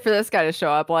excited for this guy to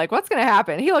show up. Like, what's gonna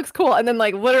happen? He looks cool." And then,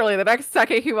 like, literally the next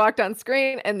second he walked on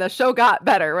screen, and the show got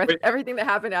better with Wait. everything that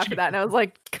happened after that. And I was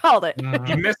like, "Called it." You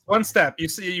Mhm. missed one step.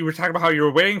 You were talking about how you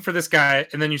were waiting for this guy,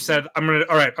 and then you said, "I'm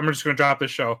just gonna drop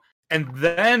this show." And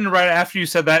then right after you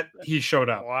said that, he showed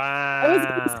up. I was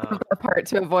gonna Wow. skip that part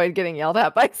to avoid getting yelled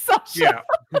at by Sasha. Yeah,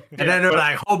 And then they're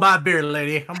like, "Hold my beer,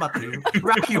 lady. I'm about to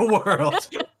rock your world."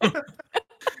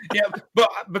 yeah.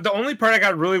 But the only part I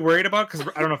got really worried about, because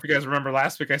I don't know if you guys remember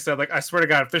last week, I said, like, I swear to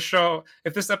God,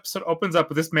 if this episode opens up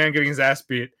with this man getting his ass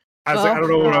beat, I was like, Oh, I don't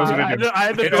know what I was God. gonna do. I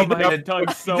had to It bite opened my up- tongue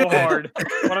so did. hard.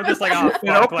 But I'm just like, oh It fuck,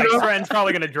 opened like up- Friend's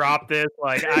probably gonna drop this.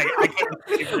 Like I can't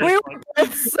take this. We were Like,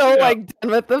 both so Yeah. like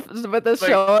done with the Like-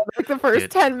 show, like the first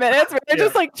Dude. 10 minutes, where they're Yeah.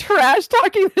 just like trash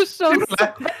talking the show. so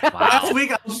bad. Last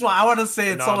week, I want to say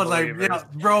it. Someone's like, "Yeah,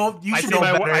 Non-believers. bro, you I should see know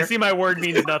my better." I see my word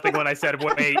means nothing when I said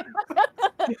wait.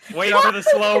 Wait for the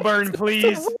slow burn,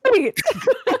 please. Wait.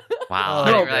 Wow, Oh, I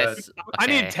didn't God. realize. I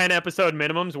need okay. 10 episode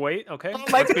minimums. Wait, okay. Oh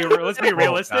my Let's be Oh,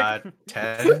 realistic. God.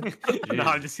 10? No,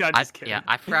 I'm just kidding. Yeah,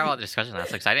 I forgot about the discussion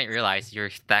last week, 'cause I didn't realize you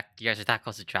guys are that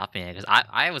close to dropping it. Because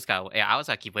I was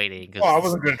gonna keep waiting. 'cause Oh, I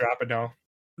wasn't gonna drop it. No,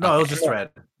 No, it was just red.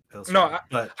 It was No, red.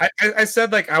 But I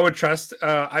said, like, I would trust.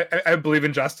 I believe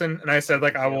in Justin, and I said,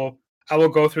 like, I will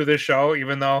go through this show,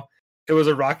 even though it was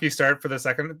a rocky start for the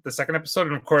second episode,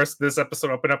 and of course this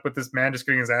episode opened up with this man just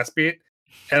getting his ass beat,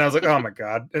 and I was like, oh my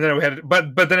god. And then we had,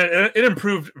 but then it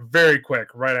improved very quick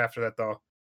right after that, though.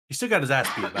 he still got his ass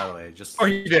beat, by the way. Just Oh,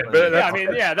 he did, but Yeah, I mean,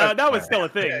 yeah, that was still a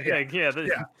thing. Yeah, Like, yeah,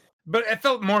 yeah. But it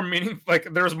felt more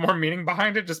like there was more meaning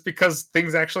behind it, just because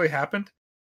things actually happened.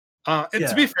 And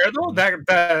to be fair though,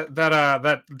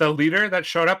 that the leader that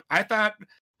showed up, I thought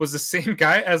was the same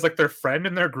guy as like their friend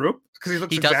in their group, because he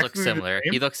looks He does exactly look the similar.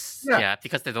 same. He looks Yeah. yeah,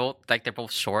 because they're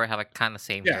both short, have like kind of the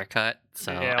same Yeah. haircut.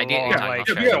 So yeah, I didn't long, talk like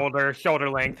about yeah. Shrek. shoulder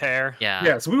length hair. Yeah.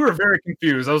 Yeah, so we were very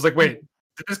confused. I was like, wait,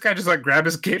 did this guy just like grab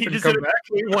his cape He and just come did a back?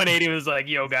 180 was like,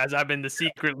 "Yo, guys, I've been the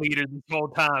secret leader this whole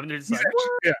time." They're just He's like, actually-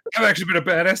 yeah, I've actually been a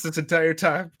badass this entire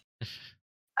time.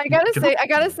 I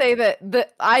gotta say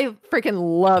that I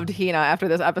freaking loved Hina after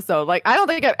this episode. Like, I don't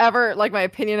think I've ever, like, my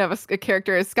opinion of a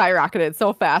character has skyrocketed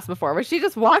so fast before. But she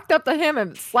just walked up to him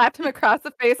and slapped him across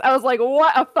the face. I was like,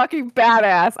 what a fucking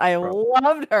badass! I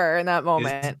loved her in that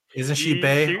moment. Isn't she She-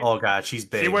 Bae? she- Oh god, she's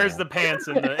Bae. she wears man. the pants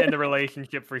in the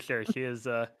relationship for sure. She is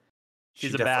she's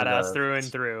She a definitely badass does. through and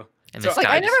through. And So, this Like,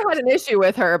 guy I just, never had an issue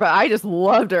with her, but I just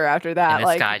loved her after that. and this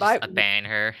Like, guy I- just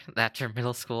abandoned her after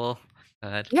middle school.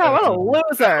 God. yeah, what a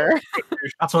loser!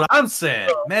 That's what I'm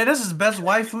saying. Man, this is the best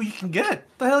waifu you can get.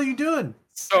 What the hell are you doing?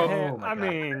 So Oh my I God.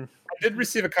 mean, I did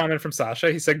receive a comment from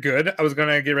Sasha. He said, "Good. I was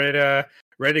gonna get ready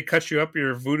to cut you up,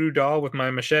 your voodoo doll, with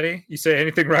my machete. You say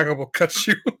anything wrong, I will cut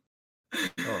you."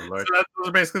 Oh lord. So those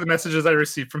are basically the messages I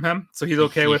received from him. So he's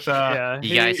okay with yeah,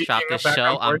 You guys he drop came the back show.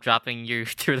 on I'm board. dropping you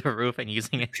through the roof and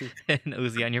using an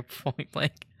Uzi on your point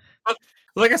blank.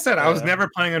 Like I said, I was Yeah. never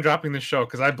planning on dropping this show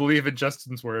because I believe in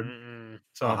Justin's word. mm-mm.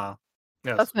 So Uh-huh.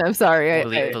 yes, I'm sorry.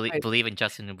 Believe in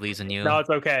Justin who believes in you. No, it's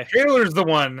okay. Taylor's the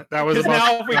one that was Because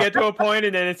about. now, if we get to a point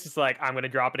and then it's just like I'm gonna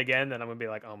drop it again, then I'm gonna be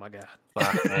like, "Oh my god."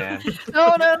 Fuck, man.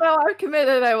 no, I'm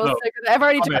committed. I will No. stick with it. I've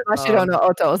already Oh, man. done Mashido no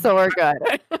Oto, so we're good.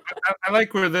 I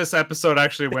like where this episode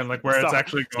actually went, like where it's Sorry-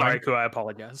 actually going. Sorry, Ku, I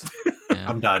apologize. Yeah.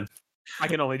 I'm done. I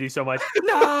can only do so much.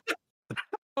 No.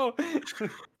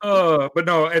 But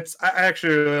no, I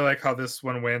actually really like how this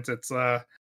one went. It's I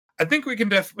think we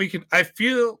can I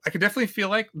could definitely feel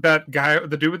like that guy,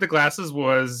 the dude with the glasses,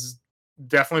 was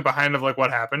definitely behind of like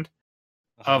what happened,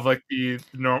 of like the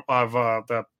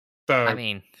I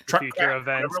mean, Future events.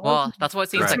 whatever it was. well, that's what it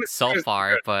seems Right. like so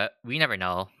far, but we never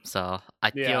know. So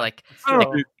I Yeah. feel like I don't know,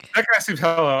 So- dude. That guy seems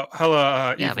hella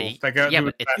Yeah, evil. but That guy, yeah, dude but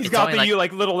with it's He's glasses. got only the like- you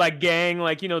like little like gang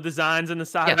like designs in the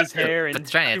side Yeah, of his hair and but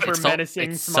Trent, super it's so,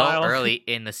 menacing it's smile. so early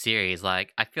in the series.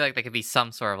 Like I feel like there could be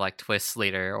some sort of like twist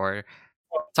later or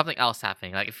something else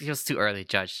happening. Like it feels too early to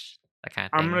judge that kind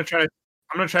of thing. I'm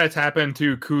gonna try to tap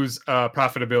into Ku's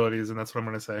profitabilities, and that's what I'm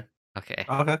gonna say. Okay.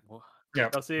 Okay. Yeah.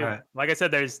 You'll see. Alright. Like I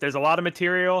said, there's a lot of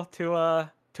material to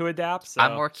adapt. So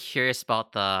I'm more curious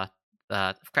about the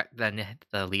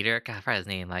leader. God, I forgot his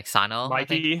name. Like Sano. I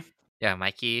think? Mikey. Yeah,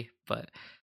 Mikey. But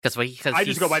because I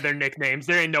just go by their nicknames.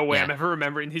 There ain't no way Yeah. I'm ever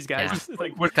remembering these guys.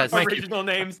 like Because original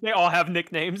names, they all have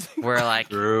nicknames. we're like,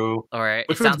 True. or it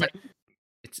Which one's sounds like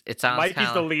it sounds Mikey's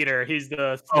kind the of leader. He's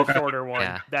the Okay. shorter one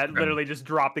Yeah. that Okay. literally just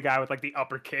dropped the guy with like the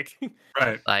upper kick.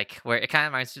 Right. like where it kind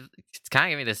of reminds you, it's kind of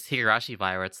giving me this Higurashi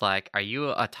vibe where it's like, are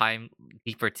you a time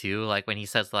leaper too? Like when he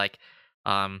says like,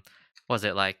 was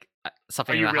it like Are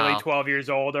something you about really how 12 years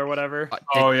old or whatever?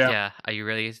 Oh, yeah. yeah, are you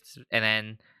really? And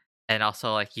then and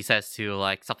also like he says too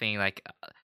like something like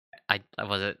I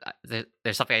was it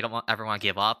there's something I don't ever want to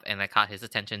give up, and that caught his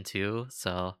attention too.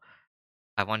 So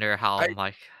I wonder how I-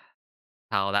 like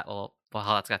how that will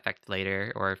how that's gonna affect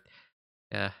later or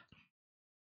yeah.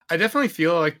 I definitely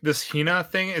feel like this Hina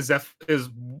thing is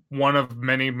one of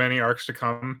many arcs to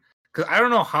come. Because I don't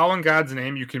know how in God's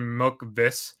name you can milk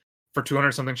this for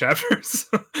 200 something chapters.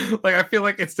 Like I feel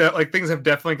like like things have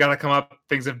definitely got to come up.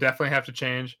 Things have definitely have to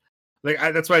change. Like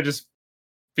that's what I just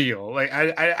feel. Like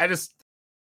I just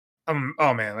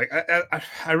oh man, like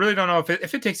I really don't know if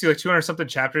it takes you like 200 something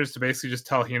chapters to basically just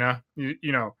tell Hina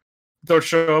you know don't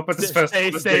show up at this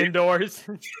festival. Stay indoors.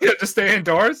 Yeah, just stay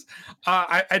indoors.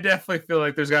 I definitely feel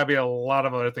like there's got to be a lot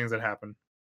of other things that happen.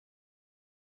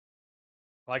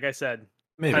 Like I said,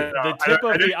 Maybe. the tip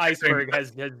of the iceberg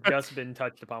has just been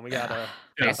touched upon. We got I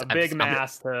a guess big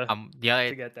mass to. the other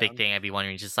to get big down. thing I'd be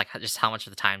wondering is just like just how much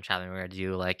of the time traveling we're gonna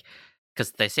do, like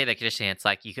because they say the condition it's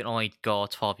like you can only go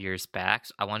 12 years back.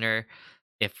 So I wonder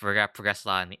if we're gonna progress a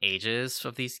lot in the ages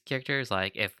of these characters,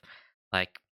 like if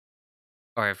like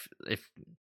or if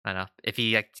I don't know if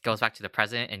he like goes back to the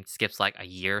present and skips like a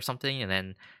year or something, and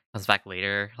then comes back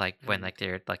later, like when Mhm. like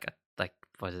they're like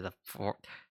was it the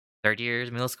third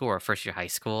years middle school or first year high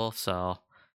school? So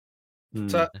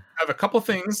So I have a couple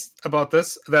things about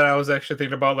this that I was actually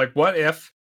thinking about. Like, what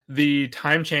if the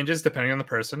time changes depending on the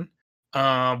person?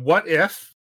 What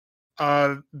if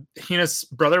Hina's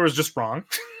brother was just wrong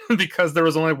because there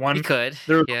was only one. he could,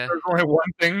 There yeah. was only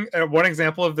one thing, one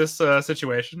example of this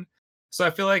situation. So I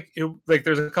feel like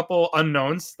there's a couple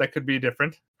unknowns that could be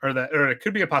different, or it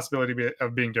could be a possibility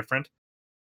of being different,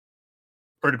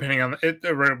 or depending on it.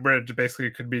 Where it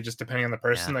basically could be just depending on the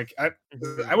person. Yeah. Like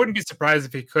I wouldn't be surprised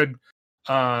if he could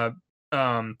time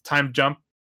jump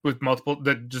with multiple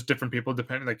that just different people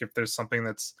depending like if there's something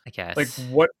that's I guess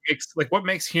like what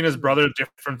makes Hina's brother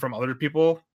different from other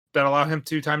people that allow him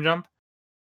to time jump,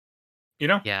 you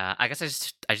know? yeah. I guess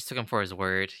I just took him for his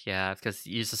word, yeah, because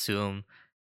you just assume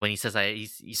when he says that you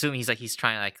assume he's like he's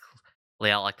trying to like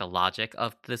lay out like the logic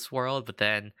of this world, but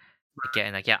then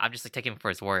again like yeah, I'm just like taking him for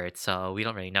his word, so we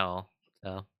don't really know.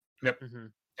 So Mhm.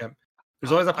 Yep.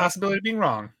 There's always a possibility of being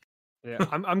wrong. Yeah,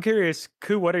 I'm curious,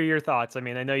 Ku. What are your thoughts? I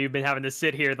mean, I know you've been having to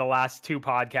sit here the last two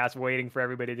podcasts waiting for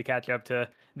everybody to catch up to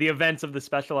the events of the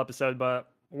special episode,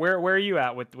 but where are you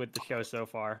at with the show so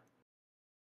far?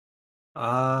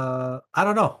 I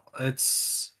don't know.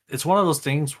 It's one of those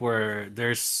things where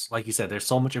there's like you said, there's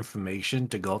so much information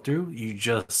to go through. You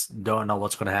just don't know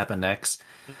what's going to happen next.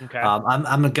 Okay.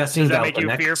 I'm guessing Does that that make the you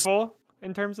next... fearful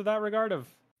in terms of that regard of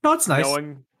No, it's nice.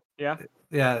 knowing? Yeah.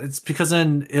 Yeah, it's because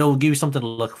then it'll give you something to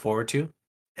look forward to,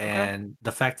 and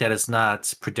the fact that it's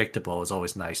not predictable is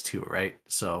always nice too, right?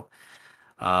 So,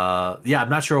 yeah, I'm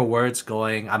not sure where it's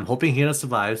going. I'm hoping Hina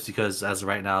survives because as of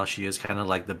right now, she is kind of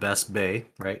like the best bae,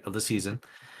 right, of the season.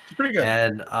 It's pretty good.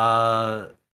 And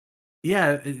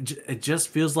yeah, it just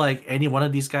feels like any one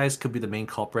of these guys could be the main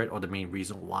culprit or the main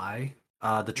reason why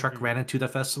the truck Mhm. ran into the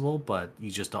festival, but you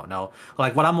just don't know.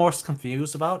 Like what I'm most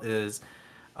confused about is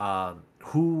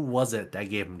who was it that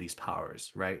gave him these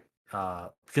powers, right?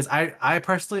 Because I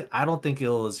personally I don't think it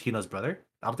was Hino's brother.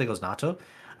 I don't think it was Nato.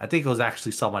 I think it was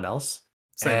actually someone else.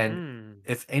 Same. And Mm.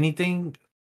 if anything,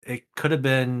 it could have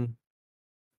been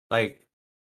like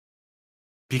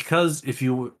because if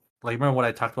you like remember what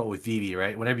I talked about with Vivi,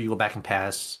 right? Whenever you go back and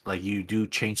pass, like you do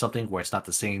change something where it's not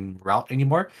the same route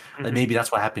anymore. Like Mhm. maybe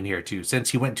that's what happened here too.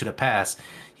 Since he went into the past,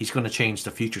 he's going to change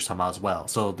the future somehow as well.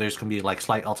 So there's going to be like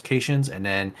slight altercations, and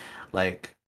then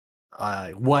like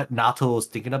what Nato is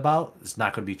thinking about is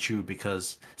not going to be true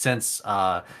because since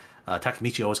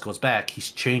Takemichi always goes back,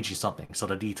 he's changing something, so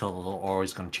the detail are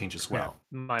always going to change as well.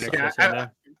 Minor Yeah, twist in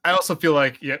there. I also feel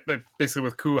like like, basically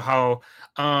with Ku how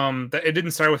that it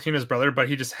didn't start with Hina's brother, but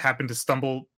he just happened to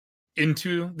stumble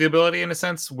into the ability in a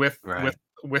sense with Right.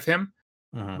 with him.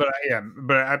 Mhm.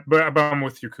 But but I'm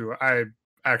with you, Ku. I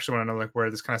actually want to know like where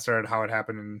this kind of started, how it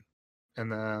happened,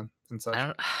 and such. I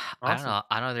don't Awesome. know.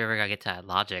 I don't know if they're ever gonna get to that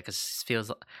logic because it feels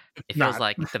Not.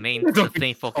 like the main I don't the think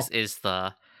main so. focus is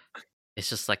it's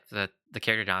just like the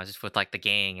character drama just with like the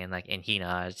gang and like in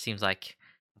Hina. It seems like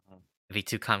it'd be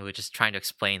too convoluted just trying to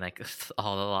explain like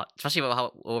all the lot, especially about how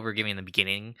what we're giving in the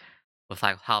beginning with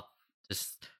like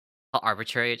just how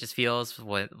arbitrary it just feels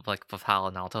with like with how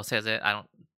Naruto says it. I don't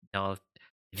know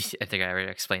if they're gonna ever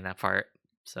explain that part.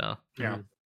 So Yeah.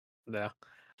 Yeah.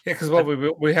 Yeah, because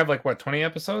we have like what 20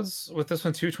 episodes with this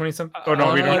one too, 20 something. Oh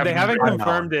no, we don't. Have They haven't I know.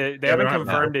 confirmed it. They Yeah, haven't we don't have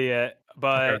confirmed it yet.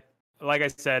 But like I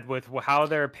said, with how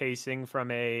they're pacing from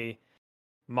a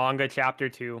manga chapter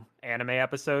to anime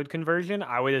episode conversion,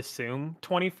 I would assume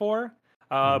 24.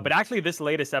 But actually, this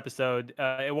latest episode,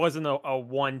 it wasn't a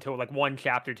one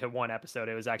chapter to one episode.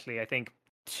 It was actually, I think,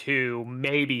 2,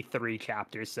 maybe 3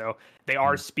 chapters. So they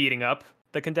are speeding up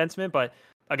the condensement, but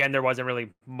again, there wasn't really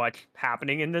much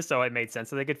happening in this, so it made sense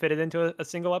that they could fit it into a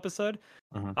single episode.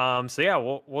 So yeah,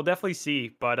 we'll definitely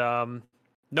see. But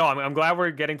no, I'm glad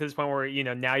we're getting to this point where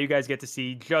now you guys get to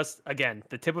see just again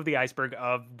the tip of the iceberg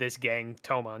of this gang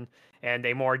Tomon and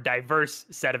a more diverse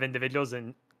set of individuals,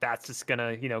 and that's just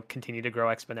gonna continue to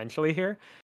grow exponentially here.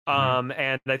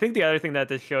 And I think the other thing that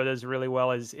this show does really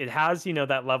well is it has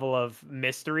that level of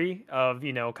mystery of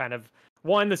kind of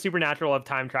one, the supernatural of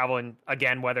time travel, and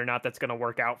again whether or not that's going to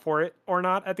work out for it or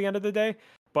not at the end of the day.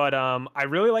 But I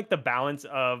really like the balance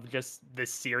of just the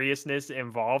seriousness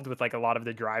involved with like a lot of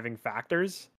the driving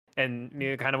factors and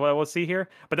kind of what we'll see here.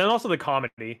 But then also the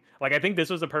comedy. Like I think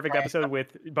this was a perfect episode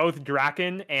with both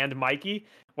Draken and Mikey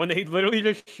when they literally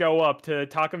just show up to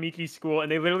Takamichi's school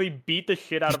and they literally beat the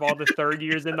shit out of all the third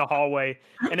years in the hallway.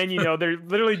 And then they're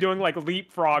literally doing like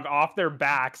leapfrog off their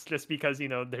backs just because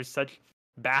there's such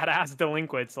badass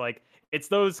delinquents. Like it's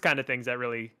those kind of things that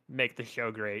really make the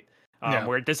show great.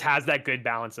 Where it just has that good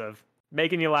balance of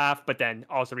making you laugh, but then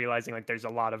also realizing like there's a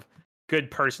lot of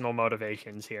good personal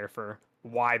motivations here for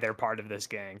why they're part of this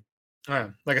gang. All right.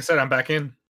 Like I said, I'm back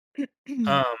in.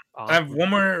 I have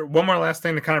one more last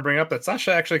thing to kind of bring up that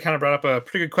Sasha actually kind of brought up a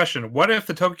pretty good question. What if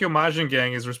the Tokyo Majin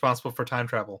gang is responsible for time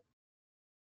travel?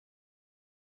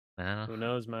 Who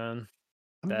knows, man?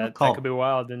 That could be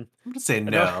wild. And I'm gonna say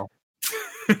no.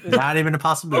 Not even a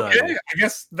possibility. Okay, I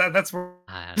guess that's where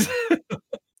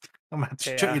I'm gonna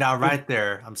shoot you down right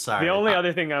there. I'm sorry. The only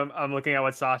other thing I'm looking at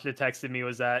what Sasha texted me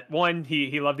was that one,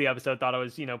 he loved the episode, thought it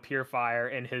was pure fire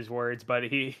in his words, but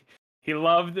he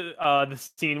loved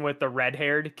the scene with the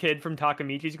red-haired kid from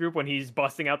Takamichi's group when he's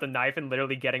busting out the knife and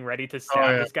literally getting ready to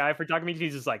stab this guy for Takamichi.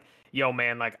 He's just like, yo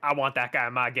man, like I want that guy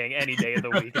in my gang any day of the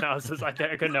week. And I was just like,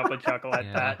 I couldn't help but chuckle at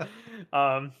that.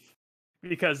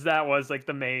 Because that was like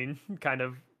the main kind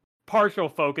of partial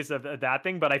focus of that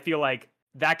thing, but I feel like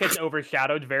that gets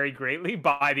overshadowed very greatly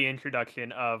by the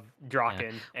introduction of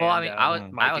Draken. Well,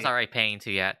 and, I was already paying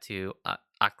to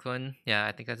Akun. Yeah,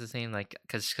 I think that's his name. Like,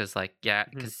 because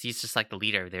he's just like the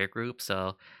leader of their group.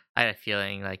 So I had a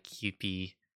feeling like he'd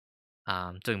be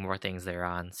doing more things there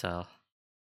on. So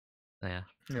yeah.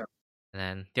 And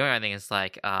then the only other thing is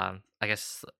like I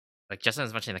guess like Justin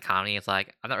was mentioning the comedy. It's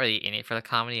like I'm not really in it for the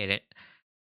comedy.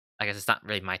 I guess it's not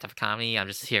really my type of comedy. I'm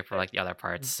just here for like the other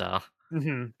parts. So.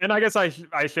 And I guess I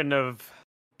shouldn't have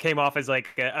came off as like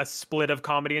a split of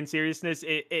comedy and seriousness.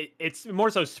 It's more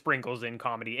so sprinkles in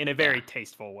comedy in a very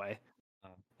tasteful way,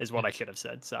 is what I should have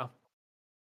said. So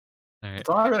that's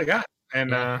all I really got.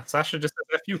 And Sasha just said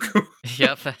F you.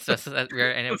 Yep, so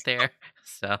we're in it there.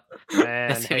 So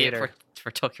that's gonna be it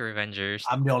for Tokyo Revengers.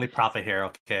 I'm the only prophet here.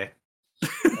 Okay.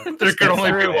 There could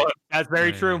only be one. That's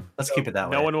very true. Let's keep it that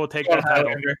way. No one will take that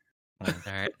title. All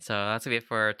right, so that's gonna be it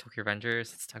for Tokyo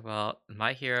Revengers. Let's talk about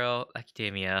My Hero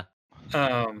Academia.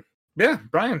 Yeah,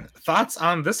 Brian, thoughts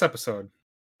on this episode?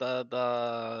 It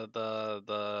was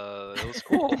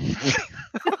cool.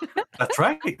 That's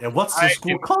right. And what's the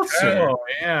school culture? Oh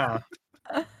yeah.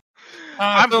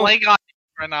 I'm blank on it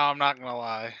right now. I'm not gonna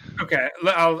lie. Okay,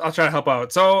 I'll try to help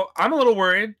out. So I'm a little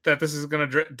worried that this is gonna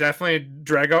definitely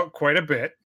drag out quite a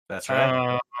bit. That's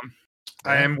right.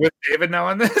 I am with David now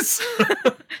on this.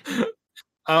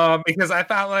 Because I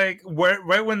thought like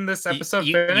right when this episode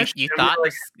finished, you thought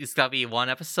it's gonna be one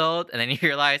episode, and then you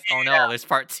realized, oh no, there's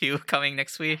part 2 coming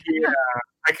next week. Yeah,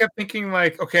 I kept thinking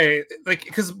like, okay, like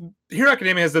because Hero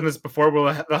Academia has done this before.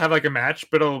 They'll have like a match,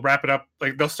 but it'll wrap it up.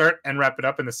 Like they'll start and wrap it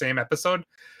up in the same episode.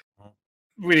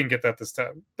 We didn't get that this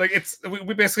time. Like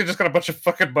we basically just got a bunch of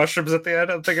fucking mushrooms at the end.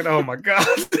 I'm thinking, oh my god.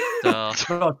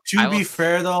 So, to be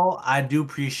fair though, I do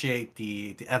appreciate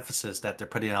the emphasis that they're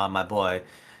putting on my boy.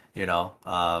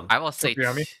 I will say too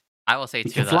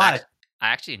that I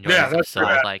actually enjoyed this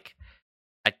episode. Like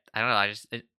I don't know,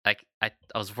 I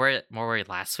was more worried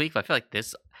last week, but I feel like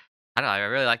this, I don't know, I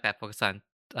really like that focus on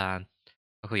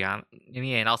Okuyami,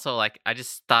 and also like I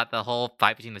just thought the whole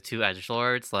fight between the two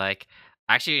edgelords, like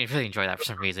I actually really enjoyed that for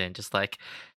some reason. Just like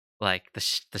the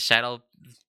shadow,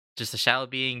 just the shadow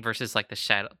being versus like the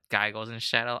shadow guy goes in the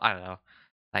shadow. I don't know,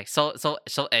 like so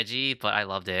edgy, but I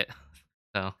loved it.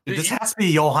 So This has to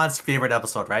be Johan's favorite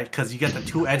episode, right? Because you get the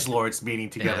two edgelords meeting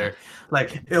together.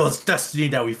 Like it was destiny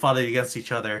that we fought against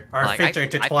each other. Our like, fates are I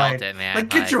intertwined. felt it, man. Like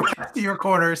get your ass to your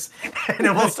corners, and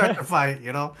then we'll start the fight.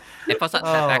 You know. It was that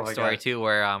Oh my backstory God. too,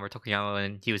 where Tokuyama,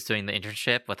 when he was doing the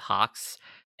internship with Hawks,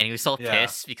 and he was so Yeah.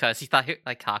 pissed because he thought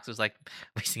like Hawks was like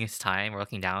wasting his time or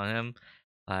looking down on him.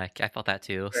 Like I felt that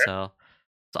too. Fair. So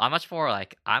I'm much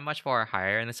more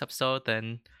higher in this episode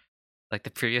than like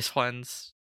the previous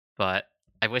ones. But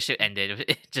I wish it ended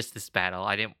with just this battle.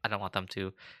 I don't want them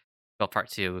to go part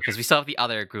 2 because we still have the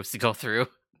other groups to go through.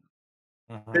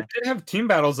 Mhm. They did have team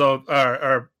battles though,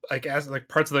 or like as like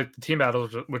parts of like the team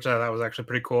battles, which I thought was actually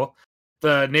pretty cool.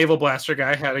 The naval blaster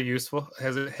guy had a use,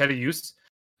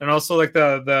 and also like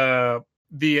the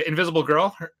invisible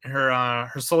girl, her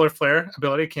solar flare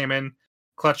ability came in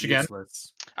clutch again.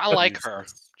 Useless. I like her.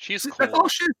 Useless. She's cool. That's all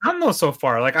she's done though so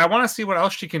far. Like I want to see what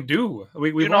else she can do.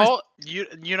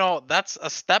 You know, that's a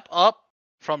step up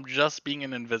from just being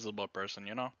an invisible person.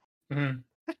 You know.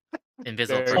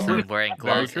 Invisible Very person true. wearing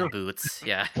Very gloves true. and boots.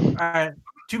 Yeah. Alright.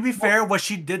 To be fair, what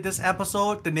she did this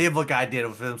episode, the naval guy did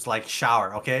with him like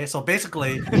shower. Okay, so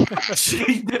basically,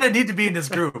 she didn't need to be in this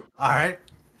group. All right.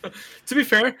 To be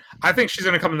fair, I think she's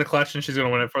gonna come in the clutch and she's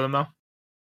gonna win it for them though.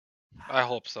 I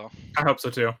hope so. I hope so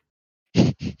too.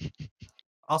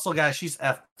 Also, guys, she's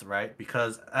effed, right?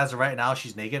 Because as of right now,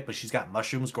 she's naked, but she's got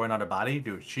mushrooms growing on her body.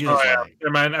 Dude, she is Oh yeah, like,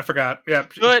 never mind. I forgot. Yeah,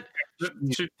 Good.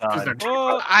 she's God. there.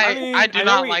 Well, I do know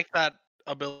not we- like that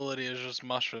ability. It's just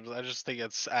mushrooms. I just think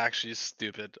it's actually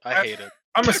stupid. I hate it.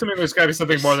 I'm assuming there's gotta be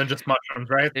something more than just mushrooms,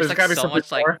 right? There's like gotta be so something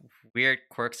much like more. weird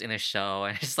quirks in the show,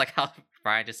 and it's just like how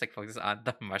Brian just like focuses on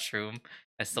the mushroom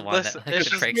as the one Listen, that like it's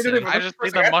just, breaks neither him. I just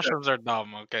think I the got mushrooms are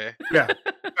dumb. Okay. Yeah,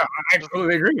 I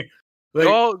completely agree. Like,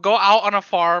 Go out on a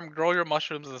farm, grow your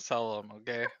mushrooms, and sell them.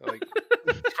 Okay. Like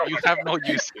you have no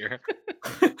use here.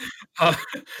 uh,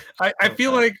 I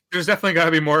feel like there's definitely got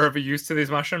to be more of a use to these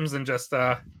mushrooms than just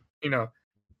than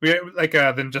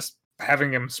just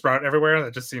having them sprout everywhere.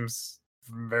 That just seems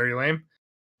very lame.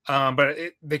 But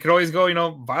they could always go,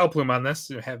 Vileplume on this.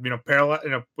 You have,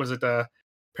 was it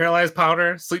paralyzed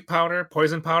powder, sleep powder,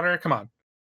 poison powder? Come on.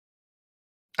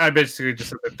 I basically just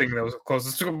said the thing that was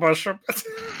closest to a mushroom.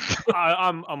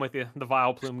 I'm with you. The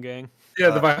Vileplume gang. Yeah,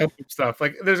 the Vileplume stuff.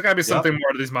 Like, there's got to be Yep. something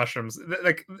more to these mushrooms.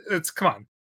 Like, come on.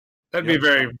 That'd be Yep.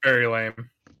 very, very lame.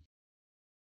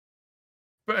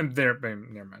 But never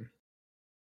mind.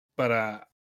 But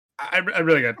I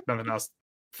really got nothing else.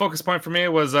 Focus point for me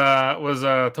was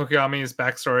Tokuyami's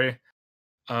backstory.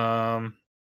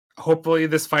 Hopefully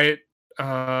this fight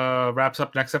wraps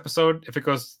up next episode. If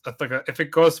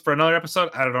it goes for another episode,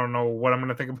 I don't know what I'm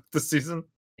gonna think about this season.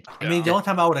 I mean, the only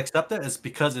time I would accept it is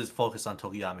because it's focused on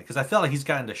Tokuyami. Because I feel like he's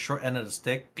gotten the short end of the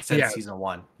stick since Yeah. season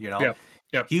 1. Yep.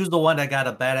 He was the one that got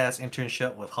a badass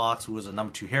internship with Hawks, who was a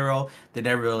number 2 hero. They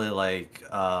never really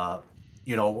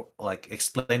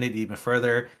explained it even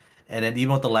further. And then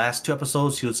even with the last 2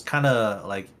 episodes, he was kind of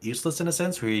like useless in a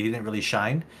sense, where he didn't really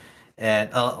shine. And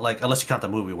unless you count the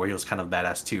movie where he was kind of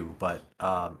badass too, but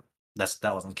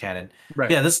that wasn't canon. Right.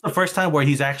 Yeah, this is the first time where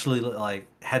he's actually like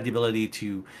had the ability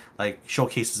to like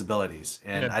showcase his abilities,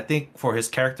 and Yeah. I think for his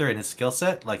character and his skill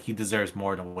set, like he deserves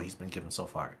more than what he's been given so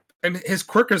far. And his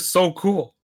quirk is so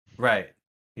cool. Right.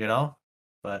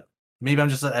 But maybe I'm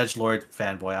just an edgelord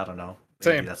fanboy. I don't know.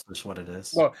 Maybe Same. that's just what it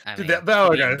is. Well, I dude, mean, the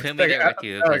other you guy, put me there with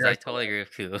you the other because I guy's totally agree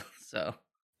with you. So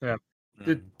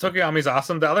Dude, Tokuyami's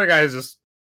awesome. The other guy is just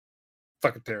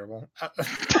fucking terrible. I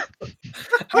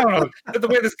don't know. The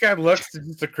way this guy looks is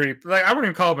just a creep. Like, I wouldn't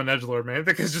even call him an edgelord, man. I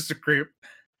think he's just a creep.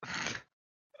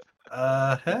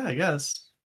 Yeah, I guess.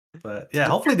 But yeah,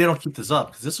 hopefully they don't keep this up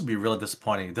because this would be really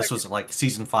disappointing. This was like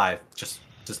season 5, just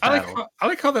battle. I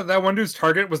like how that one dude's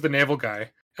target was the naval guy,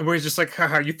 and where he's just like,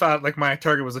 haha, you thought like my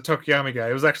target was a Tokuyami guy.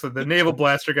 It was actually the naval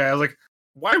blaster guy. I was like,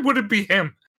 why would it be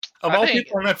him? Of I all think-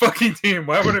 people on that fucking team,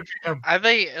 why would it be him? I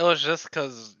think it was just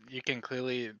because you can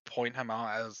clearly point him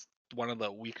out as one of the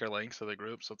weaker links of the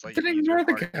group. So it's like Then easier ignore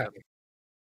the target.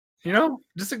 guy.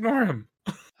 Just ignore him.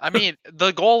 I mean,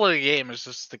 the goal of the game is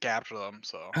just to capture them.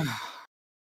 So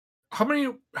How many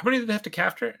did they have to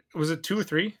capture? Was it 2 or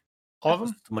 3? All of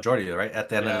them? The majority, right? At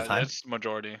the end of the time. it's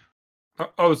majority.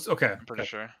 It's okay. I'm pretty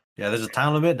sure. Yeah, there's a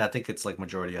time limit, and I think it's like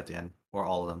majority at the end, or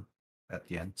all of them at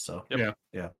the end. So Yep.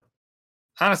 yeah.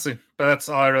 Honestly, but that's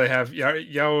all I really have. Yao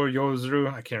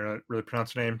Yozuru, I can't really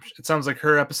pronounce her name. It sounds like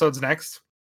her episode's next,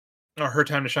 or her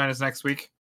time to shine is next week.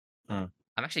 I'm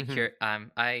actually Mhm. curious.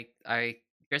 I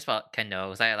curious about Kendo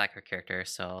because I like her character.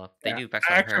 So if they Yeah, do backstory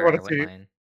I on actually her, wanna I wouldn't see- mind.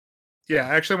 Yeah,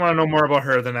 I actually want to know more about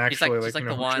her than She's actually like, she's like who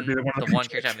the should be one of the one main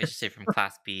character I'm interested from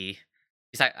Class B.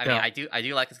 Besides, I mean, Yeah. I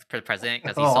do like this for the president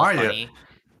because Oh, he's so are you? funny.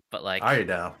 But like, Are you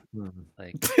now?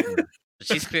 like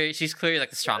she's clearly like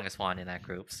the strongest one in that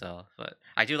group. So, but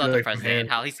I do love You the like president and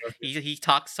him. how he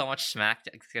talks so much smack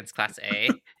against Class A.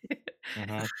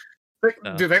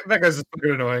 Dude, that guy's just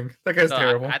fucking annoying. That guy's So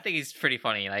terrible. I think he's pretty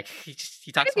funny. Like he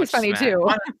I talks think so much he's funny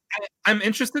smack. too. I'm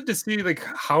interested to see like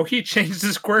how he changed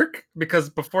his quirk because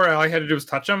before all I had to do was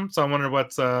touch him. So I wonder what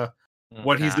he's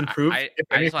Nah, improved. I if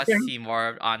just want to anything. see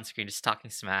more on screen, just talking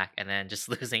smack, and then just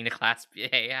losing to Class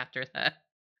A after that.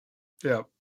 Yeah,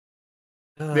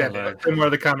 Oh, yeah. Lord. More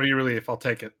of the comedy relief. I'll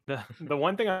take it. The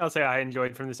one thing I'll say I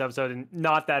enjoyed from this episode, and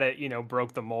not that it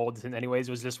broke the molds in any ways,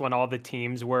 was just when all the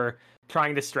teams were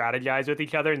trying to strategize with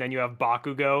each other, and then you have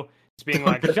Bakugo just being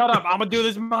like, "Shut up! I'm gonna do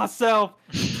this myself."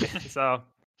 So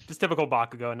just typical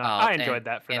Bakugo, and I and- enjoyed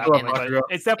that for and- that and- moment. But Bakugo.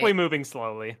 it's definitely moving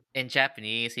slowly. In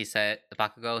Japanese, he said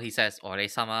Bakugo. He says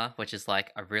 "ore-sama," which is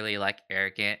like a really like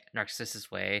arrogant, narcissistic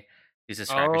way to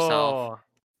describe yourself. Oh,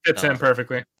 Fits in So-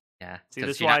 perfying. Yeah. see, 'cause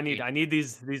this is you're why not- I need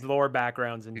these lore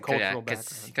backgrounds and cultural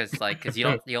because backgrounds. you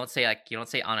don't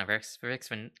say honorifics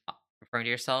when referring to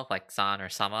yourself like san or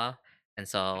sama, and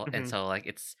so Mhm. like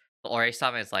it's the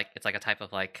ore-sama is like it's like a type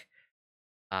of like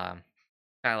kind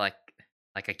of like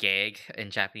a gag in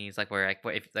Japanese, like where like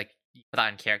if like you put that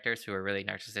in characters who are really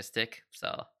narcissistic. So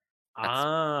that's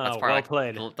Well part of, like,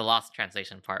 played. the lost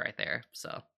translation part right there.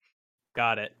 So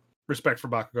Got it. Respect for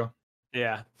Bakugo.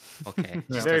 Yeah, okay,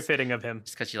 Yeah. very fitting of him.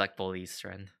 just because you like bullies,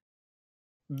 Ren.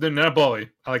 They're not a bully.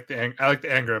 I like the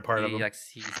anger part of He them. likes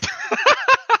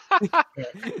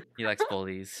he likes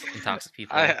bullies and toxic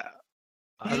people.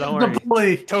 Don't worry. The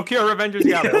bully. Tokyo Revengers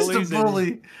got Yes, bullies the and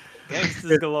bully.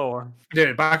 gangsters galore.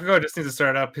 Dude, Bakugo just needs to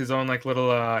start up his own like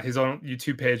little his own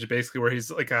YouTube page, basically where he's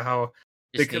like how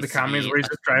Just the needs to comedies be where he's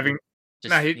just driving.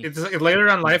 just Nah, needs- it's like later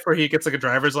on life where he gets like a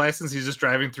driver's license. He's just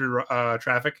driving through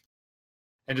traffic,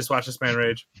 and just watch this man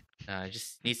rage.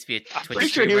 just needs to be a I'm Twitch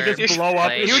Pretty sure he would streamer, just blow up.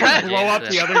 play He would just Legends, blow up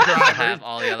the other and drivers. have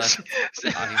all the other audience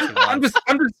he I'm wants.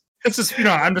 just. It's just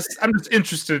I'm just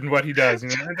interested in what he does. You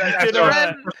know, I Dude, have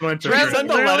Ren- personal interest Ren in it. Send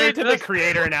a literally letter to the just-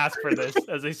 creator and ask for this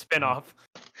as a spin-off.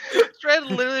 Fred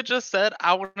literally just said,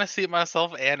 "I want to see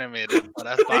myself animated." But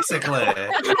that's Basically.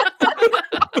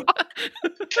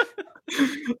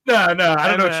 No, I don't know what Hey,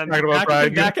 you're man, talking about,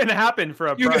 Brian. that can happen for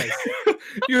a You, price.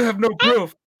 you have no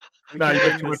proof. We No, can you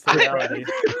bring got too this much to proof. reality.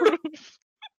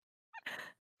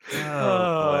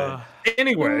 Oh, boy.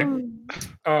 Anyway,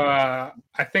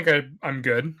 I think I'm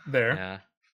good there. Yeah,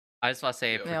 I just want to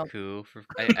say for Yeah. Ku,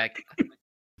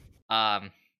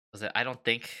 was it? I don't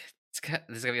think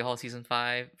this is gonna be a whole season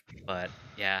 5, but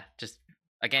yeah, just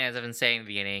again as I've been saying in the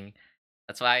beginning,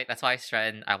 that's why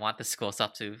Shred. I want the school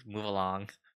stuff to move along.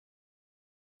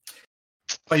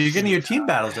 But you're getting your team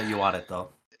battles that you wanted, though.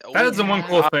 That is the one Yeah.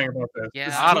 cool thing about this. Yeah.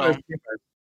 This is I what don't-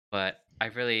 But I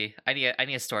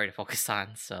need a story to focus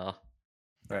on. So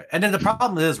Right. And then the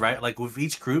problem is, right, like with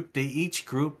each group, each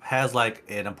group has like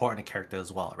an important character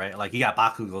as well, right? Like you got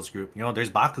Bakugo's group, there's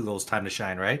Bakugo's time to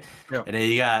shine, right? Yeah. And then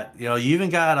you got, you even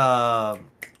got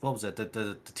what was it?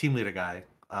 The team leader guy.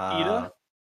 Ida?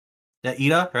 Yeah,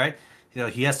 Ida, right?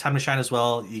 He has time to shine as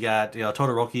well. You got,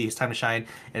 Todoroki, his time to shine.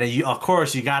 And then you of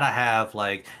course you gotta have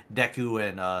like Deku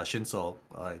and Shinso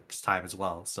time as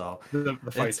well. So The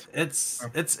fight.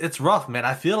 it's rough, man.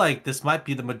 I feel like this might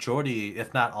be the majority,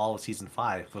 if not all, of season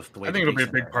 5 with the way I think the it'll be a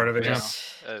pacing big are. part of it. Yeah.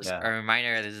 just Yeah. a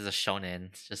reminder: this is a shonen.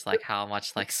 It's just like how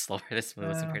much like slower this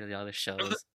moves compared to the other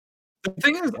shows. The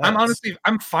thing is, Yes.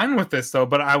 I'm fine with this though,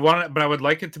 but I would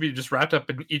like it to be just wrapped up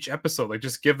in each episode. Like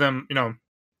just give them,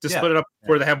 just Yeah. split it up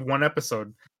where they have one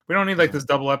episode. We don't need like this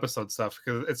double episode stuff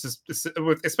because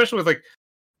especially with like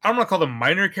I don't want to call them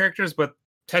minor characters, but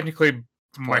technically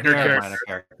minor Yeah, characters. minor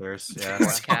characters. Yeah.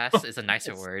 Forecast is a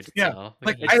nicer word. Yeah, So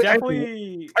like, we It's can-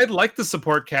 definitely I'd like the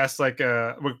support cast like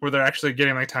where they're actually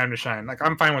getting like time to shine. Like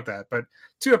I'm fine with that, but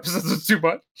 2 episodes is too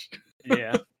much.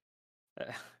 yeah.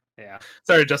 Yeah.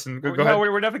 Sorry, Justin. Go No, ahead.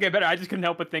 we're definitely getting better. I just couldn't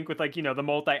help but think with like, the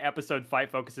multi-episode fight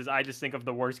focuses. I just think of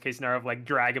the worst case scenario of like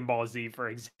Dragon Ball Z, for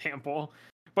example.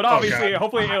 But obviously, God.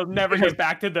 hopefully it'll never get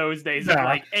back to those days of Nah.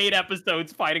 like 8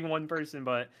 episodes fighting one person,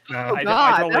 but No, Oh, I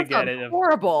God, totally that get sounds it.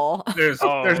 horrible. there's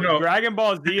Oh, no Dragon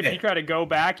Ball Z, if you try to go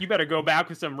back, you better go back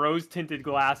with some rose-tinted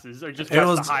glasses or just It watch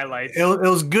was- the highlights. It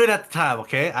was good at the time,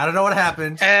 okay? I don't know what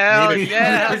happened. Hell Maybe-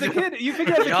 yeah! As a kid, you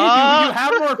figure as a kid, you Yeah.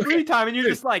 have more free time, and you're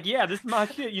just like, yeah, this is my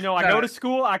shit. I go to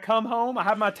school, I come home, I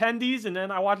have my tendies, and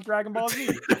then I watch Dragon Ball Z.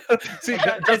 see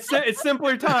It's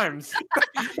simpler times.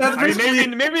 That's I mean,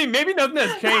 basically- maybe nothing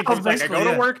has changed. That's It's like I go basically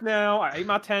to it. work now, I eat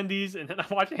my tendies, and then I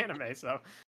watch anime. So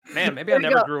Man, maybe I There you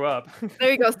never go. grew up.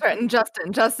 There you go, starting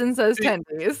Justin. Justin says See- 10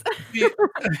 days.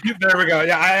 There we go.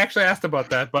 Yeah, I actually asked about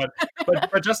that, but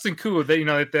Justin Koo,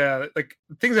 that like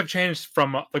things have changed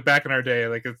from like back in our day.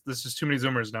 Like there's just too many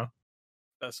Zoomers now.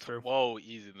 That's true. Whoa,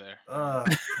 easy there.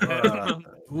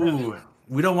 Ooh,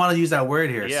 we don't want to use that word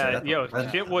here. Yeah, sir. yo,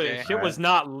 That's- shit was okay. shit was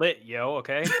not lit, yo.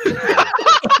 Okay.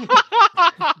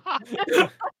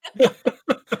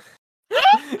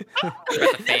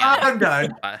 I'm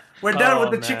done. We're done with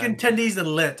Oh, the chicken man. tendies and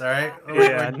lit. All right. We're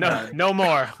Yeah, no, done. no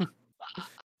more.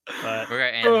 But We're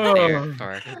gonna end there Oh.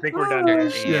 for I think we're done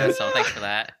here. yeah. So thanks for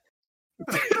that.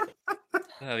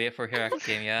 That'll be it for Hero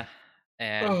Academia,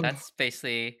 and Oh. that's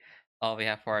basically all we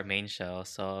have for our main show.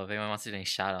 So if anyone wants to do any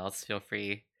shout outs, feel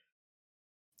free.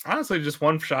 Honestly, just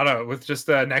one shout out with just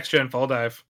next gen Fall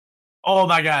Dive. Oh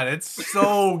my god, it's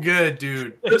so good,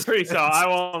 dude. It's pretty solid. I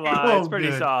won't lie. It's so pretty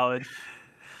good. solid.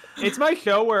 It's my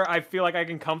show where I feel like I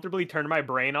can comfortably turn my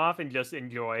brain off and just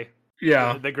enjoy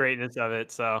Yeah, the greatness of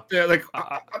it. So yeah. Like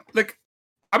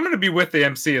I'm gonna be with the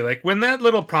MC. Like when that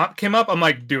little prompt came up, I'm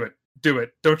like, do it.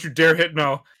 Don't you dare hit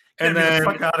no. And Get me the then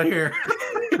fuck out of here.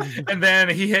 and then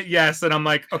he hit yes, and I'm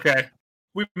like, okay,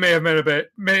 we may have made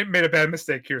a bad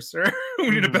mistake here, sir. We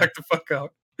need to back the fuck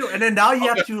out. And then now you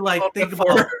have to like I'll think get about.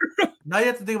 four. Now you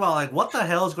have to think about like what the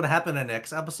hell is going to happen in the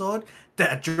next episode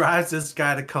that drives this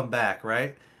guy to come back,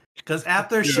 right? Because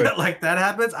after Dude. shit like that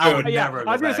happens, I would Dude. yeah, never.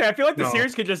 I was go gonna say I back. feel like the No.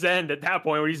 series could just end at that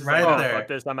point where he's just Right like, oh, there. fuck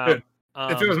this, I'm out. Dude,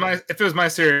 if it was my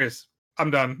series, I'm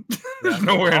done. There's Yeah.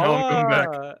 nowhere in hell I'm coming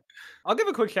back. I'll give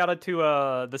a quick shout out to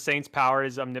the Saints' power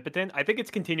is omnipotent. I think it's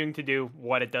continuing to do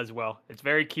what it does well. It's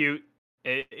very cute.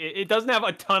 It doesn't have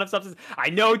a ton of substance. I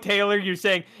know, Taylor, you're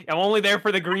saying I'm only there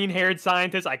for the green-haired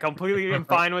scientist. I completely am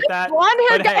fine with that. Blonde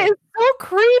hair But guy hey. is so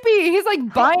creepy. He's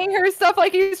like buying her stuff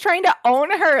like he's trying to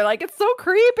own her. Like it's so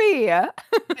creepy. Hey,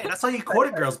 that's how you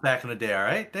courted girls back in the day, all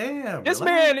right? Damn. This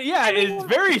relax. man, yeah, is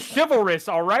very chivalrous,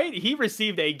 all right? He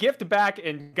received a gift back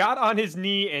and got on his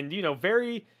knee and,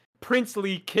 very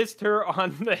princely kissed her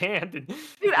on the hand. And,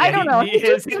 Dude, I don't know. He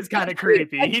is kind of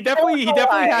creepy. I He don't definitely know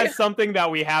why. has something that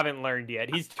we haven't learned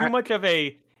yet. He's too much of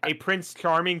a Prince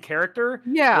Charming character.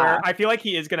 Yeah. Where I feel like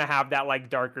he is gonna have that like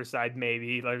darker side,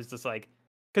 maybe. There's just like,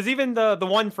 because even the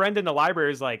one friend in the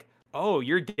library is like, oh,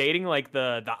 you're dating like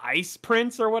the Ice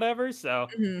Prince or whatever. So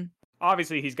Mhm.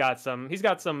 obviously he's got some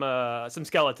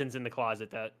skeletons in the closet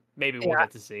that maybe we'll Yeah.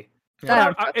 get to see.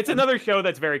 Yeah. But it's another show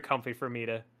that's very comfy for me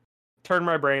to turn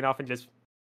my brain off and just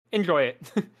enjoy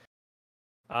it.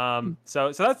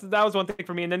 So that was one thing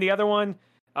for me, and then the other one,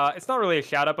 it's not really a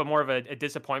shout out, but more of a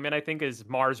disappointment. I think is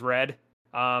Mars Red.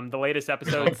 The latest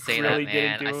episode Don't say really that,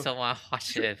 man. didn't do. I still want to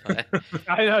watch it, but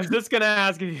I was just gonna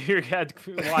ask if you had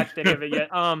watched any of it yet.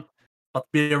 About to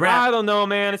be a wrap. I don't know,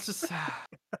 man. It's just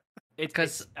it's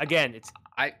 'Cause again, it's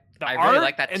I the I art really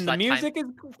like that and the time- music is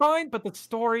fine, but the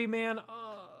story, man.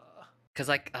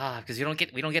 because we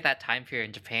don't get that time period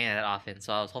in Japan that often.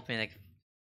 So I was hoping like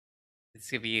it's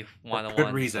gonna be one of the good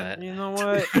ones. reason. But, You know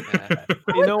what? yeah.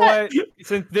 You know what?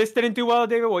 Since this didn't do well,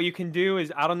 David, what you can do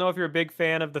is I don't know if you're a big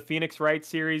fan of the Phoenix Wright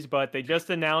series, but they just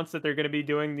announced that they're going to be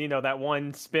doing that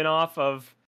one spin-off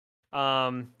of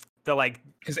the like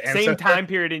His same ancestor? time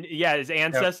period in his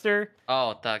ancestor.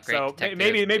 Oh, the great. So Detectives,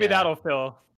 maybe yeah. that'll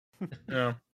fill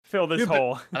Yeah. this Dude, but-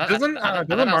 hole. I thought, Doesn't, I thought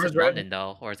doesn't that was Mars in Red- London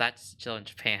though, or is that still in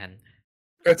Japan?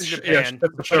 That's Japan,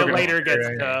 that's the but show it later gets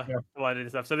yeah. to blood and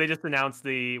stuff. So they just announced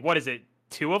what is it?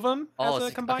 2 of them Oh, as a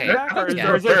it's- combined okay. back, I thought or this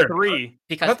is was there the third. 3? I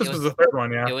Because thought this was the third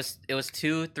one, yeah. it was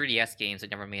 2 3DS games that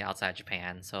never made outside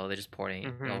Japan, so they're just porting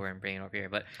it Mhm. over and bringing it over here.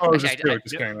 But Oh, it was actually, just two.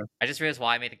 Just kidding. I just realized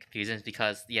why I made it confusing is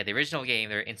because the original game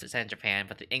they're set in Japan,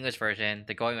 but the English version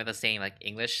they're going with the same like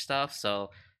English stuff.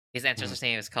 So his ancestor's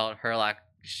name is called Herlock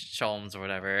Sholmes or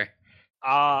whatever.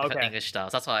 Ah, with okay. English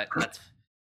stuff. So that's why that's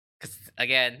because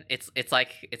again it's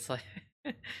like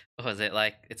what was it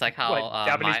like? It's like how What,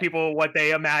 Japanese people, what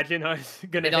they imagine us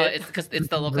gonna No, hit. it's because it's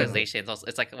the localization. So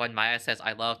it's like when Maya says,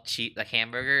 "I love cheap like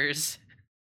hamburgers."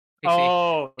 Basically,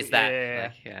 Oh, it's that. yeah.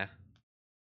 Like, yeah.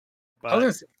 I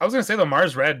was gonna say the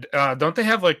Mars Red. Don't they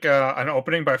have like an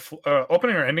opening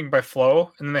opening or ending by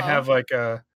Flow, and then they Oh. have like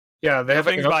they have like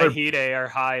Things by another, Hide or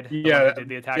Hyde. the Yeah, one who did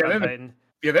the Attack yeah, on they have a- Titan.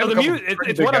 yeah they have So a the couple music,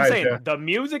 pretty it's big what I'm guys, saying. yeah. The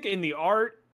music in the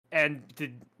art, and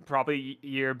to probably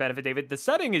your benefit, David, the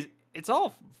setting it's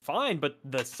all fine, but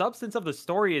the substance of the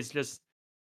story is just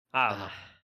I don't know.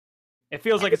 It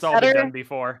feels like it's all been Better- done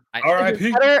before. Is R.I.P.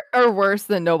 it better or worse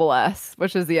than Noblesse,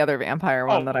 which is the other vampire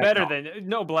one Oh, that I better know? than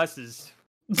Noblesse is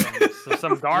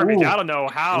some garbage. Ooh. I don't know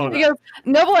how. Because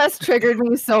Noblesse triggered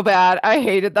me so bad. I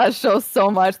hated that show so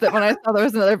much that when I saw there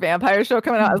was another vampire show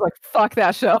coming out, I was like, "Fuck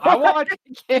that show." I watched.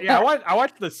 can't. Yeah, I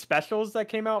watched the specials that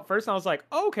came out first, and I was like,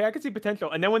 oh, okay, I could see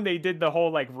potential. And then when they did the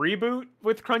whole like reboot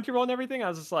with Crunchyroll and everything, I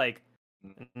was just like,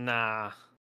 nah.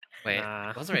 Wait, Nah.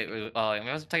 it wasn't it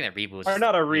wasn't technically a reboot. Or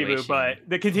not a reboot, continuation. but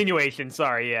the continuation.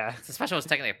 Sorry, yeah, The special was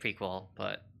technically a prequel,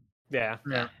 but yeah.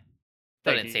 yeah,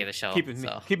 Thank didn't you. save the show.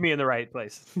 Keep me in the right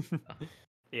place.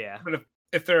 Yeah. But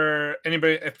if there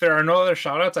are no other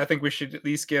shoutouts, I think we should at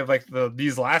least give like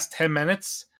these last 10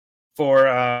 minutes for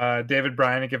David,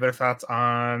 Brian to give their thoughts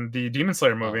on the Demon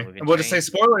Slayer movie. Movie And we'll just say train.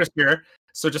 spoilers here.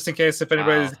 So just in case if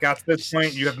anybody's Wow. got to this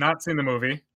point, you have not seen the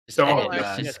movie. Just Don't end it. worry.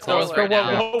 guys. Just Yes, close spoiler for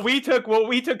For now. what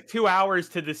we took 2 hours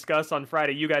to discuss on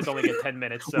Friday, you guys only get 10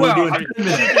 minutes. So Well, use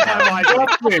your time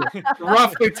wisely.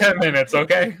 roughly 10 minutes,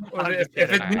 okay? I'm If just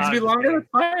kidding. it needs to be I'm longer, kidding.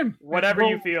 that's fine. Whatever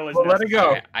you feel is We'll let it go.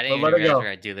 Okay, I didn't We'll even let it realize go. we were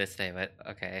gonna do this today, but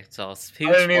okay. So huge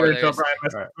I didn't either until spoilers. Brian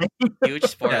messed Alright. with me. Huge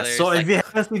spoilers. Yeah, so like, if you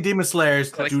haven't seen Demon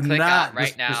Slayers, click, do click not out right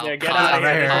just- now. Yeah, get Pause- out of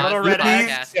here. There's a pause little the red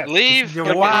Please. podcast, Yeah. Leave. Give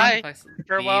Goodbye. leave,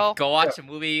 Farewell. Go watch a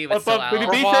movie with But Still be Out. sure to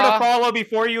Revoir. follow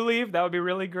before you leave. That would be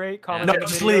really great. Comment No, on the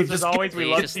just videos leave, as just always. We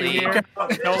leave, love just seeing leave. you here.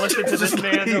 Don't listen to this Just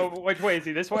man. leave. Oh, which way is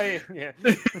he? This way? Yeah.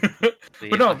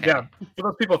 But no, Okay. yeah. For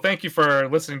those people, thank you for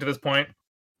listening to this point.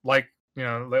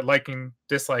 Liking,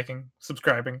 disliking,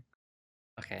 subscribing,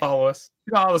 Okay. follow us.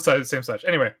 All the same such.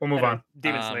 Anyway, we'll move on.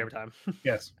 Demon Slayer time.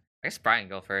 Yes. I guess Brian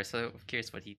go first. So I'm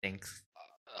curious what he thinks.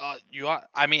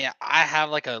 I mean, I have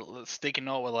like a sticky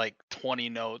note with like 20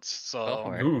 notes, Go so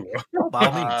for it. Ooh. By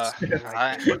all uh,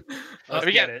 means. Let's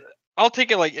we get get- it. I'll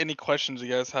take it like any questions you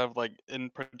guys have like in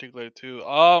particular too.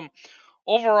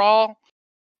 Overall,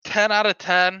 10 out of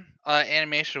 10.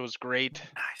 Animation was great.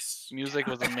 Nice. Music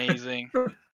was amazing.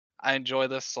 I enjoy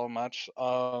this so much.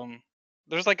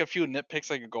 There's like a few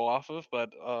nitpicks I could go off of, but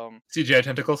CGI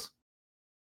tentacles.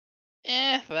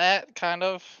 that kind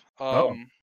of. Oh.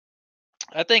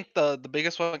 I think the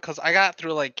biggest one, because I got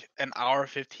through like an hour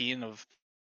 15 of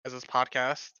this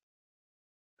podcast.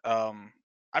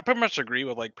 I pretty much agree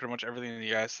with like pretty much everything that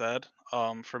you guys said.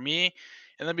 For me,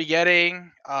 in the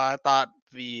beginning, I thought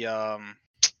the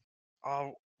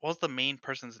what was the main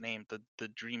person's name? The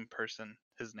dream person,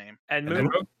 his name. And And then-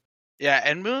 move. Yeah,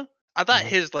 Enmu. I thought Mhm.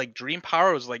 his like dream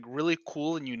power was like really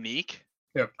cool and unique.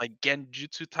 Yep. Like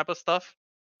genjutsu type of stuff.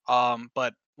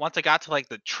 But once I got to like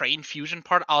the train fusion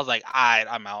part, I was like, alright,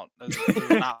 I'm out. This is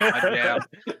not my jam.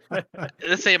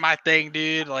 This ain't my thing,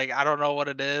 dude. Like I don't know what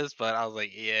it is, but I was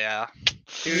like, yeah.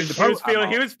 He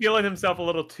was feeling himself a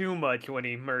little too much when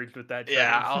he merged with that. Yeah,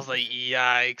 train. I was like,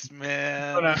 yikes,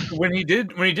 man. But, when he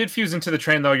did fuse into the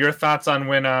train, though, your thoughts on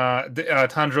when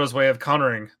Tanjiro's way of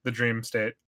countering the dream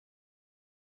state?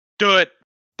 Dude,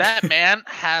 that man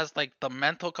has like the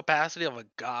mental capacity of a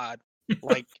god.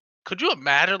 Like, could you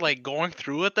imagine like going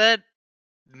through with it,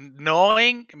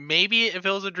 knowing maybe if it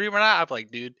was a dream or not? I'm like,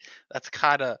 dude, that's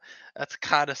kind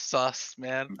of sus,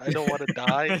 man. I don't want to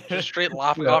die. Just straight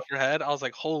laughing Yeah. off your head. I was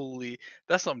like, holy,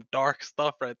 that's some dark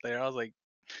stuff right there. I was like,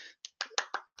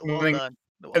 well And then- done.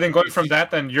 And then going from that,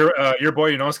 then your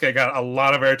boy Inosuke got a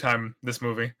lot of airtime this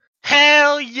movie.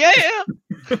 Hell yeah!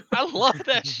 I love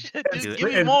that shit. Just Dude, give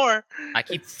me and- more. I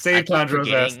keep Save I keep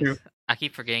Tanjiro's ass, forgetting- too. I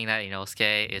keep forgetting that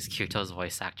Inosuke is Kirito's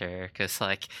voice actor because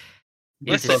like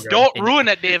he It's Listen, so good. don't it- ruin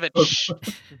it, David. Shh.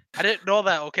 I didn't know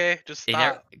that. Okay, just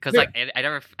stop. because Yeah. like I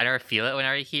never feel it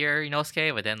whenever I hear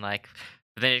Inosuke, but then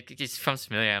it just becomes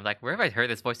familiar. I'm like, where have I heard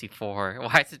this voice before?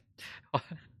 Why is it?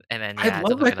 And then yeah, I had to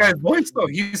love look that it guy's up. voice, though.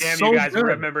 He's Damn, so you guys good. are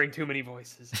remembering too many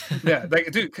voices. Yeah, like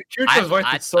dude, I, Kirito's voice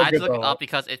I, is so I had good to look it though. up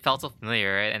because it felt so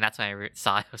familiar, and that's when I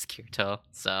saw it was Kirito.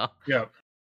 So, Yeah,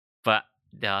 but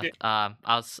yeah, I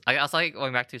was like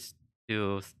going back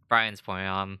to Brian's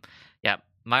point. Yeah,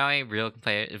 my only real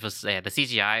complaint it was the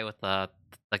CGI with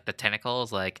the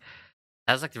tentacles. Like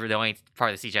that was like the only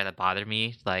part of the CGI that bothered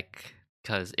me. Like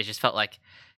because it just felt way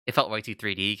too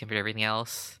 3D compared to everything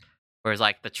else. Whereas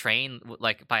like the train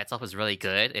like by itself was really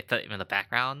good. It fit in the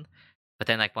background, but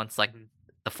then like once like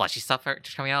the fleshy stuff started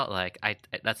coming out, like I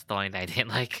that's the only thing I didn't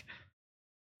like.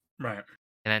 right.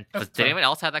 And then That's did fair. anyone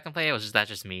else have that complaint? Or was that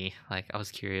just me? Like I was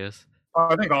curious.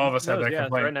 I think all of us had No, that yeah,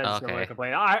 complaint. Threaten has a similar Okay.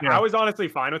 complaint. Yeah. I was honestly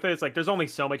fine with it. It's like there's only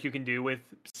so much you can do with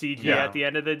CG Yeah. at the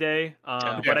end of the day.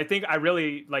 Yeah. But I think I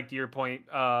really liked your point,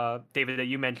 David, that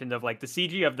you mentioned of like the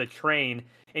CG of the train,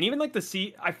 and even like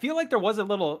I feel like there was a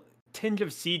little tinge of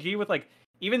CG with like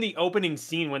even the opening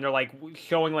scene when they're like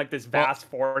showing like this vast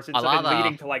forest and a stuff lot and of-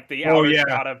 leading to like the Oh outer yeah,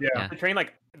 shot of yeah. the train.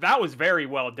 Like that was very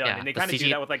well done, Yeah, and they the kind of do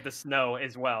CG that with like the snow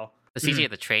as well. The CG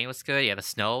of the train was good. Yeah, the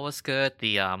snow was good.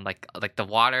 The like the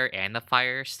water and the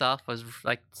fire stuff was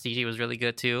like CG was really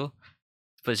good too.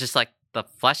 But it's just like the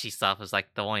fleshy stuff was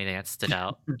like the only thing that stood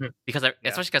out because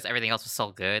especially because everything else was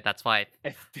so good. That's why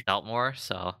it felt more.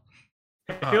 So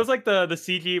It feels like the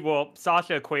CG. Well,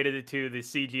 Sasha equated it to the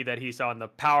CG that he saw in the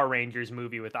Power Rangers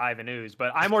movie with Ivan Ooze,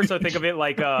 but I more so think of it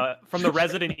like from the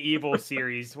Resident Evil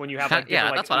series when you have like yeah,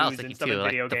 different, that's like, what I was ooze and thinking stuff too. in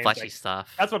Like video the games. fleshy Like,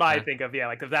 stuff. that's what I Yeah. think of. Yeah,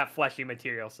 like of that fleshy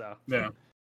material. So Yeah.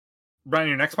 Brian,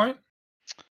 your next point?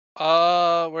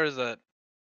 Where is it?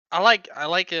 I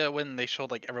like it when they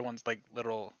showed like everyone's like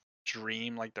little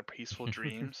dream, like their peaceful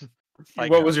dreams.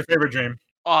 Like, What was your favorite dream?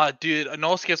 oh, dude,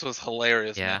 Inosuke's was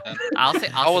hilarious, Yeah, man. I'll say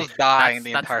I was dying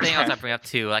the that's entire the thing I was time. gonna bring up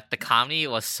too. Like the comedy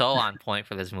was so on point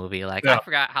for this movie. Like Yeah. I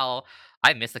forgot how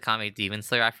I missed the comedy of Demon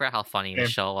Slayer. I forgot how funny the Same.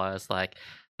 show was. Like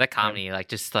the comedy, like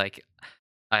just like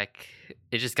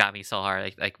it just got me so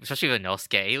hard. Like especially with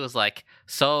Nosuke, he was like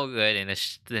so good in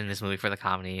this movie for the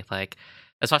comedy. Like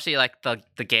especially like the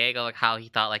gag of like how he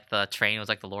thought like the train was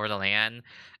like the Lord of the Land,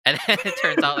 and then it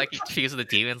turns out like he cheats with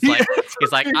the demons. Like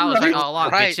he's like, I was right all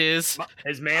along, Right. bitches.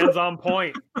 his man's on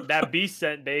point. That beast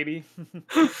scent, baby.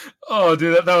 Oh,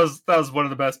 dude, that was one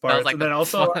of the best That parts. was like And the then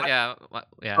also, yeah,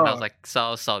 that Oh. was like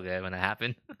so good when it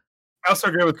happened. I also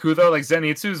agree with Kudo. Like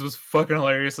Zenitsu's was fucking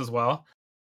hilarious as well.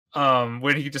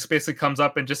 When he just basically comes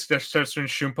up and just starts doing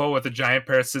Shumpo with a giant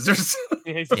pair of scissors.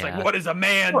 He's just Yeah. like, "What is a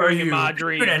man Who are doing in you? my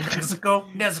You're in dream?"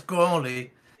 Nezuko? Nezuko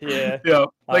only. Yeah. Yeah,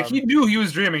 like he Um, knew he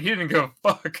was dreaming. He didn't give a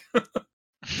fuck.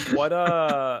 What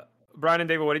Brian and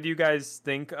David, what did you guys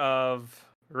think of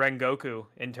Rengoku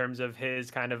in terms of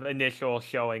his kind of initial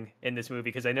showing in this movie?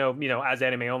 Because I know, as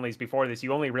anime onlys before this,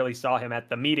 you only really saw him at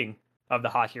the meeting of the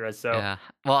Hashiras. So Yeah.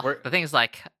 Well, we're- the thing is,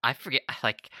 like, I forget,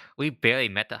 like, we barely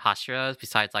met the Hashiras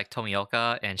besides like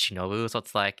Tomioka and Shinobu, so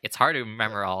it's like it's hard to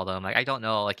remember all of them. Like, I don't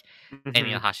know like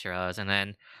any of the Hashiras, and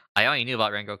then I only knew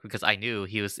about Rengoku because I knew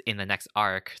he was in the next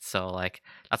arc. So like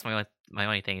that's my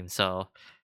only thing. So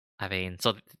I mean,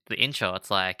 so the intro,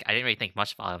 it's like I didn't really think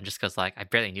much about him just because like I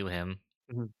barely knew him.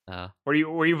 Mhm. So were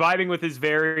you vibing with his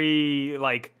very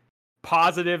like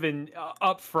positive and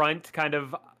upfront kind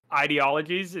of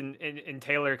ideologies? And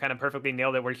Taylor kind of perfectly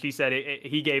nailed it, where she said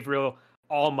he gave real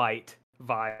All Might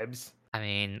vibes. I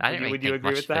mean, I didn't really would you think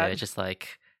agree much with of that? it. Just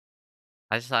like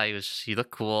I just thought he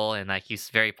looked cool and like he's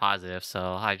very positive. So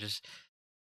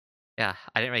yeah,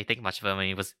 I didn't really think much of him when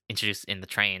he was introduced in the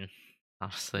train.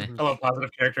 Honestly, Mhm. I love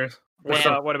positive characters.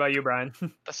 What about you, Brian?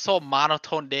 That's so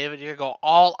monotone, David. You go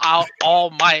all out, all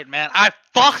might, man. I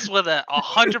fucks with it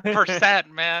 100%,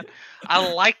 man.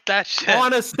 I like that shit.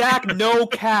 On a stack, no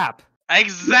cap.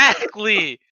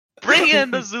 Exactly. Bring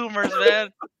in the Zoomers,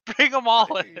 man. Bring them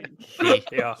all in. see,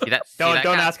 Yeah. see that. Don't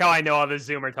kinda- ask how I know all this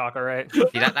Zoomer talk. All right. See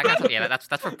that kind of stuff. Yeah, that's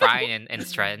for Brian and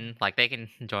Stratton. Like they can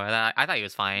enjoy that. I thought he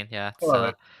was fine. Yeah. I love So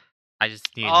it. I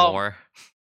just needed Um, more.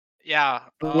 Yeah.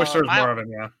 I wish there was my, more of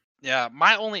him. Yeah. Yeah,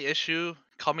 my only issue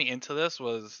coming into this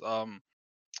was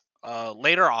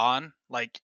later on,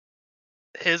 like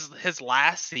his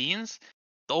last scenes,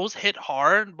 those hit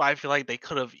hard, but I feel like they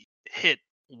could have hit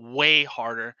way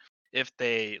harder if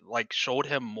they like showed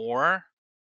him more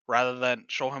rather than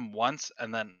show him once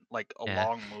and then like a Yeah.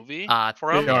 long movie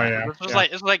For him. Oh, yeah.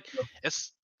 It's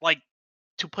like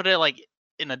to put it like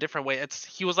in a different way,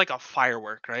 he was like a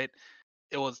firework, right?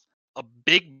 It was a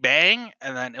big bang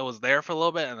and then it was there for a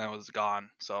little bit and then it was gone.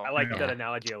 So I like Yeah. that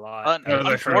analogy a lot. That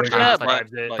was actually really unfortunate, good. but,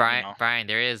 Describes it. Brian,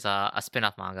 there is a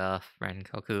spin-off manga of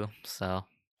Rengoku, so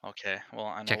okay. Well,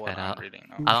 I know Check what that I'm out. reading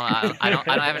now.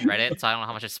 I haven't read it, so I don't know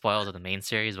how much it spoils of the main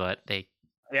series, but they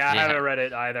Yeah, I Yeah. haven't read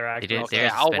it either. Actually, did- Okay,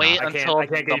 there's a I'll spin-off. wait I can't- until I can't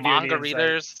the give you any manga insight.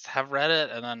 readers have read it,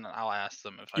 and then I'll ask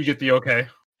them if I You should. get the okay.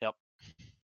 Yep.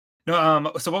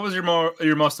 No. So what was your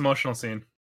most emotional scene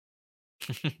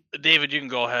David, you can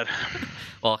go ahead.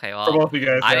 well, okay, for well, both of you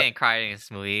guys? I Yeah. didn't cry in this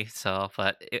movie, so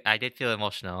I did feel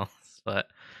emotional, but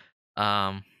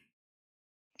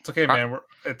It's okay, Pro- man.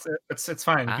 It's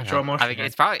fine. You I can don't show know. emotion. I mean, man.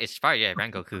 it's probably yeah,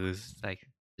 Rengoku's like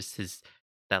just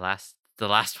the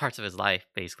last parts of his life,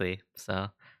 basically. So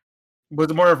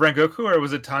Was it more of Rengoku or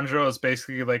was it Tanjiro's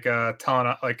basically like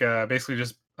telling basically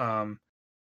just calling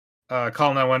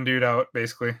that one dude out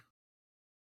basically?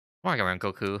 more like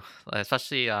Rengoku,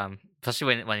 especially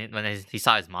when he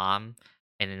saw his mom,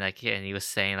 and then and he was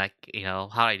saying like how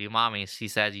do I do, mom? And she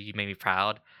said you made me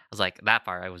proud. I was like that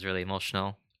part. I was really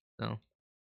emotional. So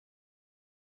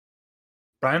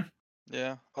Brian?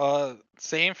 Yeah.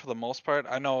 Same for the most part.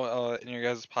 I know in your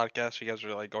guys' podcast, you guys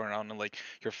are like going around and like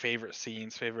your favorite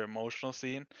scenes, favorite emotional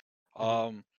scene.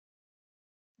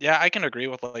 Yeah, I can agree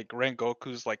with like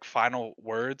Rengoku's like final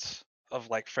words of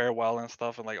like farewell and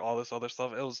stuff and like all this other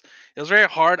stuff. It was very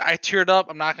hard. I teared up.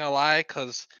 I'm not gonna lie,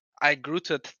 because I grew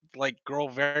to like grow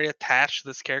very attached to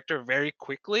this character very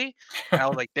quickly, and I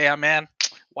was like, damn man,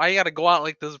 why you gotta go out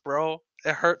like this, bro?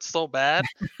 It hurts so bad.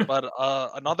 But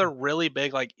another really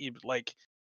big like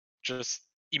just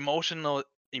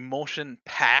emotion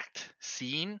packed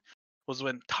scene was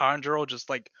when Tanjiro just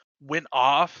like went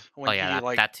off when Oh yeah, he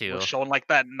like that too. was shown like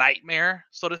that nightmare,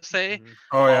 so to say. Mhm.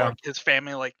 Oh yeah. Like, his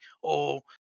family like, oh,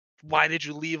 why did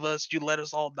you leave us? You let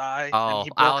us all die. And Oh,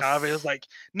 he I broke out of it. He was- was like,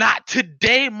 not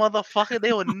today, motherfucker.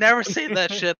 They would never say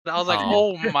that shit. I was like,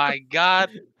 Oh. oh my god.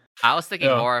 I was thinking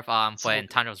Yeah. more of So when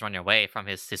good. Tanjiro was running away from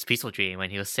his peaceful dream when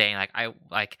he was saying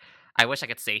I wish I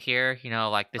could stay here,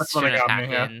 like this That's when it shouldn't have got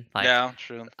me, yeah. happened. Like Yeah,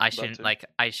 true. I That shouldn't too.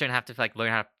 I shouldn't have to learn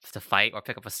how to fight or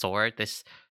pick up a sword. This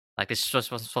was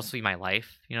supposed to be my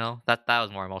life, That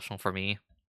was more emotional for me.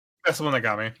 That's the one that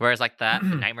got me. Whereas like the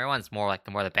Nightmare one's more like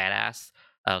the badass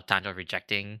of Tanjiro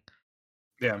rejecting.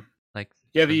 Yeah. Like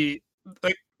Yeah, the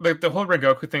whole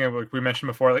Rengoku thing like we mentioned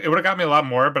before, like, it would have got me a lot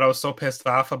more, but I was so pissed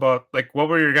off about like what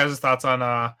were your guys' thoughts on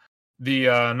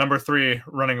the number 3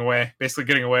 running away, basically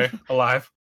getting away alive.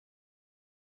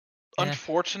 Yeah.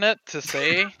 Unfortunate to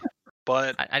say,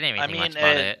 but I didn't even I think much mean,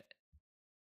 about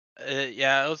it.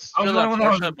 yeah, it was I was really the only one that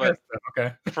was unfortunate, but pissed.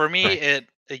 Okay. for me, Right.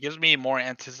 it gives me more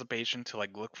anticipation to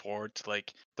like look forward to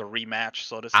like the rematch,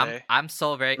 so to I'm say.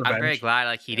 I'm very Revenge. glad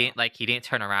like he Yeah. didn't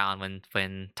turn around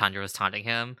when Tanjiro was taunting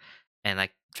him and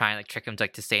like trying to like trick him to,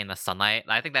 like to stay in the sunlight.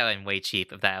 I think that would have been way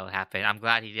cheap if that would happen. I'm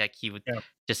glad he would Yeah.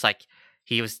 just like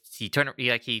he was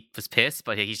pissed,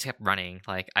 but he just kept running.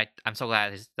 Like I'm so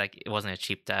glad it wasn't a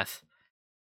cheap death.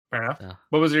 Fair enough. So,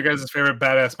 What was your guys' favorite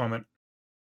badass moment?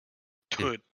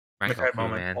 Dude, The kite Rengoku,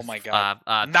 moment. man. oh my god.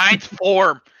 Uh, Ninth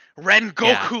form,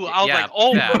 Rengoku. I was yeah, like,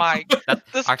 oh yeah. my, That-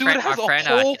 this our dude friend- has our a friend,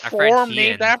 whole our friend form Ian.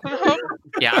 named after him.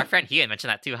 yeah, our friend Ian mentioned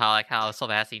that too. How so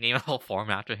fast he named a whole form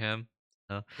after him.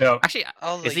 So, Yeah. actually,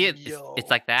 I was is he? like, It's yo.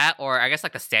 like that, or I guess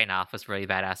like the standoff was really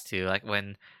badass too. Like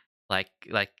when, like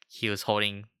he was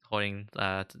holding Holding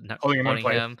him in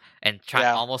place. him and trying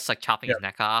Yeah. almost like chopping Yeah. his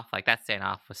neck off. Like that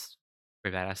standoff was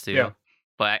pretty badass too. Yeah.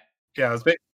 But Yeah, it was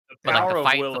big. but like Power the of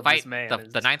fight, will the of this fight, man the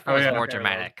is ninth one was yeah. more unparalleled.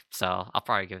 dramatic. So I'll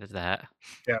probably give it to that.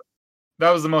 That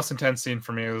was the most intense scene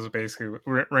for me. It was basically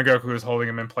Rengoku was holding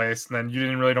him in place, and then you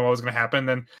didn't really know what was going to happen.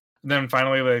 Then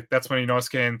finally, like that's when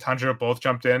Inosuke and Tanjiro both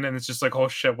jumped in, and it's just like, oh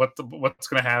shit, what's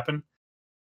going to happen?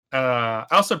 I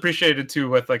also appreciated too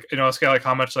with like Inosuke, like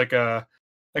how much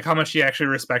how much he actually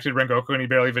respected Rengoku, and he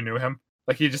barely even knew him.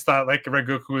 Like he just thought like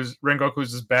Rengoku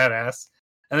was just badass.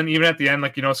 And then even at the end,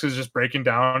 like Inosuke was just breaking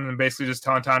down and basically just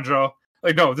telling Tanjiro,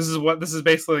 like, no, this is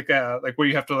basically like what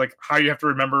you have to like how you have to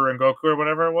remember Rengoku or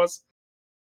whatever it was.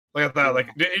 Like at that, like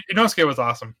Inosuke was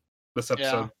awesome. This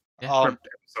episode, Yeah.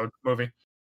 episode movie.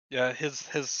 Yeah, his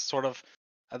sort of,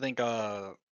 I think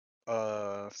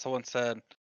someone said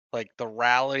like the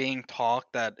rallying talk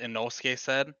that Inosuke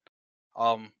said,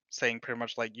 saying pretty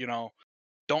much like,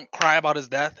 don't cry about his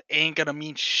death, ain't gonna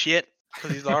mean shit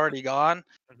because he's already gone.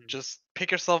 Mhm. Just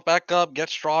pick yourself back up, get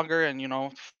stronger, and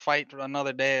fight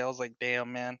another day. I was like,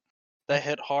 damn man, that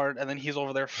hit hard. And then he's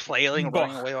over there flailing,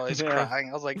 running away while he's Yeah. crying.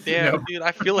 I was like, damn Yep. dude,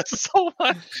 I feel it so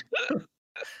much.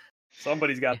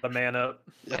 Somebody's got the man up.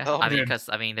 Yeah, Yo. I mean, Dude. because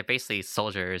they're basically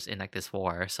soldiers in like this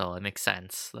war, so it makes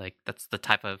sense. Like that's the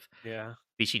type of Yeah.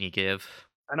 speech you need to give.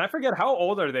 And I forget how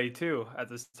old are they too at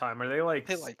this time? Are they like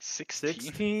Hey, like 16.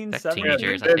 16, They're 17?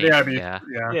 teenagers, I they think. gotta be, Yeah.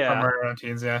 Yeah. somewhere around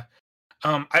teens, yeah.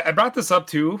 I brought this up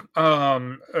too,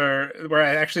 or where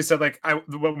I actually said like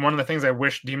one of the things I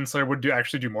wish Demon Slayer would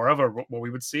do more of, or what we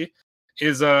would see,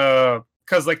 is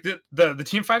because like the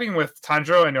team fighting with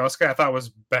Tanjiro and Inosuke I thought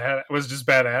was just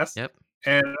badass. Yep.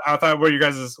 And I thought, what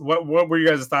were you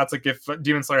guys' thoughts like if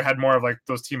Demon Slayer had more of like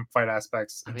those team fight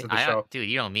aspects I into mean, the show? dude,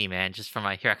 you know me, man. Just from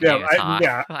my Hero Yeah, Academia talk,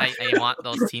 yeah. I want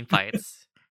those team fights.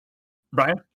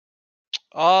 Brian?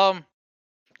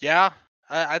 Yeah,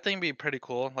 I think it'd be pretty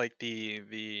cool. Like the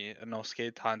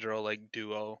Inosuke Tanjiro like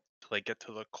duo to like get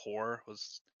to the core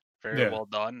was very Yeah. well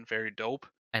done, very dope.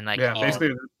 And like Yeah,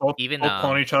 basically both even,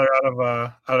 pulling each other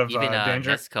out of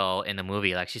danger. Nezuko in the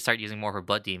movie, like she started using more of her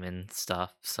blood demon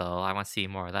stuff. So I want to see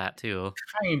more of that too.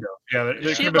 Kind of. Yeah, there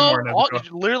could She have been more though, Nezuko.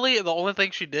 literally the only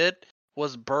thing she did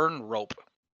was burn rope.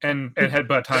 And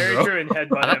headbutt Very Tanjiro. true, and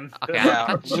headbutt him. Okay, I Yeah,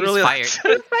 thought she was literally. fired. She's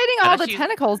fighting I all thought the she's-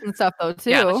 tentacles and stuff though too.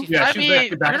 Yeah, I thought she's- Yeah, I she's mean,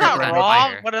 actually back you're at not Red wrong,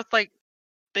 Fire. but it's like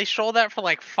they show that for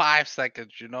like 5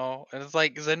 seconds, and it's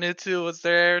like Zenitsu was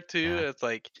there too. Yeah. It's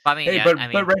like, I mean, Hey, yeah, but I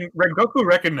mean, Rengoku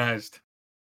recognized.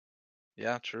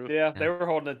 yeah, true. Yeah, they were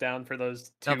holding it down for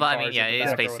those two no, but I cars mean, yeah, at the it is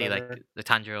back or basically whatever. like the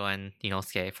Tanjiro and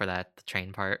Inosuke for the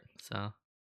train part. So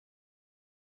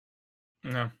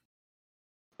No.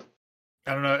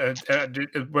 I don't know.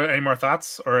 Any more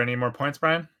thoughts or any more points,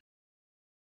 Brian?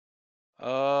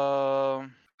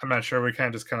 Um, I'm not sure. We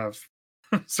kind of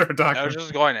started I talking. was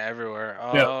just going everywhere.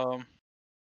 Yeah.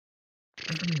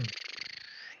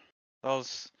 That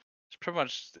was it's pretty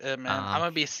much it, man. I'm Um,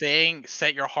 gonna be saying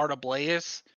 "Set Your Heart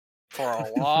Ablaze" for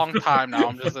a long time now.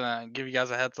 I'm just gonna give you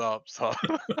guys a heads up. So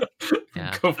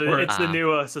Yeah. Go for it. It's the new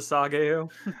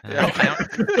Sasageo. Yeah. I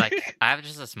don't like. I have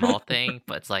just a small thing,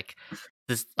 but it's like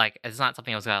this. Like, it's not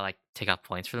something I was gonna like take out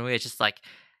points for the movie. It's just like,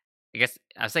 I guess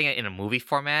I was saying it in a movie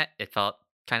format. It felt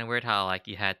kind of weird how like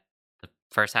you had the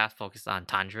first half focused on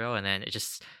Tanjiro, and then it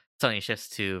just suddenly shifts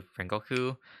to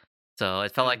Rengoku. So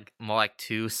it felt like more like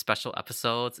two special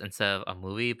episodes instead of a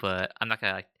movie. But I'm not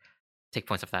gonna like take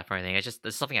points off that for anything.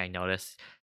 It's something I noticed.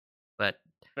 But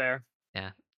Fair.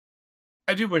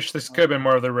 I do wish this could have been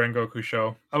more of the Rengoku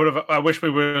show. I wish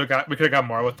we could have got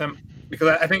more with them because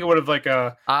I think it would have like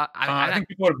I think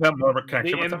people would have had more of a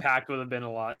connection The with them. impact would have been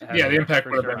a lot. Yeah, the heavier, impact for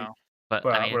would have sure. been. But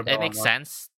Well, I mean, would've it been makes more.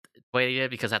 sense the way they did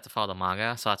it because I have to follow the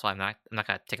manga, so that's why I'm not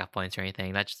gonna take off points or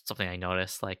anything. That's just something I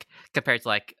noticed, like compared to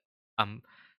like something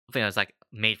that was like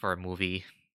made for a movie.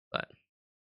 But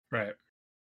Right.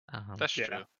 that's Yeah.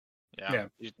 true. Yeah. Yeah.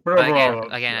 You- But But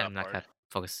overall, again, that I'm not part. gonna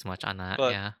focus too much on that.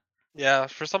 But- Yeah. Yeah,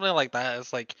 for something like that,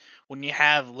 it's like when you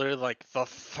have literally like the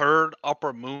third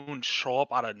upper moon show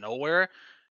up out of nowhere.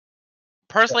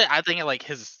 Personally, I think like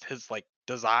his like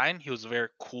design, he was a very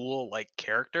cool like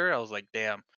character. I was like,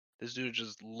 damn, this dude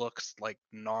just looks like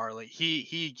gnarly.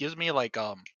 He gives me like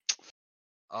from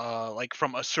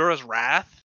Asura's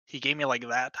Wrath. He gave me like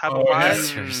that type of Oh, yeah. vibe.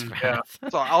 Serious Mm, yeah. wrath.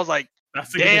 So I was like,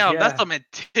 That's a good- damn, yeah. that's some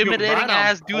intimidating right on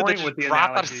ass dude that point just with the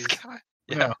dropped out of the analogies. sky.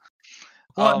 Yeah. Yeah.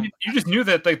 Well, I Um, mean, you just knew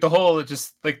that like the whole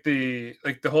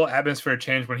the whole atmosphere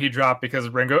changed when he dropped because I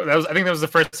think that was the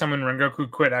first time when Rengoku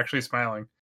quit actually smiling.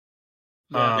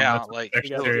 Yeah. Yeah, that's like, actually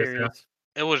He got serious, serious.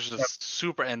 it was just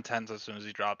super intense as soon as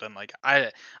he dropped in. Like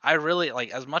I really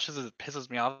like, as much as it pisses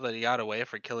me off that he got away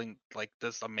for killing like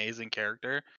this amazing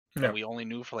character Yeah. that we only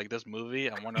knew for like this movie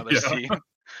and one other Yeah. scene.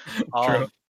 True.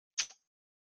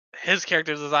 His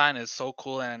character design is so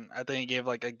cool, and I think he gave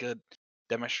like a good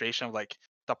demonstration of like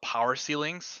the power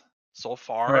ceilings so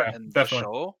far yeah, in the definitely.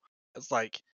 show. It's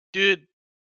like, dude,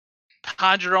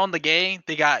 Tanjiro and the gang,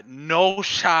 they got no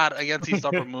shot against these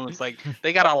upper moons. Like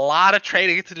they got a lot of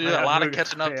training to do, a lot of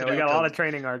catching up to do. We got a lot of 'cause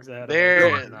training arcs ahead.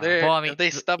 They're, of us. they're, Well, I mean, if they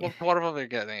step up to one of them, they're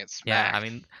getting it Yeah, smacked. I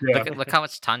mean, Yeah. look how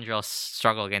much Tanjiro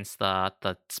struggled against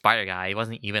the spider guy. He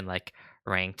wasn't even like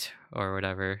ranked or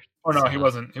whatever. Oh no, he so-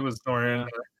 wasn't. He was nowhere in Yeah.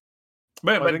 there.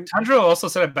 But Well, I but think- Tanjiro also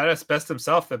said it best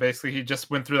himself that basically he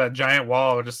just went through that giant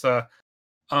wall, just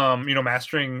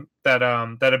mastering that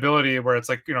ability where it's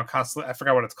like constantly. I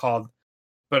forgot what it's called,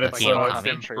 but it's Like,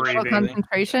 constant Total Total breathing.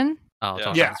 concentration. Oh, Yeah.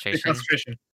 total yeah, concentration.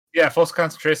 concentration. Yeah, full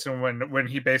concentration when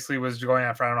he basically was going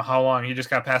after I don't know how long. He just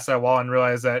got past that wall and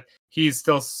realized that he's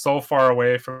still so far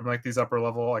away from like these upper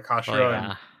level like Oh, Hashira.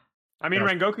 yeah. I mean, Yeah.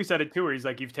 Rengoku said it too, where he's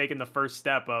like, you've taken the first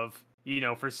step of,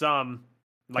 for some,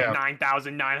 like Yeah.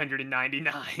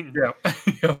 9,999. Yeah.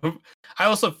 I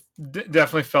also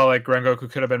definitely felt like Rengoku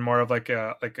could have been more of like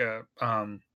a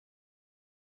kind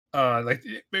of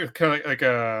like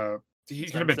a he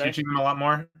could have been Sensei? teaching them a lot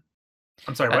more.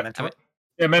 I'm sorry, what? I mean,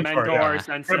 Yeah, mentor. Mentor, yeah. Yeah.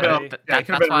 sensei. Could've been- Th- yeah, he that- could've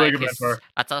that's been a why really good his, mentor.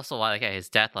 that's also why like his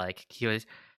death, like he was,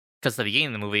 because the beginning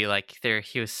of the movie, like it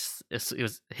was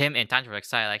him and Tanjiro were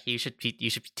excited, like you should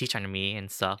teach under me and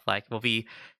stuff, like we'll be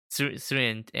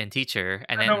student and teacher,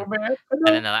 and I then know, man.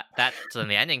 I and know. then so then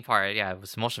the ending part, yeah, it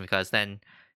was emotional because then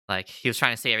like he was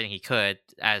trying to say everything he could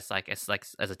as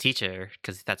a teacher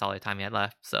because that's all the time he had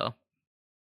left. So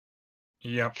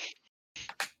Yep.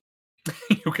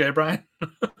 You okay, Brian?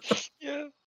 Yeah.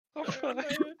 I'm fine.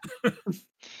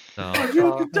 so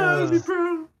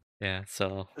yeah,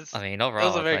 so It's- I mean It overall,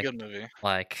 was a very like, good movie.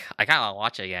 like I kind of want to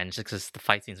watch it again just because the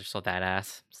fight scenes are so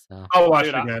badass. So I'll watch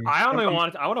Dude, it again. I I'm-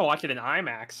 want to watch it in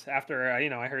IMAX after I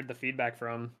heard the feedback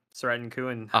from Surratt and Koo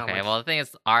and how okay, much- well the thing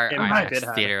is, our impact it IMAX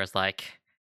had. theater was like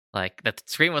the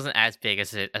screen wasn't as big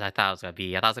as I thought it was gonna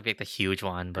be. I thought it was gonna be like the huge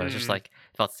one, but it's just Mm. like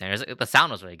it felt standard. The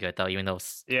sound was really good though, even though it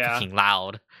was Yeah. freaking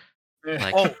loud.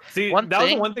 Like, Oh, See, one that was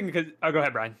the thing- one thing because go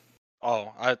ahead, Brian.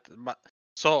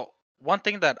 So one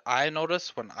thing that I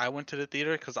noticed when I went to the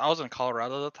theater, because I was in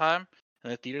Colorado at the time,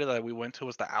 and the theater that we went to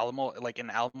was the Alamo, like an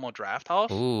Alamo Draft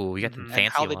House. ooh, we got the Mhm. And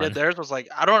fancy how they one. did theirs was like,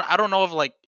 I don't know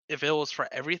if it was for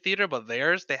every theater, but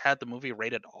theirs they had the movie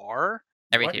rated R,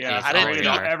 Every What? theater Yeah, is I didn't rated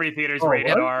know- R. every theater's Oh, rated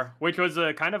what? R, which was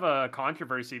a kind of a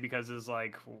controversy because it's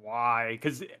like, why?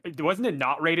 Because wasn't it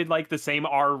not rated like the same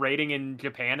R rating in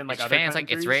Japan and like In other Japan,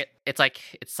 countries? it's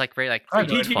like rated like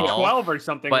Kind of. PG 12. PG-12 or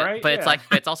something, but right? but it's Yeah. like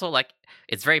but it's also like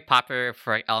it's very popular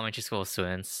for like elementary school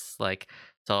students. Like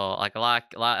so like a lot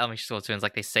of elementary school students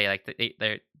like they say like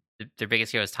their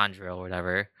biggest hero is Tanjiro or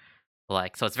whatever.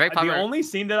 Like so it's very The popular. only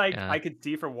scene that Yeah. I could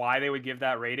see for why they would give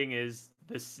that rating is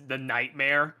the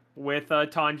nightmare with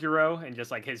Tanjiro and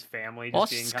just like his family just Well,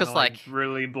 being it's kind of 'cause, like like-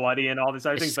 really bloody and all this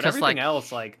other it's things. But 'cause, everything like,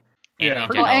 else, like Yeah. anime in Well,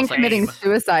 general and is, like, committing same.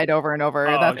 suicide over and over.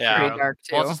 Oh, That's yeah. pretty dark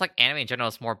too. well, it's just like anime in general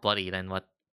is more bloody than what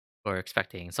we're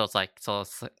expecting. So it's like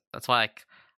that's why like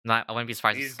I wouldn't be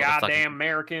surprised these if, like, goddamn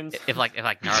Americans. if like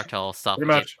Naruto stuff Pretty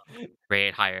would much. get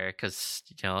rated higher because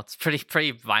it's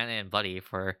pretty violent and bloody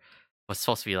for what's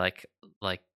supposed to be like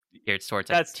geared towards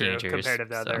like That's true teenagers. compared to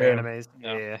the other so- Yeah. animes.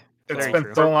 Yeah. Yeah, It's very been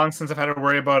true. so long since I've had to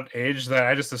worry about age that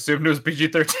I just assumed it was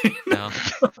PG-13. No.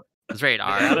 It's rated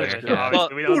R. Yeah, here, that's true. yeah.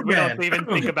 Obviously, we don't Man. even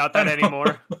think about that I know.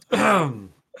 anymore.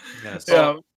 Yes.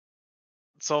 Yeah.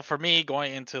 So for me,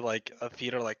 going into like a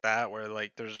theater like that where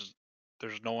like there's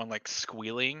no one like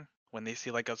squealing when they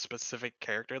see like a specific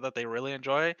character that they really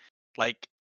enjoy, like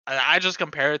I just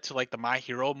compare it to like the My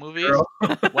Hero movies Hero.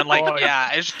 when like Oh,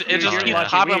 yeah, it Dude, just you're keeps lucky.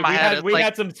 popping in my head. It's We like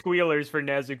had some squealers for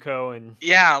Nezuko and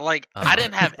yeah, like I Uh,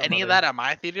 didn't have some any of other- that at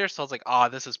my theater, so I was like, oh,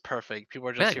 this is perfect. People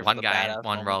are We just had here like for one the guy in badass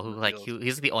one row moments who and like reveals.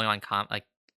 he's the only one like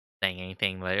saying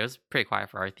anything, but it was pretty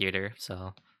quiet for our theater.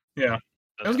 So Yeah.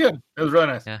 It was good. It was really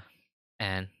nice. Yeah.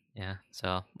 and yeah,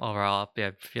 so overall, yeah,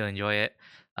 I really enjoy it.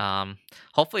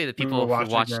 Hopefully the We will people watch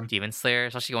who it watch again. Demon Slayer,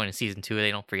 especially going to season 2, they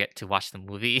don't forget to watch the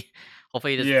movie.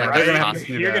 Hopefully, just Yeah, like, they're there's gonna not- have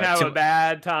to do you're gonna that. have a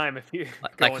bad time if you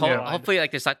like go in blind. hopefully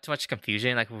like there's not too much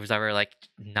confusion like who's ever like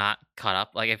not caught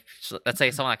up, like if let's say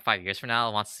someone like 5 years from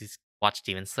now wants to watch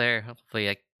Demon Slayer, hopefully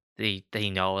like they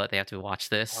know that they have to watch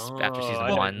this after Oh, season I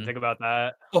didn't one. think about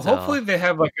that. Well, So- hopefully they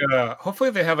have like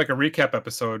a recap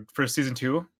episode for season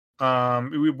 2,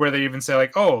 where they even say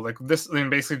like, oh, like this, then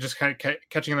basically just kind of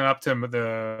catching them up to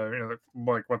the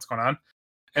like what's going on,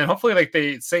 and hopefully like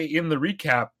they say in the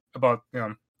recap about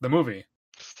the movie.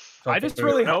 I just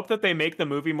Hopefully- really hope that they make the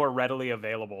movie more readily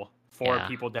available for Yeah.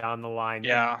 people down the line.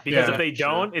 Yeah. Because Yeah. if they Sure.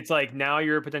 don't, it's like now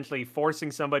you're potentially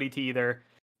forcing somebody to either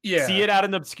yeah. see it at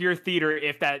an obscure theater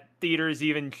if that theater is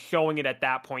even showing it at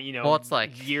that point, Well, it's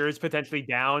like- years potentially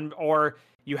down, or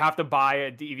you have to buy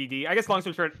a DVD. I guess long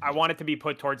story short, I want it to be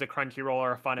put towards a Crunchyroll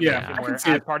or a Funimation Yeah, I can where see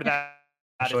as it, part of that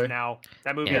actually. is now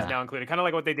that movie Yeah. is now included. Kind of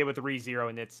like what they did with ReZero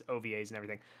and its OVAs and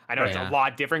everything. I know it's Yeah. a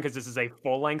lot different because this is a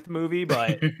full length movie,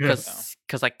 but Because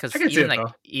I can see even it, like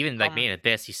though. even like Um, Made in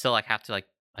Abyss, you still like have to like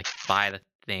buy the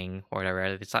thing or whatever.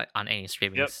 It's not on any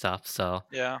streaming Yep. stuff. So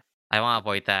Yeah. I want to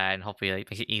avoid that and hopefully like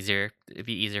make it easier. It'd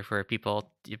be easier for people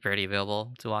to be already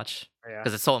available to watch yeah.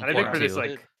 because it's so And I think important for this,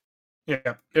 too. like,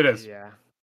 Yeah, it is. yeah.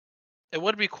 It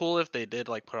would be cool if they did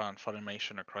like put it on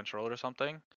Funimation or Crunchyroll or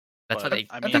something. That's what but they.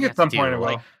 I I mean, think have at some to point it do, will.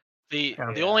 like, The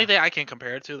Yeah. the only thing I can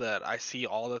compare it to that I see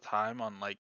all the time on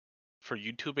like for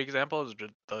YouTube example is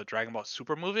the Dragon Ball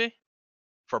Super movie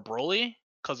for Broly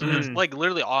because it's Mm. like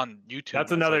literally on YouTube.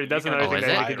 That's and it's, another. like, That's you can another Oh, thing is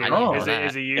that it? they I could didn't do. know Is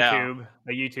that. a Yeah.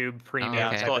 YouTube premium. Yeah.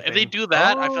 okay. type So of if they thing. do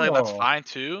that, I feel like that's Oh. fine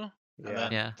too. And Yeah.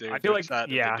 then Yeah. they're I feel good like- set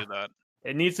if yeah. they do that.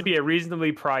 It needs to be a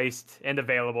reasonably priced and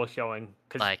available showing.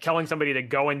 Because Like- telling somebody to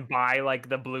go and buy like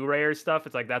the Blu-ray or stuff,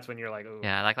 it's like that's when you're like, ooh.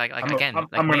 Yeah, like I'm, again, I'm,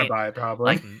 like I'm gonna Main- buy it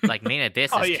probably. like Main Abyss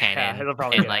Oh, is yeah, canon, it'll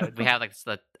probably and get like added. we have like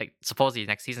supposedly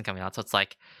next season coming out, so it's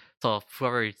like so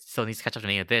whoever still needs to catch up to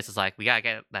Main Abyss is like we gotta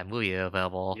get that movie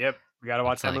available. Yep, we gotta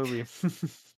watch It's that like- movie.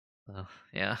 So,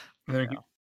 yeah, And then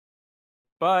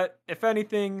But if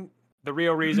anything, the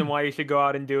real reason why you should go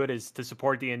out and do it is to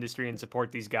support the industry and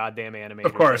support these goddamn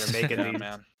animators course. that are making Yeah, these,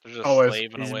 man. They're just Always.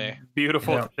 slaving these away.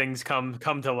 beautiful Yeah. things come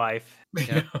to life.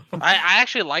 Yeah. I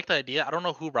actually like the idea. I don't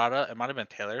know who brought it. It might have been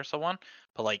Taylor or someone.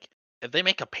 But like, if they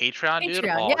make a Patreon, dude,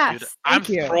 Patreon, oh, yes, dude, I'm thank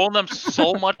you. throwing them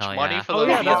so much Oh, money yeah. for Oh those.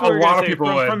 yeah, that's a what we're lot gonna of say. people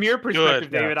From, would. from your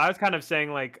perspective, yeah. David, I was kind of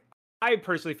saying like I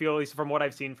personally feel, at least from what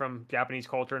I've seen from Japanese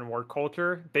culture and work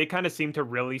culture, they kind of seem to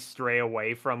really stray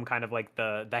away from kind of like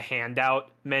the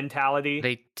handout mentality.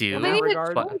 they do. Well, they need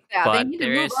regard, to change that. They but need to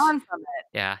there move is- on from it.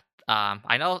 Yeah,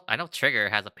 I know Trigger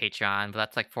has a Patreon, but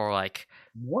that's like for like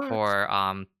What? for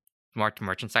more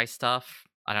merchandise stuff.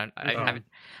 I don't Okay. haven't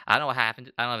I don't know what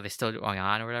happened. I don't know if they're still going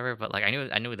on or whatever, but like I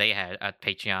knew they had a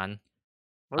Patreon.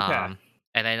 Okay.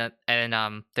 And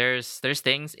then there's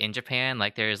things in Japan,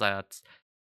 like there's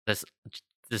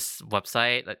this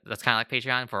website that's kind of like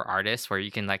Patreon for artists where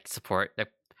you can like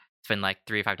spend like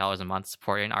 $3 or $5 a month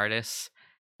supporting artists.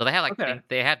 So they have like Okay.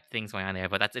 they have things going on there,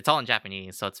 but it's all in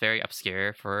Japanese, so it's very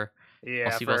obscure for Yeah,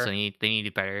 most people for also need to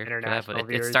do better for that, but international it's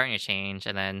viewers. starting to change.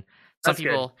 And then some That's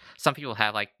good. people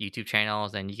have like YouTube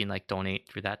channels, and you can like donate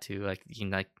for that too. Like you can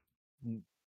like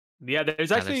Yeah,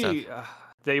 there's other stuff. actually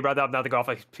they brought that up, not to go off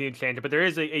like huge tangent, but there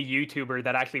is a YouTuber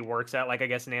that actually works at like I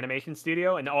guess an animation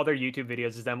studio, and all their YouTube videos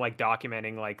is them like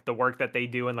documenting like the work that they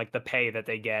do and like the pay that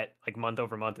they get like month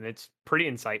over month, and it's pretty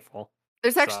insightful.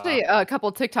 There's So- actually a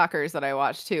couple TikTokers that I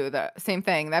watch too. The same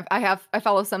thing. I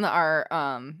follow some that are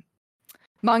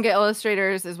manga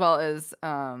illustrators as well as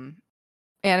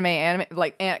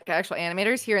actual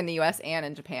animators here in the US and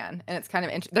in Japan. And it's kind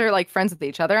of they're like friends with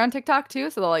each other on TikTok too,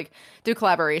 so they'll like do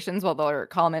collaborations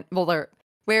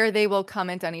where they will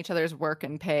comment on each other's work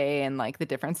and pay and like the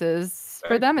differences for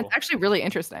Very them. cool. It's actually really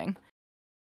interesting.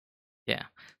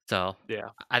 So Yeah.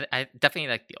 I definitely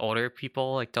like the older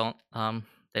people like don't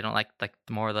they don't like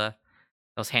more of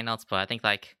those handouts, but I think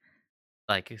like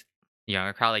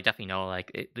younger crowd like definitely know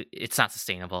like it's not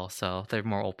sustainable, so they're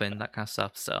more open, that kind of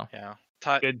stuff. So Yeah.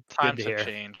 Good Times to have hear.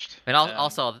 changed. and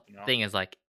also the you know. thing is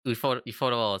like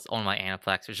Ufotable is owned by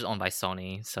Aniplex, which is owned by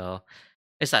Sony, so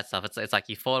it's that stuff. It's like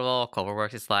Ufotable,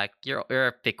 Cloverworks. It's like you're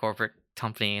a big corporate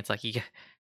company. It's like you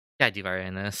gotta do better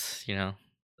in this, you know.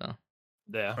 So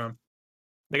Yeah. Um,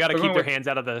 They got to we're keep going their with- hands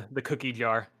out of the cookie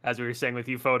jar, as we were saying with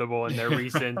Ufotable and their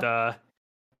recent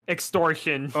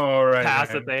extortion Oh right. pass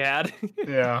right. that they had.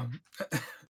 Yeah.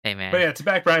 hey man, But yeah, to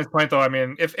back Brian's point though, I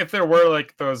mean, if there were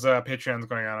like those Patreons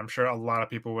going on, I'm sure a lot of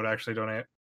people would actually donate.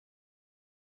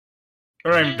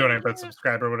 Or not even donate, but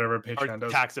subscribe or whatever Or Patreon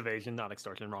does. tax evasion, not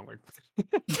extortion, wrong word.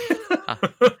 Oh,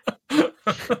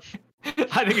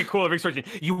 I think a cooler extortion.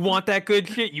 You want that good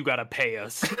shit? You gotta pay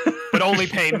us, but only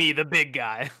pay me, the big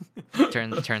guy.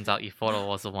 turns out Ufotable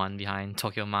was the one behind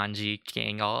Tokyo Manji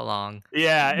gang all along.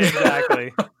 Yeah,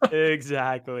 exactly,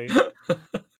 exactly.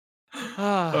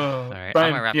 Oh, Right, I'm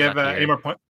Brian, gonna wrap do you it have up any here. more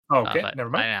points? Oh, okay, But never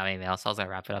I mind. didn't have anything else. I was gonna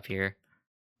wrap it up here.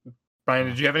 Brian,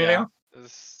 did you have anything Yeah. else?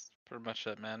 This is pretty much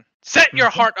it, man. Set your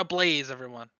Okay. heart ablaze,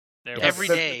 everyone. There Yes. we Every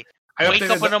go. day. I Wake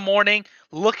updated up in the morning,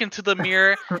 look into the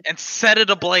mirror, and set it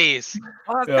ablaze.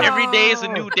 Yeah. Every day is a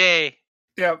new day,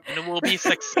 Yeah. and it will be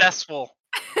successful,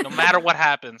 no matter what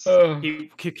happens.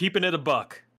 Keep keeping it a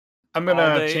buck. I'm All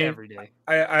gonna day, change. every day.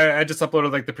 I just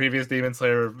uploaded like the previous Demon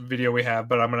Slayer video we have,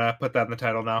 but I'm gonna put that in the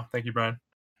title now. Thank you, Brian.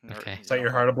 Okay. Set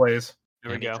your heart ablaze.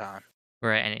 There we go. Anytime.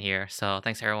 We're gonna end it here. So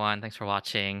thanks everyone. Thanks for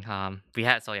watching.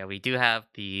 We do have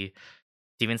the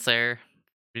Demon Slayer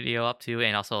video up too,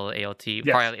 and also AOT.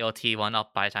 Yes. Probably the AOT one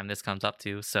up by the time this comes up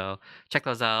too. So check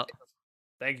those out.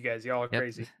 Thank you guys. Y'all are Yep.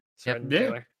 crazy. Yep. Spreading the Yeah.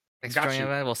 trailer. Thanks Got for joining, you.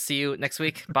 everyone. We'll see you next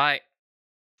week. Bye.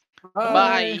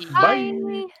 Bye.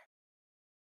 Bye.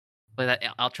 Play that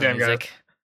outro Damn, guys. music.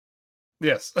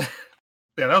 Yes.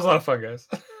 Yeah, that was a lot of fun, guys.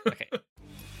 Okay.